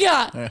schmull he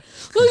got. Look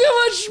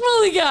how much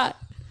schmull he got.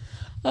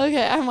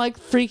 Okay, I'm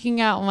freaking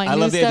out. My I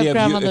new love the idea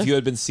step-grandmother. if you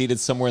had been seated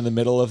somewhere in the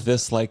middle of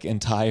this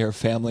entire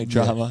family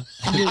drama,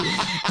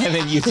 and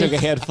then you took a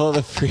handful of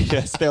the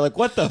Fritos. They're like,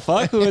 "What the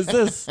fuck? Who is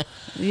this?"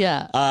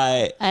 Yeah.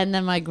 And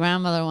then my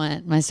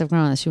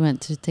step-grandmother, she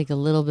went to take a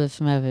little bit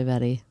from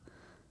everybody,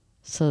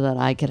 so that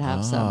I could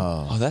have some.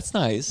 Oh, that's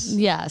nice.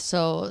 Yeah.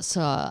 So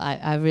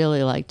I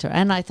really liked her,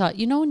 and I thought,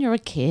 when you're a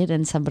kid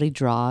and somebody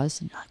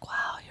draws, and you're like,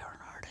 "Wow, you're an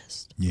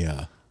artist."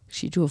 Yeah.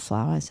 She drew a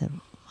flower. I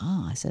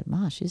said,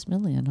 Ma, she's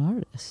really an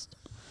artist.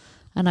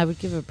 And I would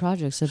give her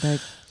projects. I'd be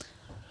like,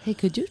 hey,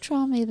 could you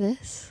draw me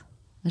this?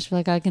 And she'd be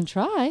like, I can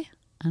try.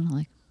 And I'm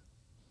like,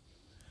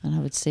 and I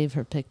would save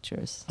her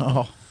pictures.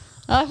 Oh.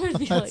 I would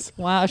be like,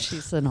 wow,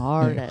 she's an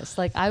artist.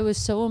 I was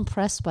so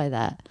impressed by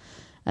that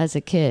as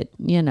a kid,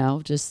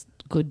 just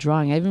good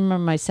drawing. I even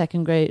remember my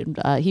 2nd grade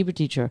Hebrew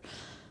teacher.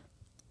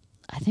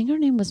 I think her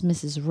name was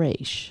Mrs.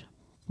 Raish.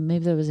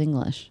 Maybe that was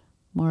English.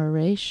 Maura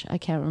Raish? I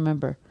can't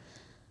remember.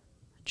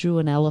 Drew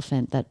an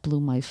elephant that blew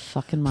my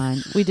fucking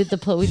mind. We did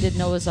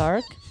Noah's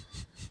Ark.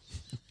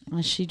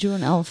 And she drew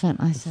an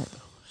elephant. I said,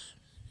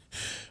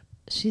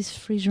 she's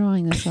free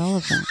drawing this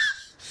elephant.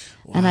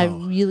 Wow. And I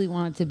really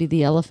wanted to be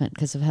the elephant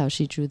because of how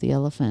she drew the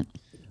elephant.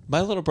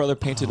 My little brother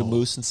painted a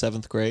moose in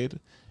 7th grade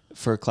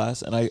for a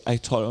class, and I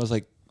told him, I was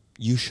like,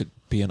 you should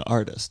be an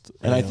artist.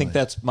 And I think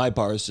that's, my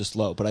bar is just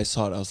low, but I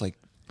saw it, I was like,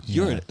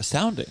 you're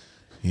astounding.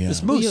 Yeah.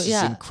 This moose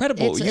is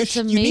incredible. It's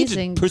you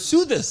amazing. need to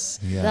pursue this.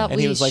 Yeah. That and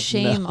we he was like,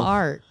 shame no.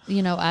 art,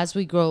 as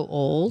we grow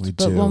old. We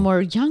but do. when we're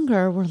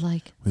younger, we're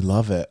like, We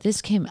love it.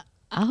 this came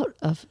out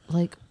of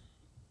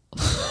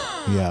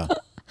Yeah.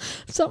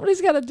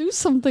 somebody's got to do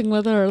something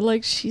with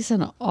her. She's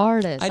an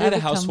artist. I did a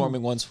would come-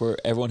 housewarming once where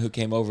everyone who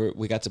came over,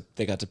 they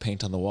got to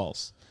paint on the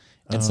walls.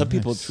 And some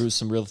people drew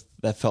some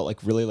that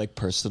felt really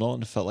personal,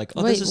 and it felt like,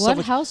 oh, Wait, this is what so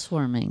much.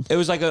 housewarming? It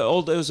was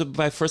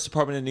my first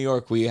apartment in New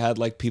York. We had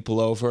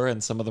people over,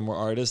 and some of them were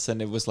artists,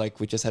 and it was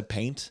we just had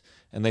paint,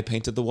 and they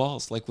painted the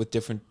walls with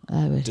different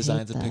I would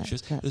designs hate and that.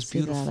 pictures. That- It was see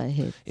that beautiful. I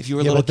hate. If you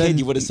were a little kid,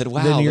 you would have said,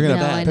 "Wow, Then you're look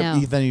gonna at No, that." I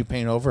know. then you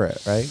paint over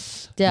it,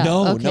 right? Yeah.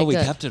 No, okay, we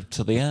good. kept it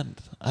till the end.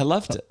 I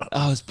loved it.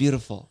 Oh, it was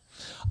beautiful.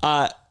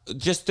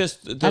 Just I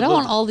don't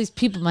want all these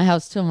people in my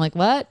house too. I'm like,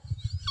 what?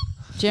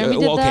 Jeremy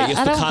did okay, that. it's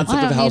I the don't- concept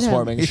I of don't need him.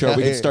 housewarming. Sure,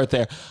 we Yeah. can start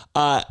there.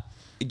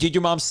 Did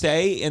your mom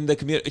stay in the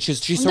community?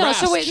 She's No,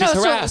 harassed. so wait, She's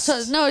no,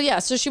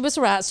 harassed. so she was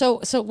harassed.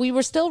 So we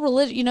were still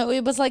religious.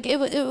 It was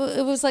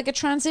it was like a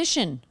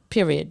transition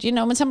period.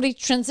 When somebody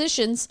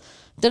transitions,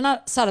 they're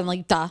not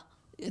suddenly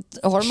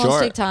hormones Sure.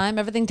 take time.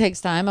 Everything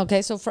takes time.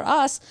 Okay, so for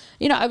us,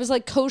 I was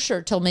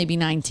kosher till maybe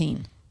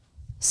 19.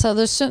 So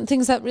there's certain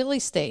things that really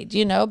stayed,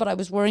 but I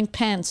was wearing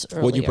pants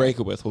earlier. What'd you break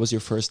it with? What was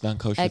your first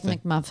non-kosher Egg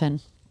thing?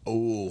 McMuffin.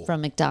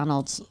 From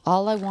McDonald's.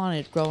 All I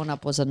wanted growing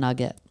up was a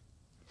nugget.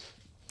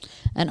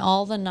 And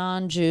all the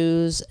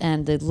non-Jews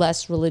and the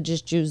less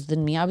religious Jews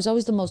than me, I was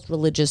always the most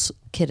religious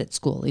kid at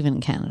school, even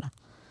in Canada.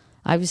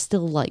 I was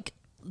still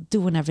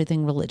doing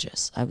everything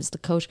religious. I was the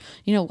coach.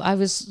 You know, I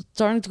was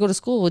starting to go to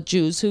school with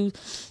Jews who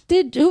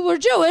were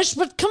Jewish,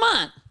 but come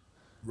on.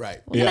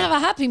 Right. We're going to have a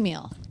Happy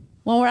Meal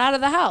when we're out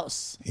of the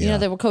house. You Yeah. know,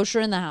 they were kosher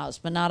in the house,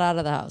 but not out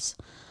of the house.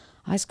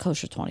 I was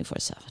kosher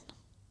 24/7.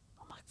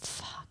 I'm like,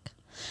 fuck.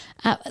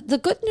 The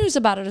good news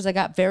about it is I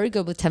got very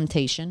good with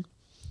temptation.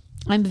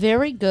 I'm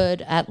very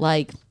good at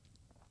like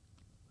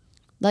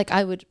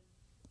I would,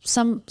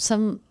 some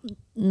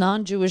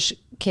non-Jewish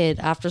kid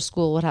after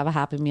school would have a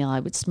Happy Meal. I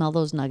would smell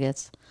those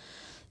nuggets,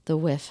 the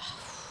whiff.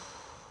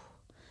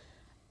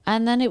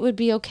 And then it would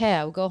be okay.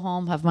 I would go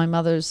home, have my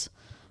mother's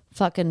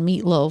fucking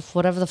meatloaf,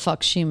 whatever the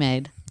fuck she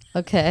made.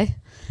 Okay.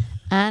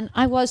 And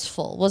I was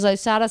full. Was I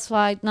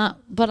satisfied? Not,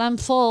 but I'm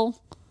full.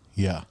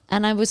 Yeah.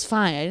 And I was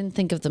fine. I didn't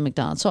think of the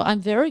McDonald's. So I'm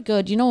very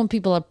good. You know when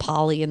people are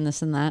poly and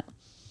this and that?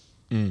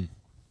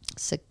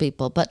 Sick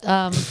people. But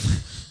I'm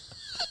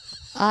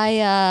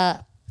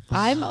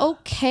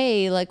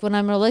okay. Like when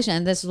I'm in a relationship,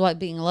 and this is why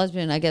being a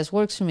lesbian, I guess,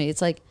 works for me.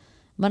 It's like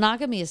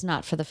monogamy is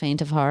not for the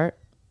faint of heart.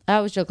 I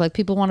always joke, like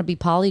people want to be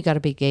poly, you got to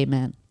be a gay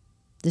man.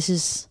 This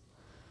is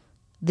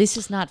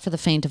not for the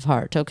faint of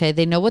heart. Okay,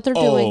 they know what they're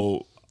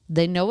doing.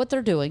 They know what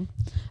they're doing.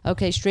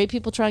 Okay, straight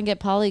people try and get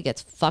poly, it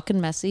gets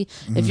fucking messy.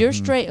 If you're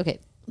straight, okay,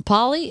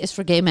 poly is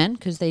for gay men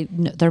because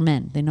they're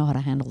men. They know how to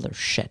handle their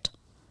shit.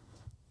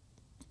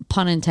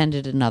 Pun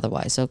intended and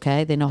otherwise,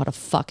 okay? They know how to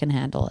fucking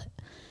handle it.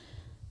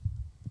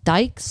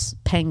 Dykes,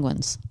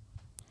 penguins,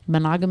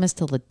 monogamous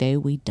till the day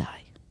we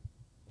die.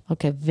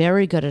 Okay,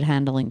 very good at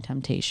handling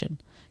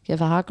temptation. If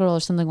a hot girl or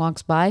something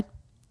walks by,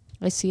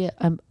 I see it,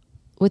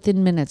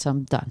 within minutes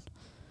I'm done.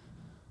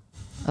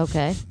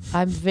 Okay,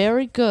 I'm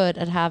very good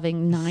at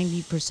having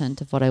 90%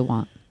 of what I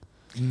want.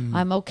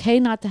 I'm okay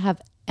not to have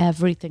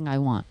everything I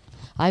want.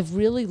 I've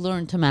really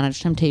learned to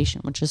manage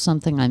temptation, which is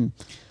something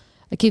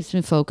it keeps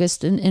me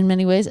focused in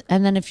many ways.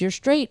 And then if you're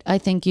straight, I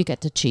think you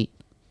get to cheat.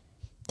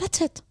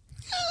 That's it.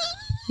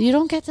 You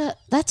don't get to,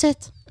 that's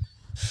it.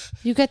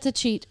 You get to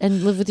cheat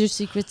and live with your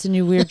secrets and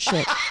your weird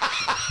shit.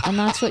 And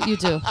that's what you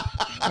do.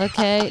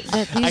 Okay?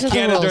 These are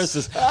the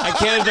rules. I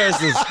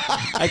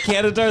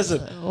can't endorse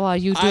this. Well, are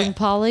you doing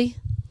poly?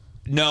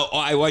 No,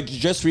 I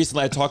just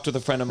recently I talked with a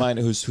friend of mine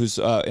who's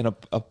in a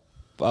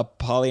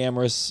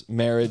polyamorous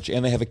marriage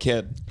and they have a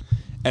kid,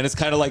 and it's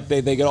kind of like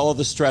they get all of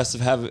the stress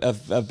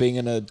of being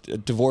in a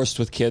divorced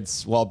with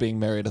kids while being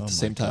married at the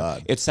same time.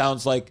 God. It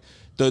sounds like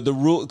the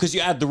rule because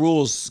you add the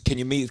rules. Can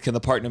the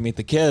partner meet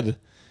the kid?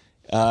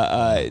 They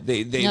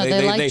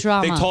like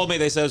drama. They told me,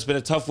 they said it's been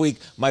a tough week.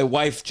 My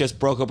wife just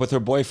broke up with her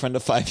boyfriend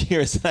of 5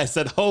 years, and I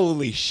said,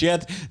 "Holy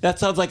shit, that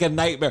sounds like a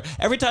nightmare."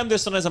 Every time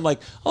sometimes I'm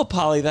like, "Oh,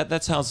 poly,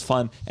 that sounds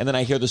fun," and then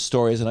I hear the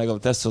stories, and I go,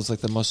 "That sounds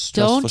like the most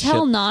stressful." Don't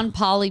tell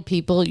non-poly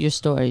people your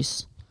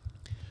stories.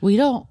 We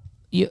don't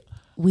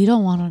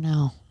want to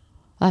know.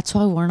 That's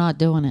why we're not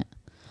doing it.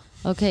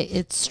 Okay,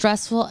 it's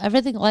stressful.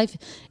 Everything life,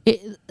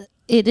 it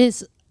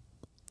is.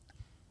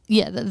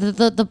 Yeah,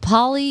 the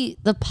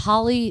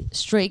poly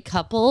straight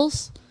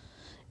couples,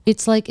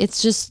 it's like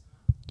it's just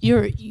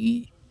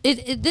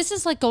this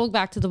is like going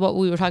back to what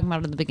we were talking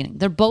about in the beginning.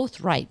 They're both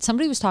right.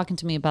 Somebody was talking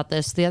to me about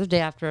this the other day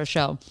after a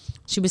show.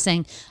 She was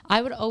saying,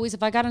 I would always,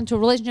 if I got into a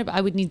relationship,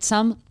 I would need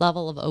some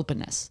level of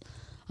openness.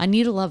 I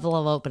need a level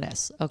of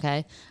openness,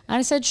 okay? And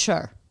I said,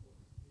 sure.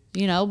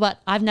 You know, but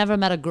I've never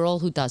met a girl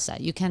who does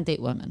that. You can't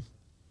date women.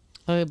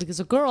 Because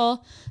a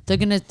girl, they're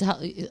going to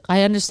tell,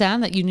 I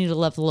understand that you need a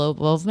level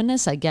of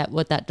openness. I get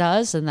what that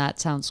does, and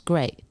that sounds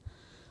great.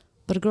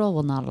 But a girl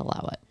will not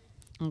allow it.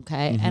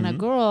 Okay? And a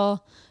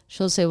girl,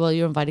 she'll say, well,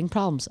 you're inviting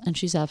problems. And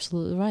she's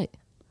absolutely right.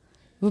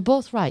 We're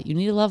both right. You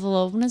need a level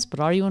of openness,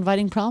 but are you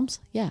inviting problems?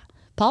 Yeah.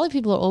 Poly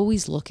people are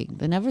always looking.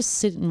 They never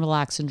sit and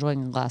relax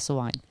enjoying a glass of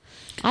wine.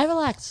 I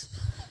relax.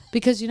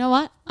 Because you know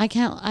what?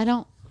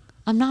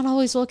 I'm not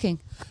always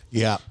looking.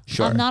 Yeah,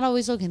 sure. I'm not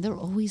always looking. They're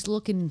always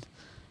looking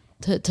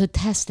to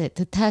test it.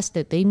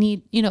 They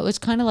need, it's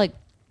kind of like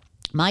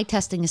my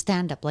testing is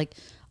stand-up. Like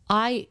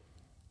I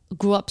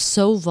grew up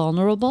so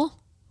vulnerable,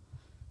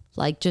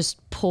 like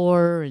just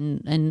poor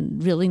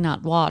and really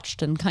not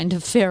watched and kind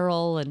of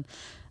feral and,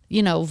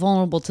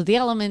 vulnerable to the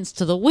elements,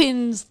 to the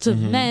winds, to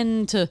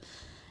men,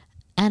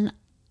 and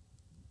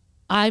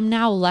I'm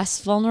now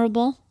less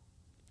vulnerable.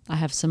 I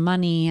have some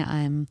money.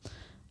 I'm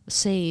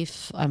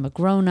safe. I'm a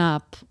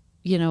grown-up.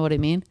 You know what I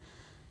mean?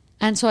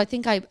 And so I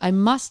think I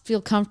must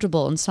feel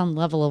comfortable in some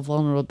level of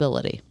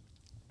vulnerability.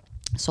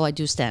 So I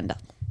do stand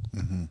up.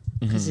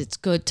 Because it's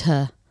good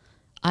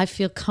I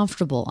feel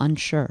comfortable,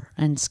 unsure,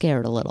 and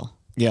scared a little.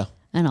 Yeah.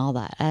 And all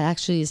that. It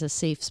actually is a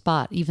safe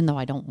spot, even though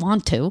I don't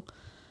want to.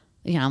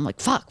 I'm like,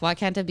 fuck, why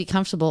can't I be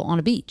comfortable on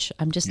a beach?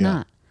 I'm just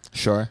not.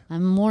 Sure.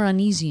 I'm more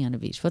uneasy on a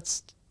beach.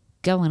 What's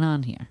going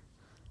on here?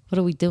 What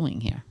are we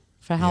doing here?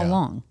 For how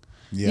long?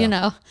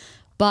 Yeah.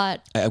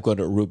 But I'm going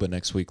to Aruba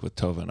next week with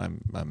Tova,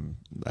 and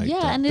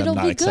and it'll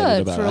not be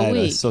excited good about for it. a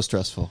week. It's so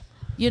stressful.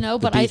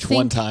 But beach, I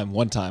think one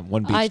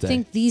beach I day.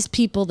 think these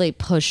people, they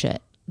push it.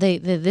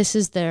 This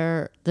is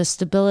the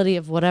stability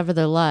of whatever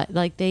their life.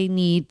 Like they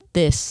need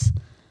this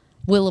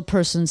Will a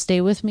person stay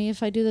with me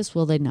if I do this?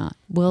 Will they not?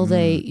 Will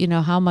they,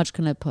 how much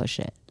can I push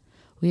it?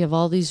 We have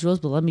all these rules,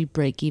 but let me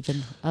break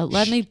even.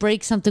 Let me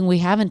break something we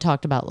haven't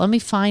talked about. Let me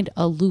find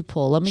a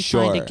loophole. Let me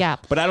find a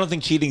gap. But I don't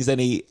think cheating's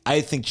any.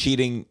 I don't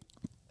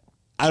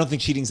think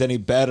cheating's any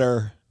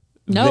better.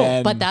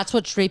 No, but that's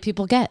what straight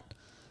people get.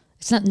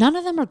 It's not. None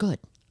of them are good.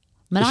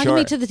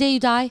 Monogamy to the day you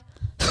die.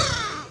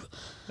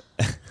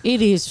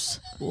 It is.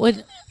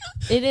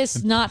 It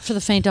is not for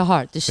the faint of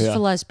heart. This is for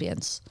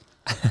lesbians.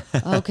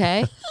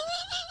 Okay.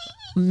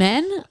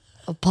 Men,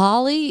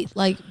 poly,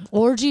 like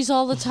orgies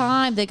all the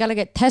time. They got to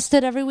get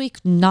tested every week.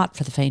 Not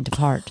for the faint of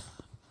heart.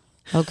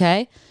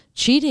 Okay.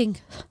 Cheating.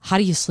 How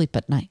do you sleep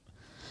at night?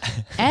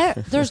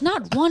 There's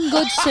not one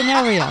good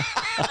scenario.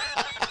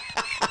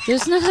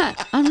 There's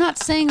not. I'm not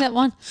saying that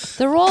one.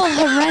 They're all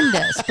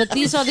horrendous, but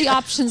these are the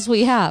options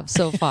we have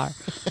so far.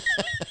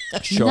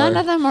 Sure. None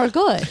of them are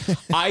good.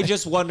 I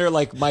just wonder,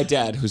 like my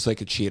dad, who's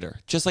like a cheater,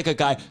 just like a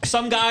guy.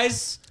 Some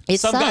guys,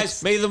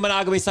 maybe the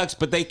monogamy sucks,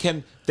 but they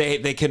can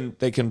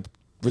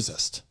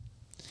resist.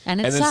 And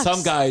then sucks.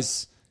 some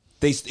guys,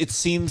 it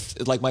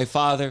seems like my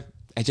father.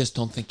 I just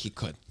don't think he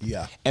could.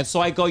 Yeah. And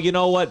so I go, you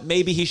know what?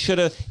 Maybe he should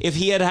have, if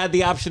he had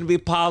the option to be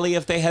poly,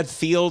 if they had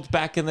field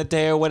back in the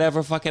day or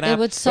whatever fucking It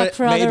would suck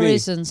for other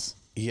reasons.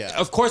 Yeah.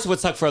 Of course it would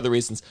suck for other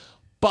reasons.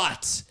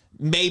 But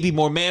maybe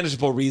more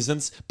manageable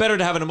reasons. Better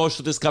to have an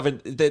emotional discovery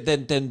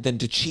than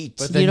to cheat.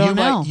 But then You don't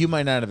know. you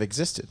might not have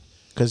existed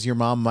because your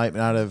mom might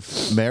not have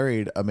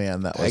married a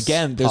man that was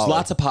Again, there's poly.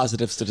 lots of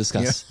positives to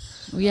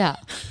discuss. Yeah.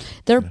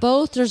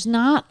 There's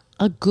not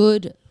a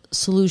good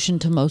solution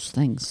to most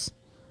things.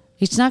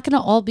 It's not going to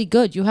all be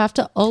good. You have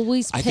to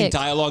always pick.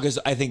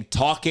 I think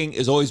talking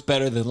is always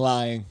better than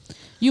lying.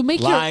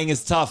 Lying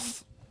is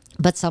tough.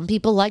 But some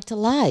people like to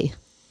lie.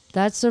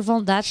 That's their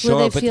That's Sure,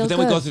 where they feel but then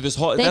good. we go through this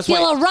whole. They that's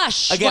feel why, a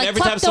rush. Again, like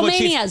every time someone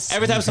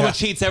kleptomanias.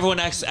 cheats, everyone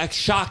acts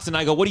shocked, and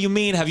I go, "What do you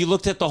mean? Have you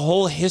looked at the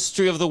whole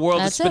history of the world?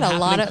 That's It's been it, a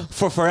lot happening of-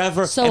 for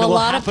forever. So and a it will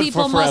lot of happen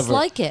people for must forever."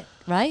 like it,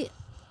 right?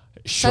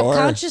 Sure.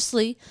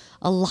 Subconsciously,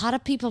 a lot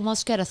of people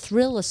must get a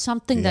thrill of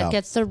something that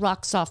gets their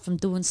rocks off from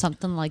doing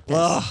something like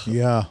this.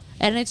 Yeah.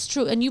 And it's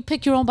true. And you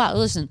pick your own body.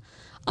 Listen,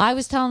 I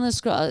was telling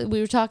this girl, we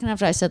were talking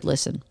after, I said,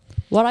 listen,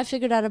 what I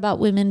figured out about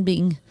women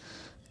being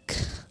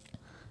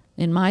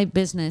in my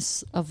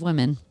business of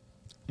women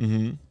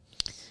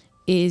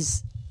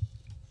is.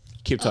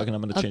 Keep talking.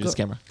 I'm going to change this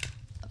camera.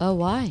 Oh,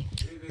 why?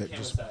 It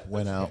just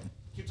went out.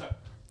 Keep talking.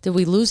 Did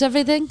we lose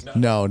everything?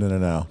 No.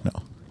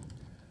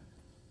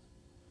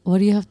 What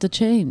do you have to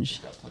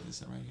change? Plug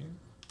this in right here.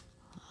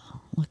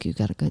 Look, you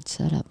got a good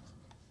setup.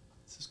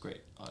 This is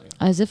great audio.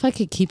 As if I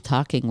could keep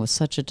talking with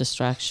such a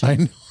distraction. I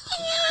know.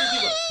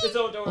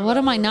 What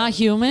am I, not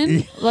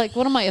human? Like,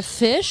 what am I, a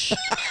fish?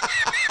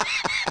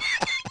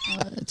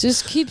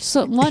 Just keep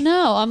what?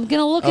 No, I'm going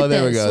to look at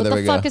there we this. go, What there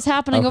the we fuck go. is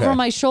happening Okay. over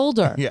my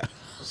shoulder? Yeah.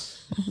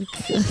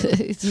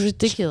 It's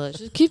ridiculous.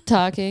 Just keep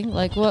talking.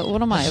 Like,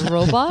 what am I, a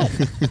robot?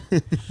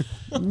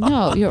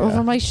 No, you're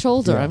over my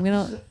shoulder.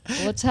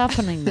 What's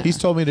happening there? He's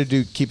told me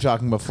to keep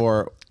talking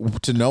before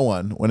to no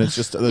one when it's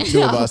just the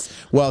two of us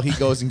while he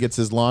goes and gets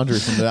his laundry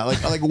from that.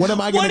 Like what am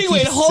I going to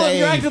keep Hold on. saying?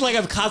 You're acting like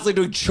I'm constantly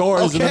doing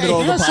chores in the middle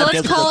of the So podcast.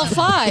 let's call a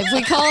 5.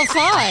 We call a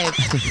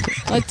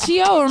 5.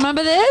 T.O.,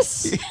 remember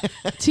this?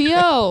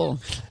 T.O.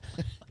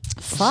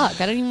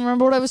 Fuck, I don't even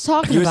remember what I was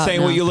talking You were about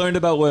saying now. what you learned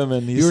about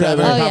women. You were said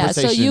having it. a Oh, yeah.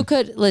 So conversation. you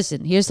could,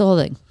 listen, here's the whole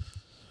thing.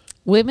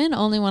 Women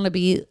only want to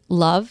be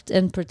loved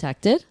and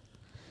protected.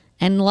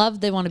 And loved,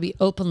 they want to be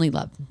openly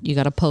loved. You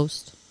got to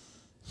post.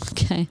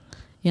 Okay.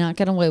 You're not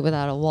getting away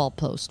without a wall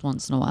post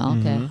once in a while.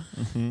 Okay.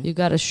 You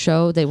got to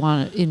show they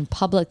want it in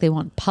public. They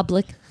want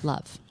public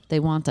love. They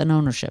want an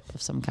ownership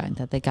of some kind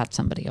that they got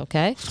somebody.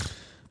 Okay.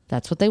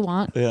 That's what they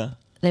want. Yeah.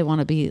 They want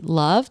to be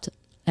loved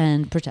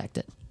and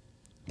protected.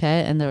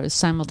 Okay. And they're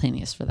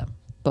simultaneous for them.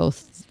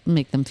 Both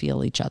make them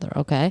feel each other.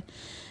 Okay.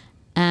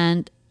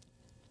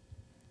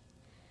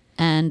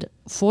 And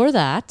for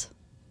that,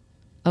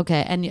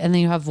 okay, and then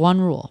you have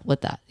one rule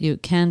with that. You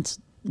can't,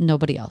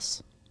 nobody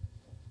else.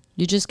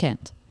 You just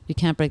can't. You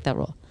can't break that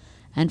rule.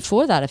 And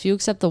for that, if you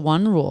accept the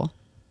one rule,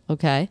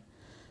 okay,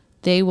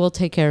 they will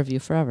take care of you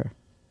forever.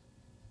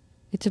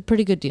 It's a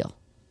pretty good deal.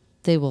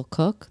 They will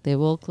cook, they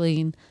will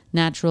clean,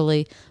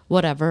 naturally,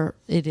 whatever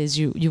it is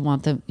you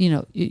want them,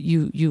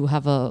 you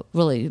have a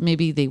really,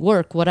 maybe they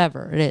work,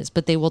 whatever it is,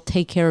 but they will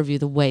take care of you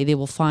they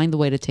will find the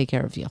way to take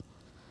care of you.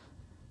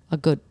 A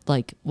good,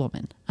 like,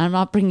 woman. I'm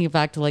not bringing it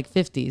back to, like,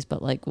 50s,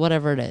 but, like,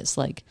 whatever it is,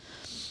 like,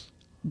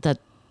 that,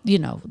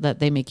 that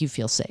they make you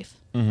feel safe.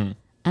 Mm-hmm.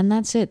 And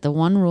that's it. The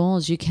one rule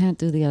is you can't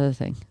do the other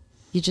thing.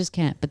 You just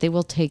can't. But they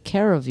will take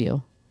care of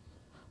you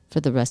for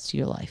the rest of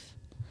your life.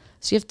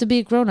 So you have to be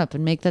a grown-up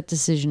and make that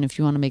decision if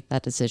you want to make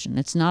that decision.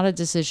 It's not a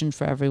decision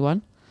for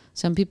everyone.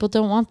 Some people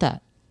don't want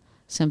that.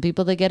 Some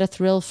people, they get a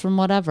thrill from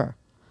whatever.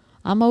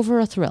 I'm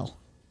over a thrill,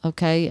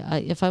 okay?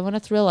 If I want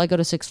a thrill, I go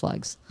to Six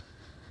Flags.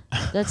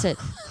 That's it.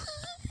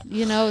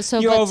 you know. So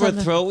You're but over a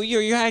something- thrill.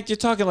 You're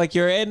talking like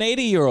you're an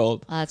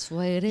 80-year-old. That's the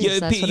way it is. You,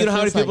 That's you what know it how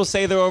many feels people like.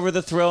 say they're over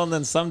the thrill, and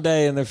then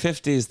someday in their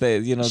 50s,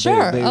 they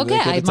Sure, they okay,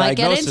 get a I might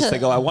get diagnosis. into- They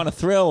go, I want a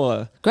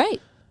thrill.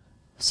 Great.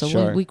 So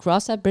Sure. we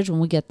cross that bridge when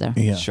we get there.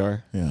 Yeah.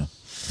 Sure. Yeah.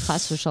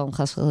 Chas v'shalom,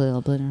 chas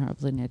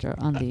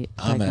v'shalom, on the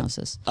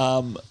diagnosis.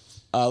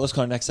 Let's go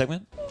to our next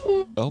segment.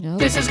 Oh, No.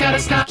 This has got to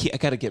stop. I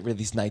gotta get rid of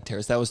these night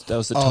terrors. That was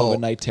the Tova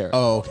night terror.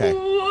 Oh, okay.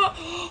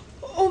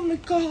 Oh my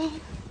god.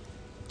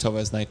 Tova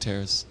has night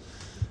terrors.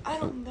 I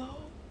don't know.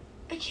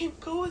 I can't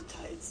go with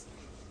tights.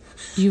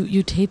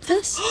 You tape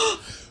this?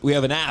 We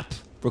have an app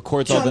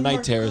records all the John night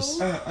Marco? terrors.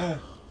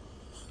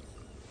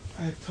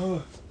 Hey,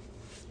 Toa,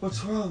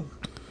 what's wrong?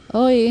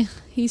 Oi,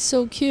 he's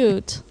so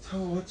cute. Toa,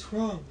 what's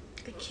wrong?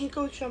 I can't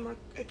go with John Marco.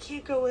 I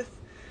can't go with.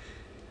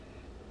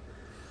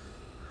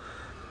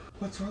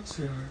 What's wrong,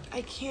 sweetheart?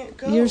 I can't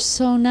go. You're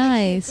so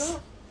nice.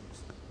 Go.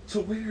 To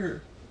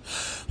where?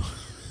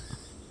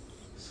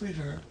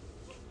 Sweetheart,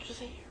 To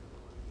the airport.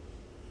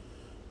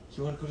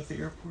 you want to go to the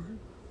airport?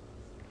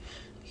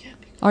 Yeah,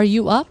 because Are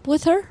you up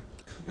with her?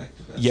 Come back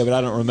to that. Yeah, but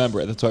I don't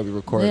remember it. That's why we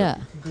record Yeah. it.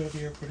 You can go to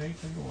the airport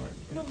anytime you want.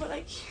 no, but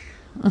I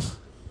can't.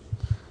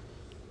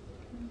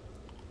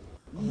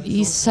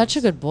 He's such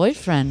a good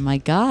boyfriend. My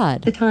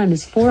God. The time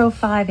is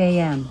 4:05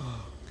 a.m.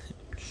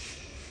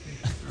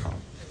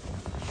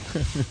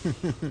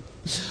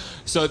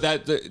 So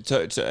that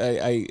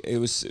it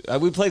was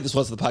we played this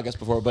once on the podcast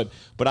before, but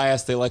I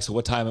asked Alexa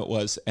what time it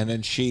was, and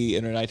then she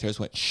in her night terrors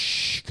went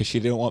shh because she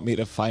didn't want me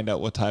to find out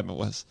what time it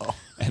was,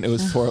 and it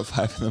was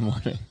 4:05 in the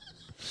morning.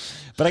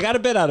 But I got a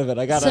bit out of it.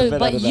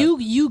 But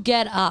you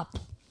get up.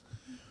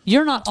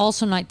 You're not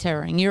also night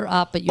terroring. You're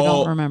up, but you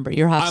don't remember.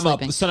 You're half I'm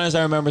sleeping. up. Sometimes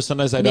I remember,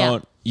 sometimes I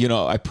don't. You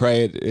know, I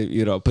pray it,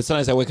 you know, but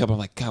sometimes I wake up, I'm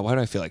like, God, why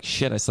do I feel like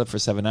shit? I slept for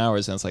 7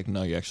 hours. And it's like,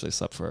 no, you actually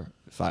slept for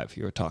 5.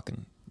 You were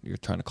talking, you're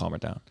trying to calm her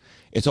down.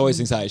 It's always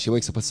anxiety. She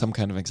wakes up with some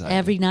kind of anxiety.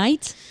 Every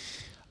night?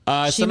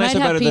 Some She nights might are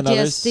better have than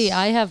others. PTSD.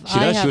 I have- She I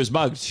does. She have- was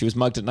mugged. She was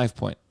mugged at knife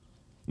point.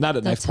 Not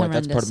at knife point.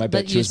 That's part of my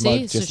bit. But She you was see,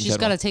 mugged so just in she's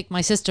got general. to take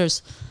my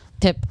sister's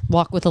tip,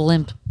 walk with a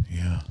limp.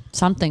 Yeah.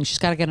 Something. She's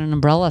got to get an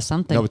umbrella,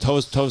 something. No, but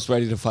Tova's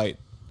ready to fight.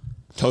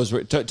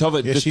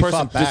 Tova, Yeah, this she person,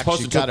 fought back. this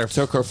person She got her-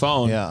 took her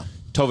phone. Yeah.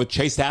 Tova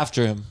chased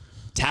after him,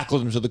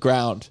 tackled him to the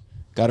ground,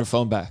 got her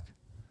phone back.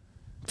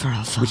 For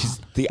a phone. Which is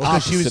the Well,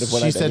 'cause opposite of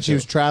what I she said she do.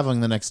 was traveling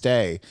the next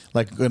day,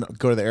 like gonna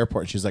go to the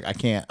airport. She's like, I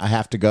can't. I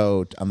have to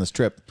go on this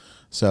trip.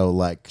 So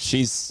like,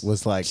 She's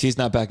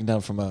not backing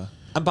down from a.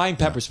 I'm buying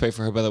pepper spray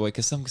for her, by the way,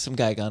 because some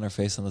guy got on her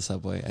face on the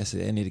subway. I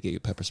said, I need to get you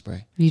pepper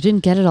spray. You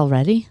didn't get it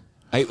already?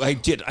 I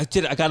did. I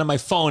got on my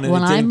phone and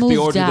When it I didn't, the moved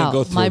order didn't out,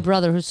 go through. my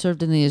brother who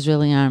served in the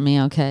Israeli army,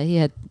 okay, he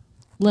had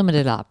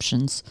limited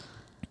options.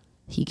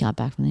 He got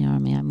back from the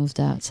army. I moved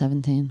out at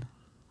 17.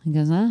 He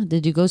goes,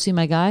 did you go see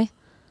my guy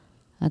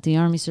at the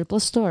army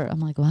surplus store? I'm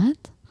like, what?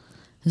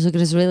 He's like,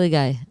 an Israeli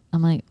guy.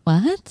 I'm like,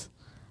 what?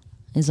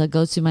 He's like,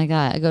 go see my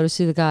guy. I go to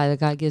see the guy. The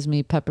guy gives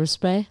me pepper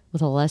spray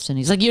with a lesson.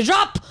 He's like, you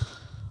drop.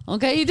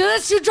 Okay, you do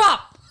this, you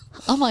drop.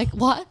 I'm like,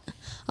 what?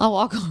 I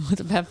walk over with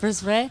the pepper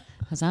spray.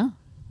 I goes,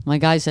 my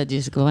guy said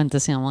you went to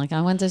see him. I'm like,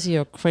 I went to see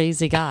your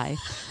crazy guy.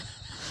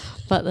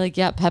 But like,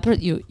 yeah, pepper,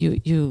 you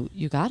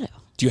got it.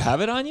 Do you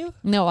have it on you?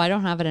 No, I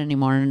don't have it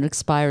anymore, and it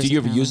expires. Did you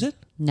ever apparently. use it?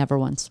 Never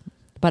once,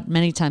 but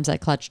many times I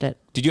clutched it.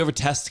 Did you ever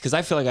test? Because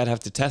I feel like I'd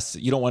have to test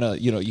it. You don't want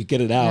to, you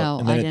get it out. No,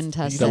 and then I it's- didn't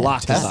test the it. lock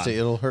is test on. it.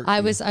 It'll hurt. I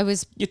you.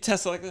 was You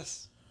test it like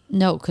this.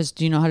 no, because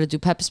do you know how to do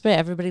pepper spray?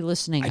 Everybody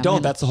listening, I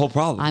don't. That's the whole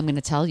problem. I'm going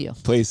to tell you.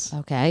 Please.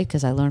 Okay,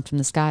 because I learned from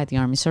this guy at the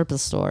army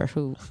surplus store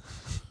who,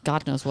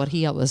 God knows what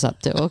he was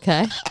up to.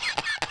 Okay,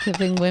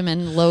 giving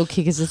women low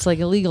key because it's like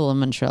illegal in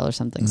Montreal or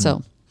something.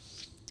 So,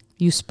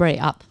 you spray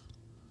up,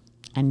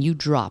 and you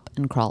drop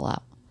and crawl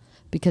out,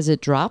 because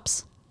it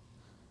drops.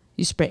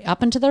 You spray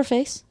up into their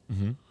face,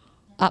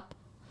 up,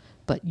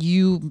 but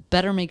you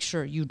better make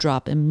sure you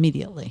drop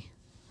immediately.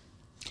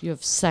 You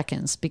have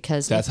seconds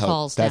because That's it how-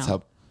 falls that's down.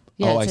 how-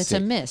 Yeah, oh, I it's see. a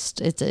mist.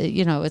 It's a,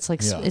 it's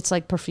like Yeah. it's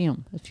like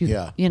perfume. If you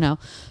Yeah.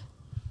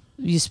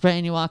 you spray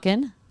and you walk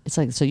in, it's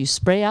like so you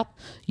spray up,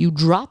 you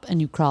drop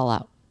and you crawl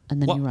out,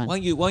 and then you run. Why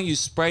don't you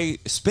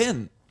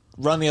spin,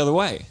 run the other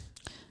way?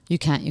 You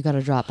can't. You got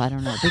to drop. I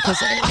don't know because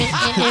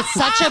it's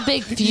such a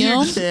big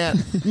fume. You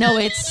can't. No,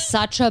 it's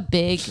such a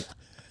big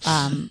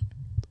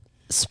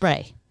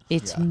spray.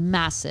 It's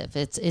massive.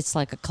 It's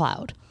like a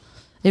cloud.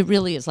 It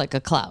really is like a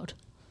cloud.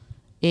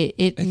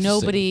 It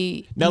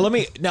nobody.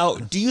 Now,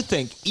 do you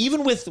think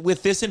even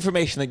with this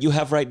information that you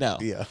have right now,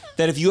 Yeah.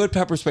 that if you had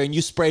pepper spray and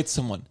you sprayed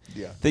someone,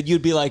 Yeah. that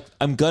you'd be like,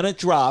 I'm gonna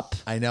drop.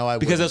 I know I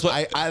would. because that's what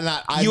I'm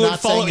you would not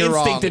follow saying you're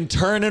instinct wrong. and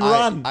turn and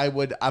run. I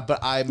would, but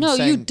I'm No,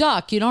 saying you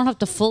duck. You don't have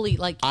to fully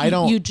like. I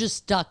don't- You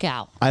just duck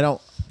out. I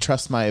don't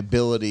trust my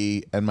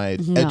ability and my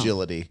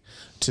agility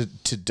to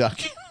duck.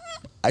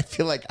 I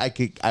feel like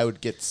I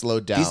would get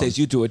slowed down. These days,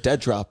 you do a dead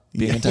drop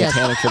being in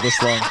Titanic for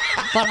this long.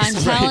 But I'm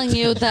telling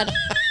you that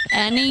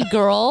any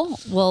girl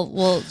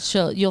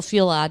you'll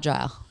feel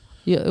agile.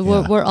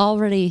 We're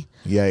already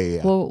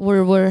Yeah.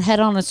 we're head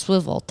on a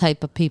swivel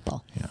type of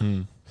people.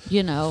 Yeah.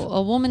 You know,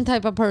 a woman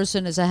type of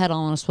person is a head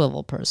on a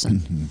swivel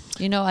person.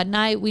 You know, at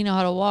night we know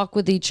how to walk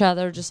with each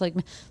other, just like,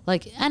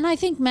 and I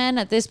think men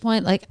at this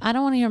point, like, I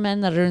don't want to hear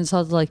men that are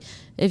insulted. Like,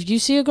 if you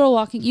see a girl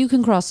walking, you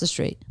can cross the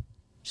street.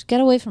 Just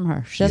get away from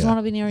her. She doesn't want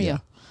to be near you.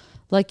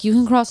 Like, you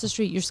can cross the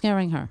street. You're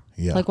scaring her.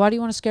 Yeah. Like, why do you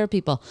want to scare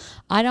people?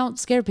 I don't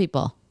scare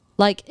people.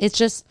 Like, it's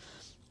just,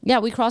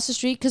 we cross the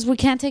street because we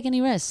can't take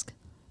any risk.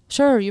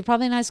 Sure, you're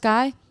probably a nice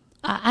guy.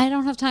 I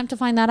don't have time to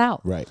find that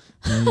out. Right.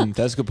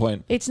 That's a good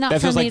point. It's not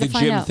that for feels me like to the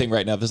find gym out. thing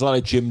right now. There's a lot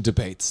of gym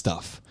debate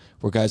stuff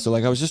where guys are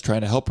like, I was just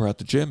trying to help her at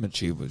the gym, and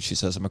she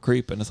says I'm a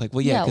creep, and it's like,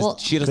 well, yeah,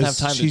 because she doesn't have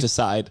time to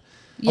decide.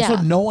 Yeah.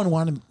 Also, no one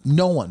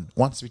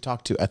wants to be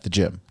talked to at the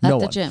gym. At No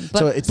the one. gym.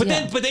 So it's But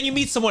then you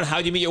meet someone. How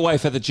do you meet your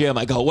wife at the gym?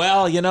 I go,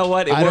 well, you know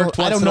what? It worked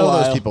I once don't in a know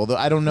while. those people.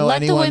 I don't know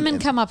Let anyone. the women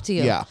come up to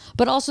you. Yeah.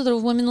 But also there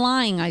are women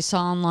lying I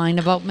saw online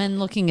about men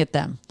looking at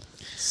them.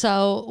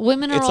 So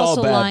women are It's all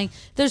also bad. lying.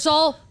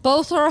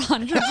 Both are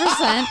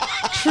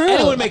 100% true.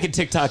 Anyone making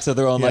TikToks of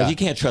their own Yeah. life, you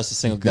can't trust a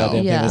single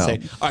goddamn Yeah.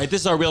 thing they say. All right,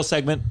 this is our real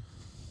segment.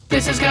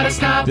 This has got to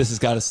stop. This has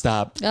got to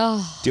stop. Oh.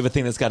 Do you have a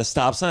thing that's got to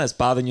stop? Something that's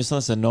bothering you, something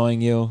that's annoying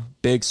you?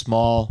 Big,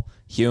 small,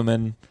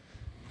 human,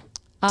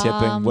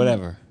 tipping,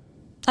 whatever.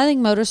 I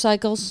think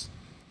motorcycles.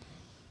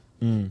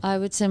 I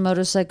would say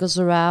motorcycles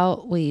are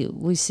out.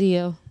 We see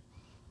you.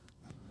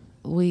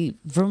 We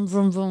vroom,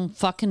 vroom, vroom,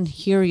 fucking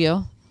hear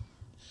you.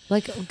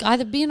 Like,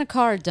 either be in a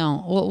car or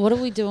don't. What are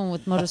we doing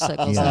with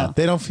motorcycles Yeah. now?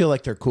 They don't feel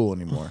like they're cool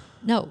anymore.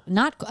 No,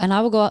 not. And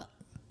I will go,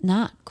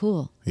 not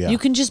cool. Yeah. You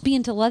can just be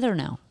into leather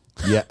now.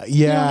 Yeah. Yeah.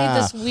 You don't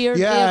need this weird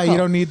Yeah. vehicle. You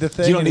don't need the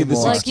thing You don't need this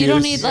anymore. Like, you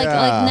don't need, Excuse.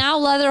 like now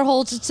leather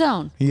holds its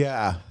own.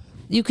 Yeah.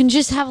 You can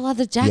just have a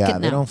leather jacket Yeah. now.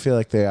 They don't feel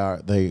like they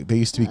are. They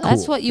used to be cool.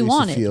 That's what you they used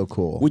wanted. to feel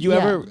cool. Would you Yeah.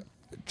 ever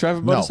drive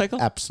a motorcycle?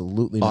 No,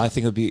 absolutely Oh, not. I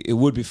think it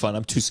would be fun.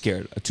 I'm too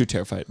scared. I'm too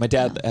terrified. My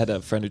dad had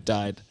a friend who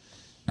died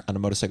on a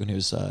motorcycle when he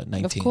was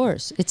 19. Of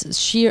course. It's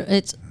sheer,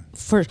 it's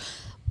for,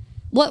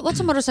 what's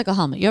a motorcycle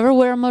helmet? You ever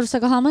wear a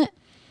motorcycle helmet?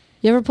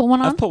 You ever put one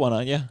on? I've put one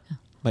on, yeah.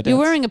 My dad's. You're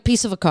wearing a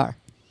piece of a car.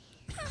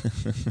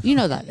 You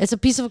know that. It's a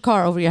piece of a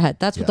car over your head.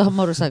 That's what the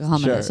motorcycle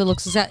helmet Sure. is. It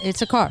looks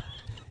it's a car.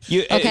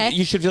 Okay.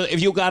 You should feel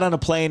if you got on a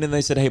plane and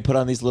they said, "Hey, put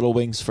on these little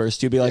wings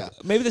first," you'd be like, Yeah.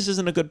 "Maybe this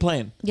isn't a good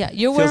plane." Yeah,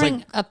 you're Feels wearing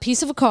like- a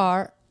piece of a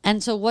car,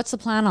 and so what's the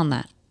plan on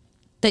that?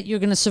 That you're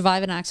going to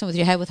survive an accident with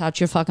your head without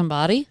your fucking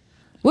body?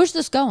 Where's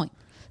this going?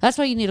 That's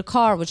why you need a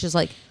car, which is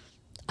like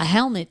a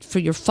helmet for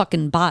your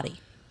fucking body.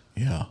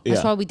 Yeah.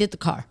 That's why we did the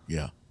car.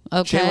 Yeah.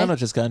 Okay. Jay Leno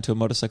just got into a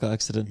motorcycle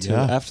accident too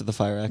Yeah. after the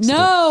fire accident.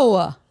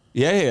 No.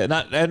 Yeah.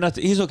 Not.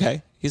 He's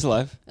okay. He's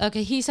alive.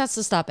 Okay, he has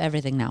to stop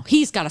everything now.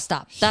 He's got to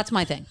stop. That's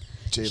my thing.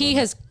 He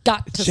has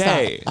got to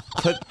Jay,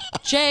 stop.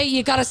 Jay,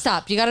 you got to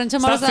stop. You got into a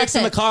stop motorcycle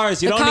fixing the accident.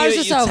 cars. You The don't cars need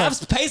is it. You over. have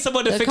to pay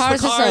someone to The fix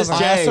cars the is cars. over.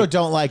 Jay. I also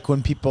don't like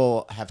when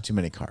people have too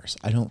many cars.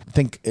 I don't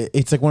think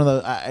it's like one of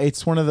those.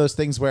 It's one of those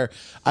things where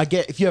I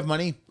get if you have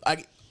money,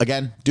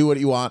 again, do what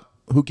you want.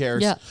 Who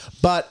cares? Yeah.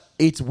 But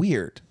it's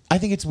weird. I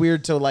think it's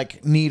weird to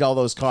like need all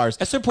those cars.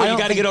 At some point, you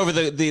got to get over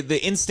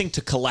the instinct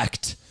to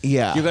collect.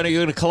 Yeah. You're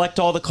gonna collect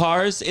all the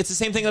cars. It's the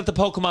same thing that the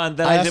Pokemon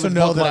that I I did also with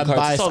know Pokemon that I'm cards. It's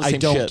biased. all the I same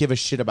don't shit. give a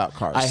shit about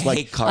cars. I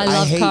hate cars. I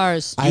love hate-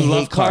 cars. I You love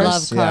hate cars?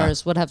 Love Yeah.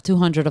 cars. Would have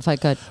 200 if I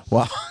could.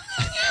 Wow.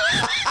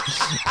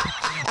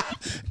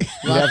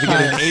 You have to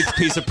get an eighth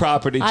piece of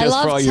property just I for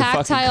all love your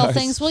fucking tactile cars.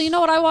 things. Well, you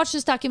know what? I watched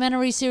this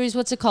documentary series.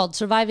 What's it called?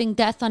 Surviving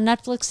Death on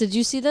Netflix. Did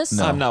you see this?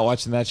 I'm not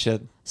watching that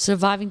shit.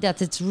 Surviving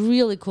Death. It's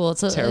really cool.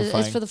 It's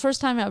Terrifying. for the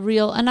first time at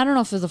real, and I don't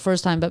know if for the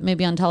first time, but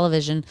maybe on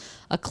television,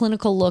 a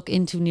clinical look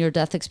into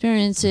near-death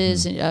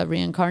experiences,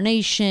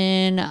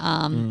 reincarnation,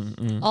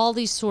 all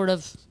these sort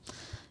of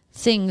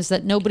things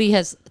that nobody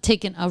has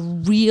taken a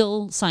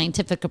real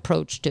scientific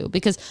approach to.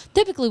 Because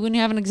typically when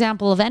you have an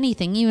example of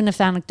anything, even if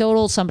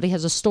anecdotal, somebody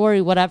has a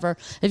story, whatever,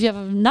 if you have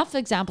enough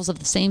examples of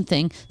the same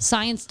thing,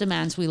 science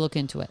demands we look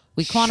into it.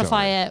 We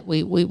quantify it,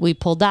 we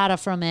pull data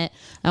from it,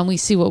 and we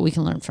see what we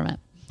can learn from it.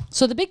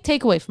 So the big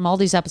takeaway from all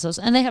these episodes,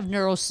 and they have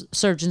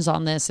neurosurgeons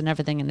on this and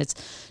everything, and it's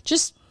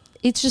just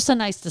a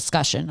nice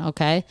discussion,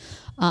 okay?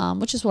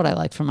 Which is what I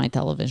like from my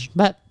television.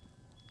 But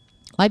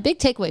my big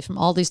takeaway from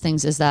all these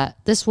things is that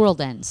this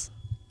world ends.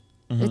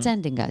 It's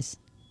ending, guys.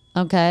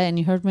 Okay, and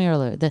you heard me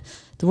earlier. The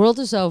world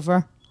is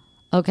over.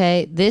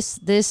 Okay,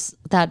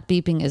 that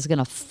beeping is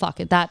gonna fuck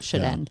it. That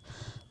should end.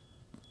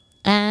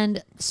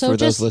 And so For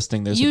just those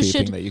listening, there's a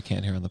beeping that you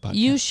can't hear on the podcast.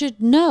 You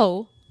should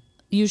know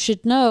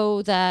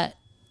that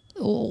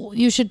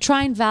you should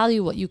try and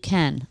value what you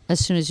can as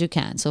soon as you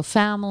can. So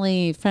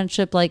family,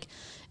 friendship, like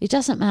it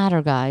doesn't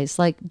matter, guys.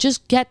 Like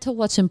just get to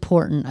what's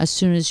important as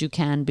soon as you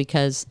can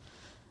because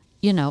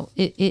you know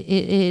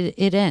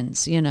it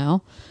ends, you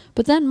know.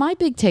 But then my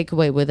big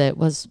takeaway with it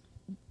was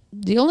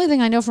the only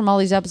thing I know from all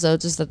these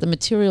episodes is that the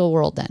material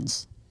world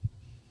ends.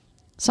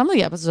 Some of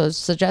the episodes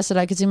suggested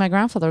I could see my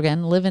grandfather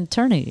again, live in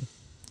eternity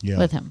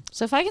with him.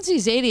 So if I can see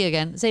Zadie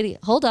again, Zadie,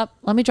 hold up,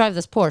 let me drive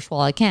this Porsche while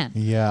I can.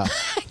 Yeah.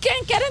 I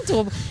can't get into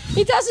him.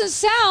 He doesn't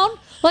sound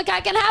like I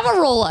can have a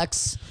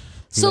Rolex.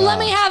 So Yeah. let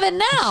me have it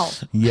now.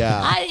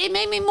 Yeah. It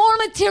made me more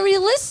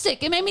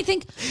materialistic. It made me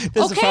think,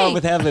 There's a problem okay,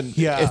 with heaven.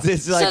 Yeah. It's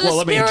like, So the well,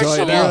 let me enjoy it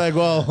spiritual- now. You're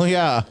like, well,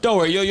 yeah. Don't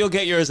worry, you'll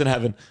get yours in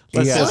heaven.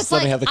 Let's Yeah. so just it's let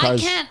like, me have the I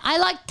cars. can't. I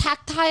like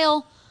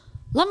tactile.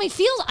 Let me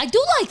feel. I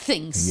do like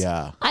things.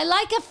 Yeah. I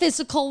like a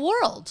physical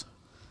world.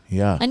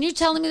 Yeah. And you're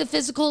telling me the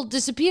physical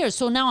disappears.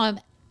 So now I'm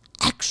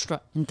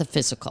extra into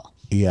physical.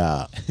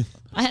 Yeah.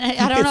 I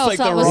don't It's know like if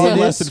that the was wrong It a, is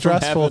lesson from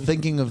stressful heaven.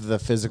 thinking of the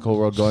physical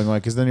world going away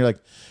because then you're like,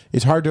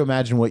 it's hard to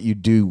imagine what you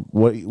do,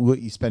 what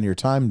you spend your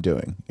time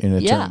doing in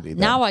eternity. then.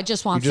 Now I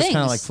just want You're just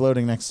kind of things. like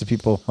floating next to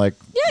people, like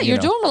Yeah, you you're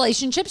know. doing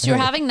relationships. You're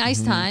having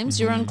nice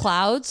times. You're on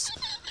clouds.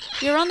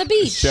 You're on the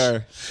beach.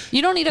 Sure.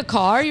 You don't need a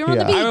car. You're on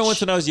the Yeah. beach. I remember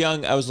once when I was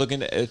young, I was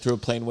looking through a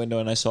plane window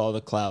and I saw all the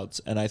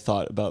clouds, and I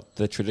thought about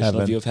the traditional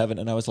Heaven. view of heaven,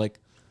 and I was like,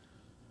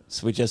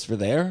 "So we just were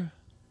there?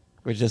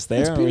 We're just there?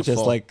 It's Or we're just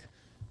beautiful. like,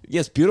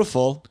 yes,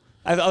 beautiful."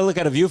 I look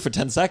at a view for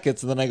 10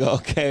 seconds, and then I go,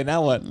 "Okay,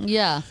 now what?"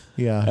 Yeah.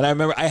 Yeah. And I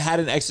remember I had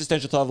an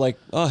existential thought of like,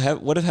 "Oh,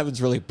 what if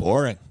heaven's really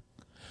boring?"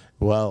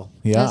 Well,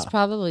 yeah. That's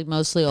probably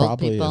mostly old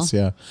Probably people. is,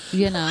 yeah.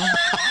 You know.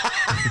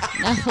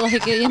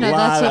 Like, you know, A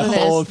that's lot what of it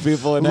is. old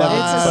people in Lot heaven.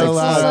 It's, of- just, a it's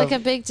lot just of- like a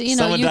big, you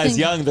know, Someone you dies think,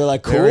 young, they're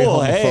like, Very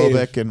 "Cool, hey."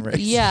 homophobic and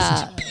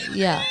racist.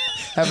 yeah.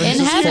 Heaven's In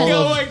just heaven- full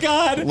Oh of- my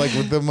god! like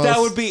with the that most-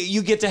 would be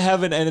you get to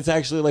heaven and it's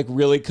actually like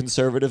really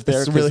conservative there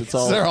It's because really, it's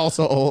all they're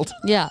also old.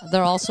 Yeah,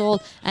 they're also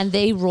old, and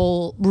they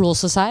rule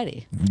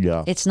society.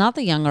 Yeah. It's not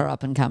the young or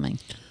up and coming.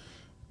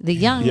 The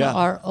young Yeah.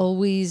 are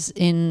always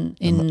in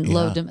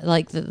low,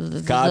 like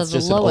the God's the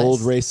just lowest. an old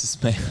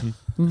racist man.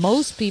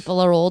 Most people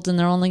are old, and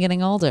they're only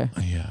getting older.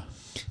 Yeah.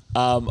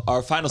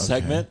 Our final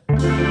segment.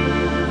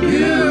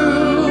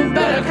 You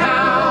better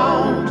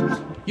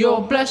count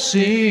your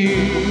blessings.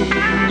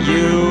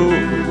 You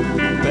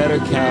better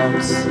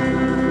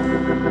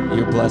count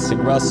your blessing.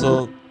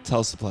 Russell, tell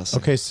us the blessing.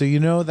 Okay, so you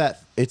know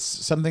that it's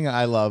something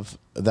I love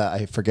that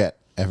I forget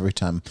every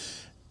time.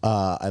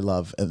 I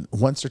love, and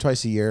once or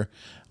twice a year,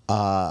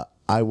 I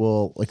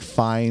will like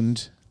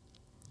find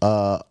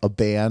a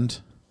band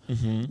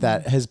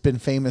that has been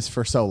famous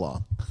for so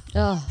long.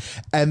 Oh,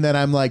 And then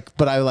I'm like,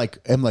 but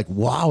I'm like,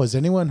 wow, has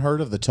anyone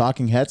heard of the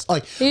Talking Heads?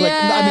 Yes.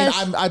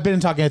 I mean, I've been in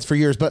Talking Heads for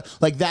years, but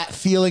like that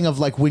feeling of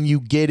like when you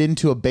get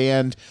into a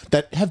band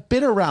that have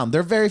been around,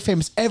 they're very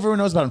famous, everyone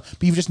knows about them,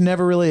 but you've just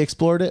never really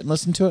explored it and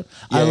listened to it.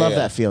 I love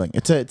that feeling.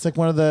 It's like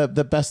one of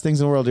the best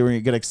things in the world when you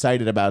get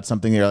excited about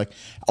something. You're like,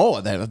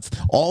 oh, that's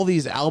all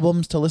these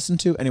albums to listen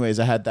to. Anyways,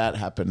 I had that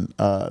happen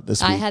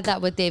this week. I had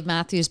that with Dave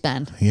Matthews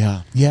Band.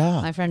 Yeah.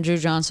 My friend Drew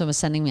Johnson was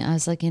sending me. I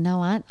was like, you know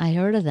what? I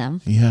heard of them,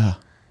 Yeah.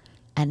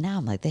 and now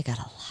I'm like, they got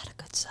a lot of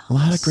good songs. A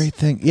lot of great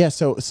things. Yeah,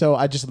 so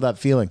I just love that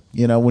feeling.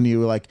 You know, when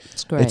you like,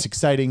 great. it's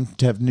exciting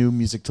to have new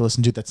music to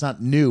listen to. That's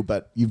not new,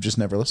 but you've just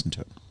never listened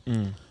to it.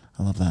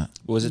 I love that.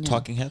 Was it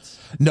Talking Heads?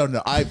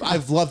 No,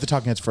 I've loved the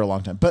Talking Heads for a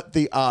long time. But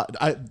this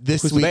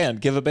Who's the week,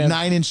 band? Give a band.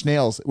 9 Inch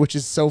Nails, which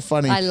is so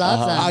funny. I love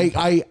them.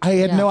 I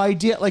had Yeah. no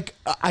idea. Like,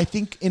 I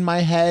think in my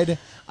head,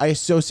 I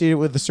associated it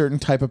with a certain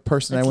type of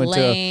person It's I went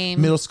lame.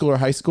 to middle school or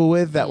high school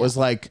with. That was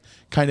like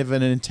kind of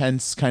an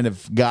intense kind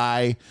of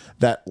guy.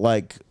 That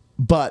like,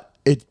 but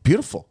it's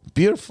beautiful.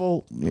 Trent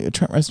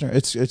Reznor.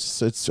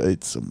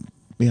 It's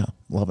yeah,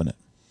 loving it.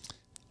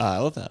 I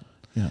love that.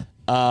 Yeah.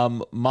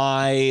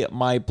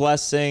 My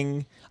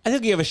blessing. I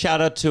think you have a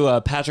shout out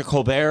to Patrick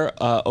Colbert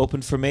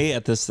opened for me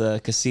at this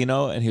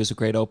casino, and he was a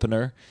great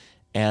opener,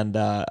 and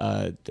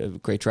a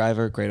great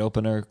driver, great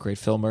opener, great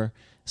filmer.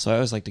 So I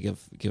always like to give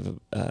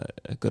a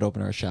good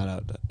opener a shout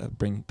out.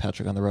 Bring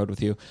Patrick on the road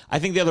with you. I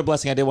think the other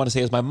blessing I did want to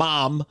say is my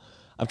mom.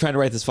 I'm trying to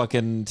write this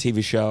fucking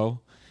TV show,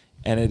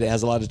 and it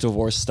has a lot of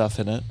divorce stuff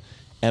in it.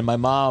 And my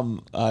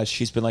mom,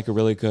 she's been like a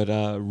really good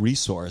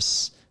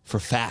resource for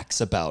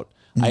facts about.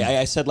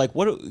 I said like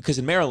what, because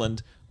in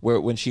Maryland, where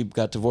when she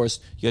got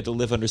divorced, you have to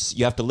live under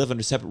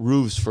separate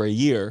roofs for a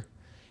year,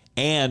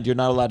 and you're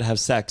not allowed to have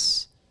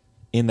sex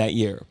in that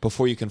year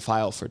before you can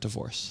file for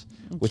divorce.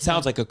 Which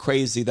sounds like a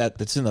crazy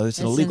it's an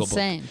illegal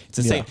insane. book. It's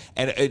insane.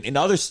 And in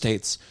other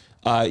states,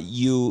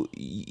 you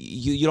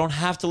don't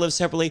have to live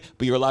separately,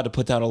 but you're allowed to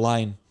put down a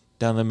line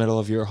down the middle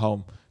of your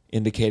home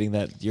indicating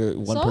that you're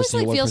one It's always person.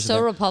 like you're one feels person so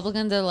there.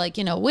 Republican. They're like,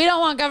 you know, we don't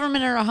want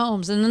government in our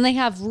homes, and then they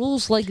have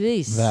rules like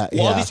these. Well,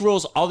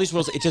 all these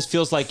rules, it just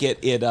feels like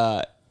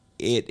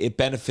it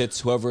benefits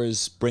whoever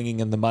is bringing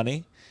in the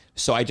money.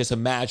 So I just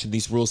imagine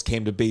these rules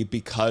came to be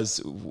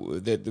because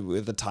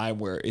the time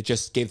where it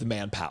just gave the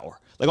man power.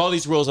 Like all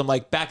these rules, I'm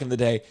like, back in the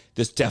day,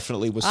 this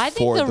definitely was I think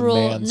for the the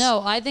rule. man's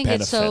No, I think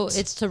benefit.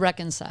 it's to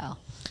reconcile.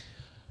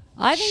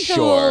 I think the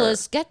Sure. rule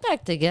is get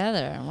back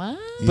together. What?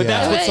 But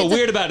that's what's so Wait,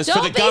 weird about it, is for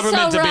don't the be so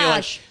government to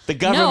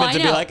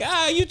be like,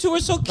 rash. you two are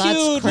so cute. That's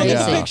Look at crazy.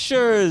 the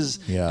pictures.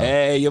 Yeah.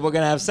 Hey, we're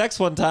gonna have sex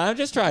one time.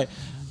 Just try.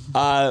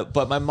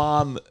 But my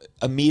mom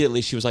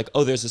immediately, she was like,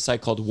 oh, there's a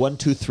site called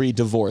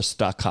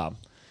 123divorce.com,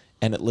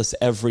 and it lists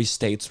every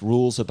state's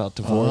rules about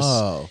divorce.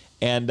 Oh.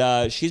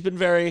 And she's been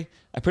very.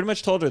 I pretty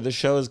much told her this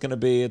show is gonna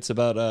be. It's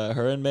about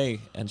her and me,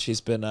 and she's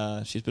been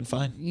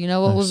fine. You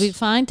know what would be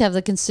fine? To have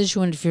the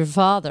constituent of your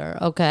father,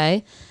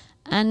 okay?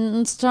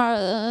 and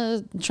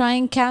try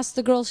and cast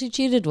the girl she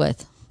cheated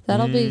with.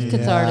 That'll be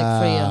cathartic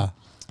for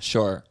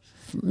Sure.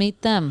 you.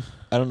 Meet them.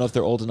 I don't know if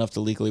they're old enough to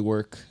legally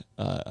work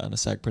on a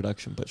SAG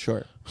production, but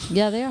sure.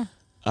 Yeah, they are.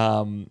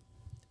 Do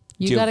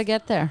You got to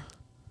get there.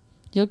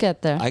 You'll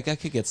get there. I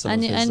could get some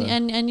and, of his,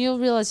 and you'll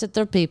realize that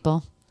they're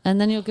people. And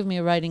then you'll give me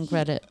a writing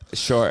credit.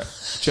 Sure.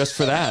 Just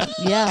for that.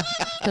 Yeah,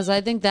 because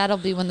I think that'll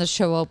be when the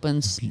show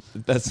opens.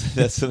 That's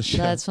the show.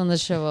 That's when the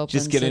show opens.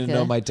 Just getting to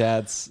know my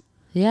dad's.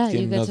 Yeah,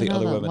 getting you get to the know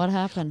other them. women. What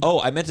happened?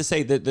 Oh, I meant to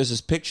say that there's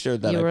this picture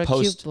that You were I a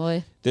post. cute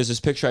boy. There's this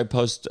picture I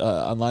post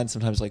online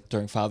sometimes, like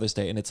during Father's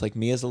Day, and it's like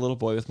me as a little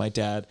boy with my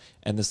dad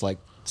and this like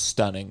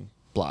stunning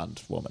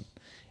blonde woman,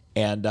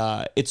 and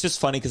it's just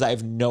funny because I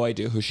have no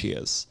idea who she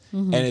is,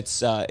 and it's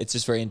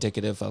just very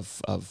indicative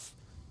of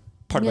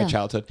part of my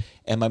childhood.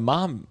 And my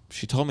mom,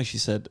 she told me, she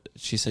said,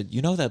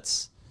 you know,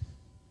 that's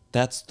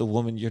the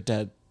woman your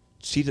dad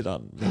cheated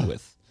on me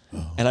with,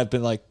 and I've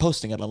been like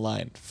posting it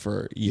online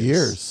for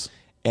years.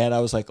 And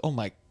I was like, oh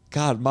my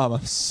God, Mom,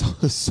 I'm so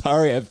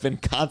sorry. I've been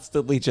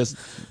constantly just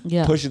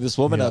pushing this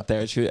woman out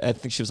there. I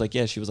think she was like,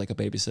 she was like a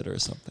babysitter or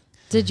something.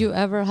 Did you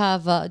ever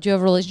have? Do you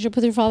have a relationship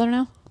with your father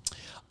now?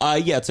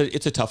 Yeah,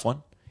 it's a tough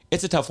one.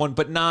 It's a tough one,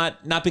 but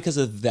not because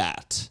of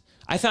that.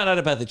 I found out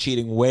about the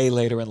cheating way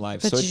later in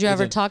life. But did you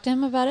ever talk to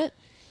him about it?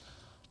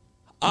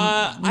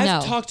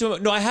 I've talked to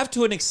him. No, I have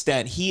to an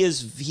extent. He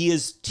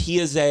is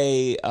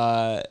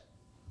a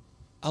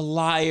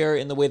liar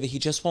in the way that he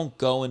just won't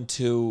go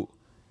into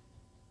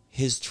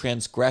his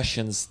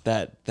transgressions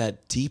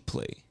that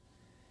deeply.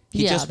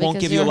 He just won't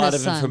give you a lot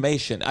of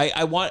information.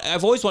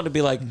 I've always wanted to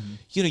be like,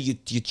 you know,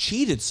 you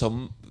cheated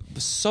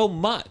so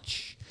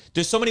much.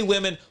 There's so many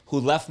women who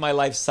left my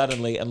life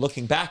suddenly, and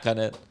looking back on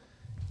it,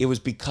 it was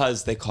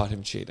because they caught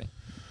him cheating.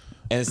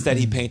 And instead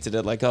he painted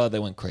it like, oh, they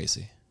went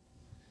crazy.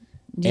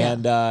 Yeah.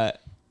 And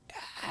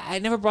I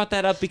never brought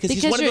that up because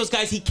he's one of those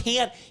guys, he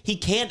can't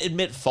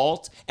admit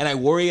fault, and I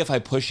worry if I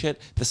push it,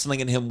 the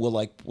sling in him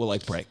will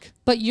break.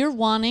 But you're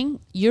wanting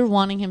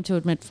him to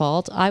admit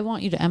fault. I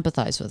want you to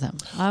empathize with him.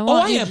 I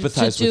want you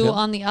empathize to with do him.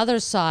 on the other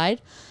side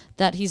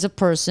that he's a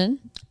person.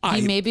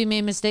 He maybe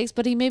made mistakes,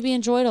 but he maybe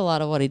enjoyed a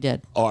lot of what he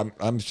did. Oh,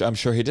 I'm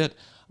sure he did.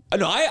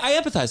 No,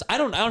 I empathize. I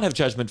don't have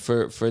judgment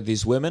for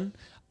these women.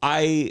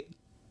 But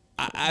you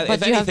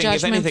have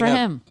judgment for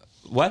him.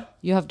 What?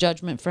 You have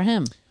judgment for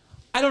him.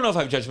 I don't know if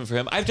I have judgment for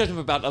him. I have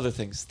judgment about other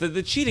things.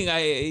 The cheating,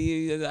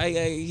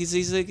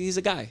 he's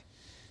a guy.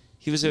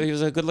 He was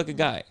a good looking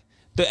guy.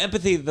 The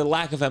empathy, the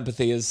lack of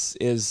empathy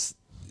is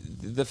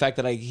the fact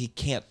that he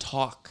can't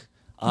talk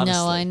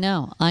honestly.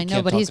 No, I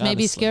know, but he's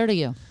maybe scared of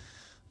you.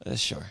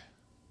 Sure.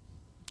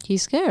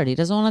 He's scared. He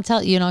doesn't want to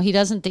tell you. You know, he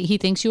doesn't. He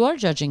thinks you are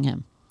judging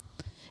him.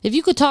 If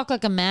you could talk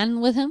like a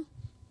man with him,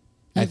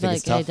 I think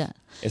it's tough.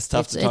 It's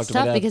tough to talk to my dad. It's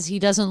tough because he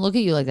doesn't look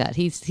at you like that.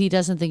 He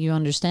doesn't think you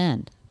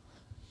understand.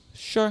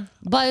 Sure.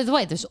 By the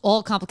way, there's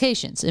all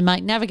complications. It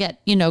might never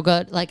get,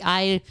 good. Like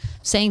I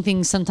saying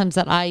things sometimes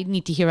that I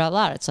need to hear out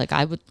loud. It's like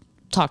I would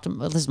talk to him.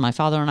 This is my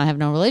father and I have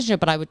no relationship,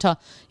 but I would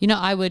talk,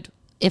 I would,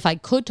 if I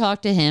could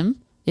talk to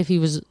him, if he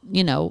was,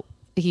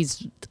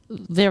 he's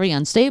very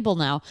unstable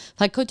now.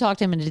 If I could talk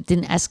to him and it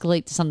didn't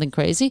escalate to something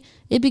crazy,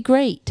 it'd be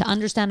great to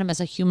understand him as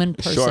a human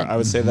person. Sure, I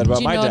would say that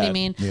about my dad. Do you know what I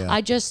mean?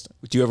 Yeah.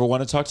 Do you ever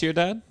want to talk to your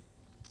dad?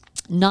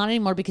 Not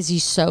anymore because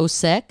he's so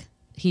sick.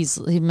 He's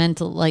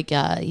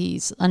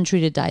he's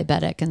untreated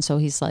diabetic, and so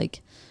he's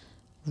like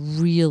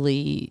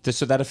really.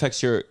 So that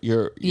affects your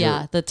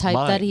the type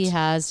mind. that he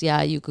has.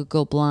 Yeah, you could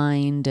go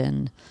blind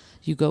and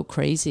you go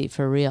crazy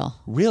for real.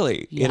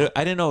 Really? Yeah.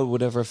 I didn't know it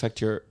would ever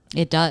affect your.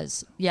 It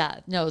does.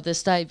 Yeah. No,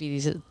 this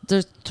diabetes.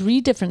 There's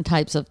 3 different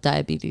types of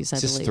diabetes. I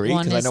believe 3?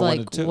 One is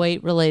like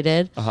weight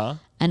related.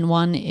 And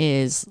one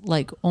is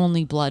like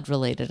only blood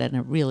related, and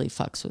it really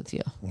fucks with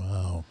you.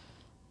 Wow.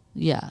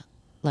 Yeah.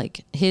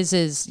 Like his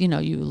is, you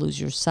lose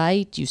your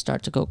sight. You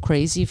start to go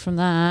crazy from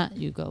that.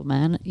 You go,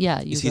 man. Yeah.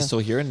 Is he still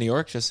here in New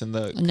York, just in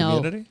the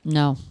community?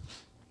 No.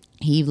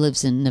 He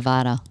lives in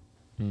Nevada.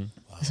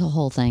 It's a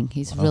whole thing.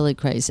 He's really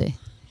crazy.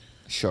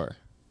 Sure.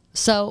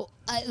 So,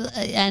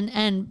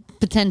 and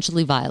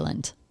potentially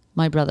violent.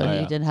 My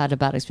brother, he had a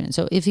bad experience.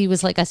 So if he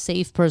was like a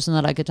safe person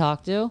that I could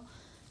talk to,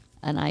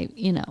 and I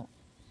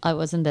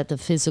wasn't at the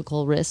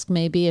physical risk,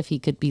 maybe if he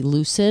could be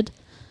lucid.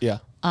 Yeah.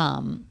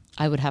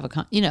 I would have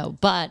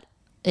but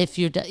if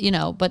you're,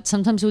 but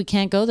sometimes we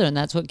can't go there, and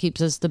that's what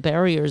keeps us the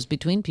barriers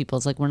between people.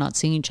 It's like we're not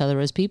seeing each other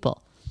as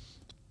people.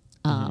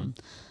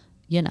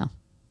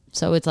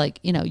 So it's like,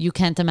 you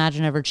can't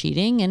imagine ever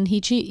cheating, and he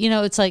cheat.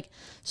 It's like,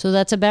 so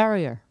that's a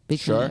barrier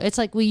between. Sure. It's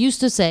like we used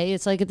to say.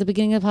 It's like at the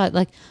beginning of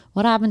like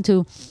what happened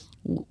to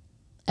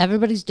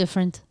everybody's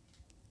different.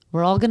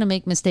 We're all gonna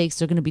make mistakes.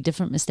 They're gonna be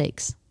different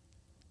mistakes,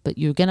 but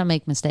you're gonna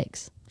make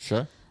mistakes.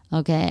 Sure.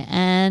 Okay,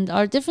 and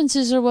our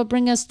differences are what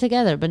bring us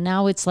together. But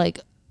now it's like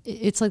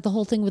the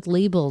whole thing with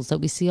labels that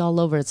we see all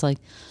over. It's like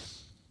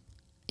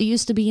it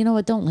used to be, you know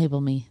what? Don't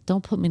label me.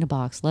 Don't put me in a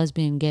box.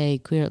 Lesbian, gay,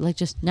 queer. Like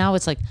just now,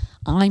 it's like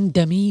I'm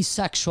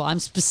demisexual. I'm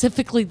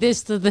specifically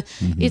this to the.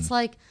 It's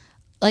like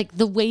like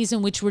the ways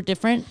in which we're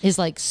different is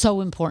like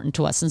so important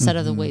to us instead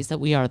of the ways that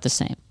we are the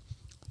same.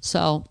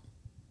 So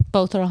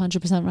both are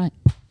 100% right.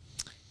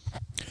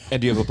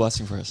 And do you have a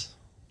blessing for us?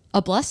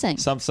 A blessing.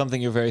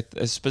 Something you're very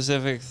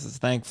specific,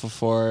 thankful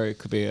for. It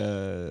could be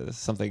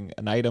something,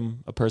 an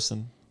item, a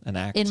person, an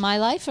act. In my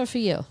life or for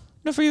you?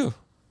 No, for you.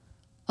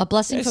 A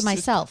blessing for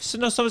myself. So,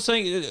 no, someone's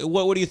saying,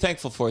 what are you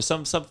thankful for?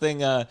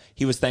 Something.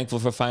 He was thankful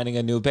for finding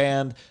a new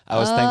band. I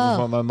was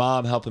thankful for my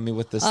mom helping me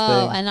with this thing.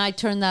 Oh, and I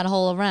turned that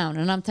whole around,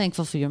 and I'm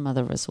thankful for your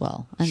mother as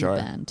well, and Sure.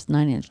 the band,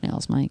 9 Inch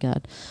Nails. My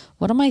God,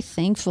 what am I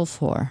thankful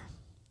for?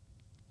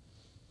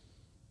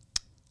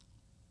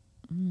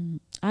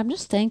 I'm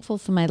just thankful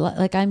for my life.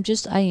 Like I'm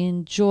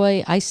the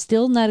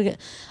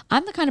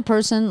kind of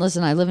person.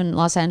 Listen, I live in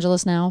Los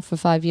Angeles now for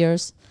 5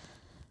 years.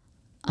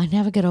 I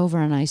never get over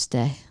a nice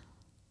day.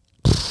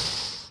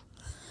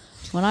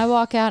 When I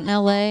walk out in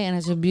LA and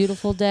it's a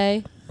beautiful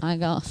day, I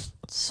go,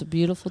 it's a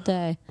beautiful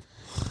day.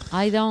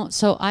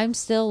 So I'm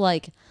still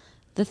like,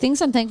 the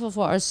things I'm thankful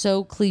for are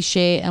so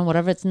cliche and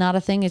whatever. It's not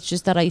a thing. It's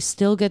just that I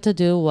still get to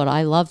do what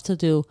I love to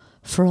do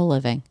for a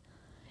living.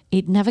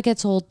 It never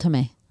gets old to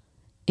me.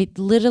 It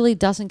literally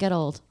doesn't get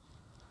old.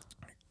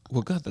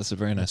 Well, good. That's a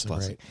very nice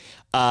blessing.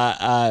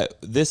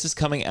 This is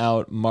coming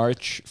out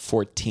March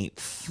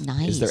 14th.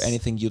 Nice. Is there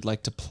anything you'd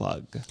like to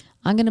plug?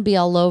 I'm going to be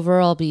all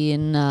over. I'll be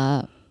in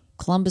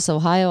Columbus,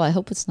 Ohio. I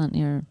hope it's not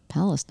near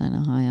Palestine,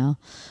 Ohio.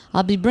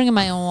 I'll be bringing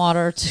my own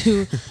water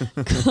to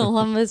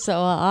Columbus,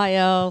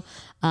 Ohio.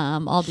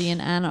 I'll be in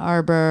Ann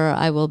Arbor.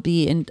 I will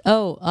be in,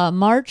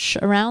 March.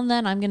 Around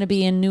then, I'm going to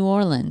be in New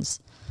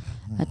Orleans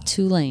at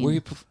Tulane. Where are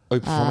you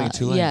performing at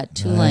Tulane? Yeah,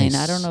 Tulane.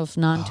 Nice. I don't know if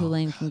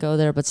non-Tulane can go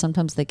there, but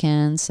sometimes they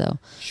can. So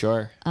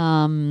Sure.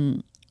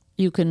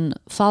 you can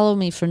follow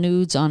me for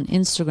nudes on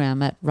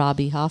Instagram at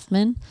Robby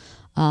Hoffman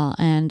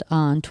and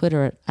on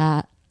Twitter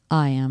at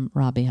I am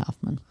Robby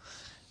Hoffman.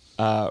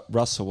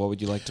 Russell, what would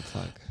you like to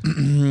plug?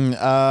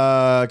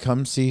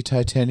 Come see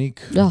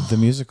Titanic, Oh. the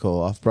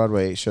musical, off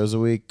Broadway, 8 shows a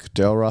week,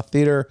 Dale Roth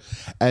Theater,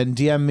 and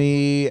DM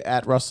me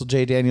at Russell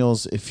J.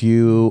 Daniels if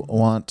you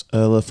want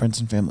friends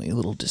and family a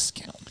little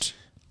discount.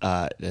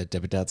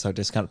 Debbie Dad's our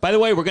discount. By the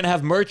way, we're going to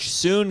have merch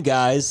soon,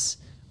 guys.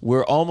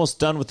 We're almost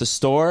done with the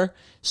store.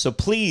 So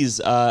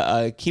please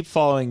keep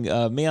following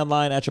me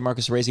online at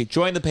Marcus Razy.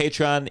 Join the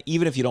Patreon,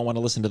 even if you don't want to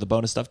listen to the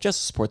bonus stuff.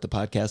 Just support the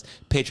podcast.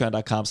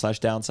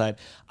 Patreon.com/downside.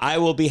 I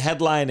will be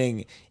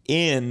headlining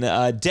in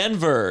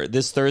Denver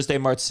this Thursday,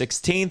 March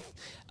 16th.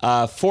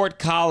 Fort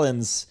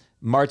Collins,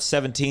 March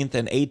 17th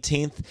and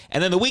 18th.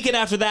 And then the weekend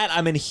after that,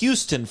 I'm in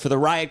Houston for the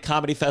Riot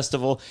Comedy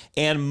Festival.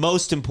 And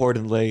most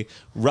importantly,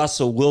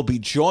 Russell will be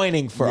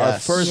joining for our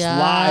first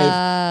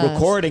live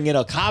recording in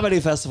a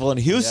comedy festival in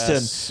Houston.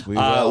 Yes, we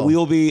will. We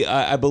will be,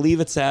 I believe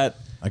it's at,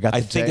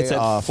 I think it's at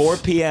off. 4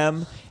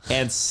 p.m.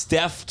 And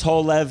Steph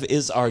Tolev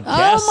is our guest.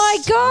 Oh my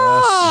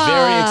God.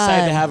 Very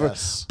excited to have her.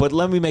 Yes. But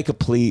let me make a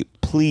plea.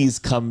 Please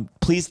come.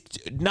 Please,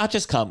 not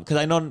just come, because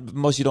I know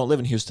most of you don't live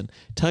in Houston.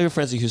 Tell your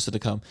friends in Houston to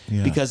come.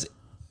 Yeah. Because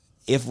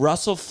if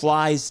Russell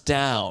flies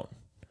down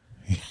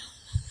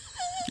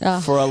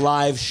for a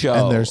live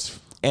show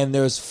and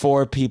there's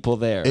 4 people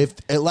there, If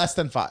less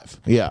than 5.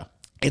 Yeah.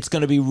 it's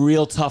going to be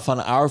real tough on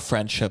our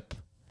friendship.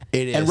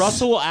 It is. And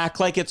Russell will act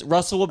like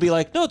Russell will be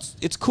like, no,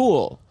 it's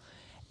cool.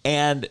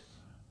 And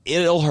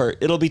it'll hurt.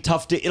 It'll be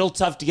tough to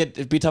get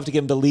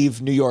him to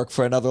leave New York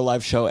for another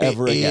live show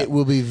ever again. It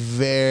will be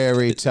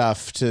very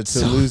tough to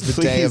lose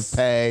the day of please.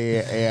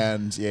 pay,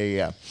 and He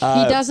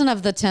doesn't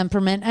have the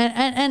temperament.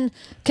 And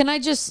can I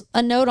just,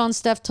 a note on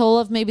Steph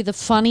Tolev, maybe the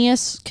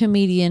funniest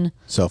comedian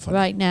So funny.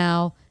 right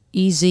now,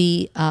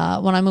 easy.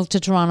 When I moved to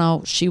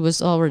Toronto, she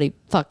was already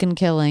fucking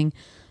killing.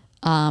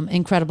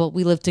 Incredible.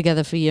 We lived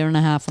together for a year and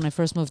a half when I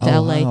first moved to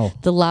LA. wow.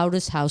 The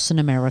loudest house in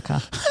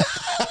America.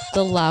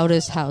 The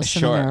loudest house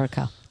in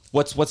America.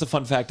 What's a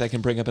fun fact I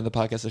can bring up in the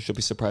podcast that she'll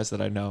be surprised that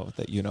I know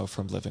that you know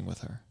from living with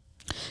her?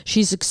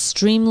 She's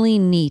extremely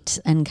neat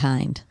and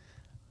kind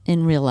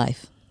in real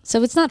life.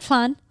 So it's not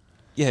fun,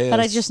 but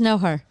I just know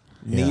her.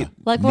 Neat.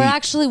 Like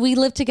we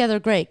live together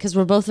great because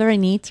we're both very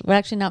neat. We're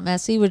actually not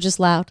messy. We're just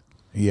loud.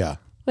 Yeah.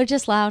 We're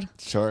just loud.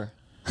 Sure.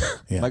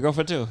 Yeah. My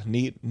girlfriend too.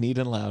 Neat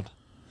and loud.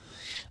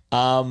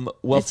 Well,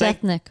 It's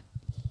ethnic.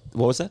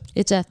 What was that?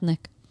 It's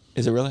ethnic.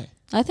 Is it really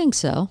I think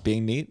so.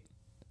 being neat?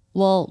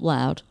 Well,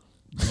 loud.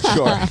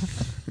 Sure.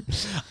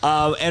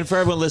 And for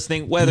everyone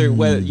listening, whether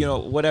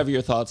whatever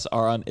your thoughts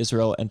are on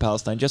Israel and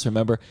Palestine, just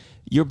remember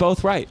you're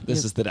both right.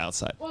 This is the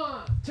downside. 1,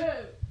 2,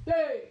 3.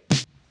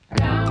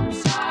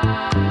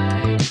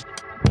 Downside.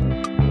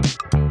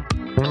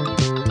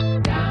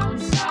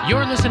 Downside.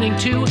 You're listening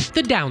to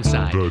The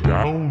Downside The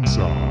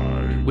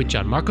downside. with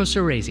Gianmarco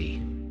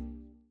Cerezi.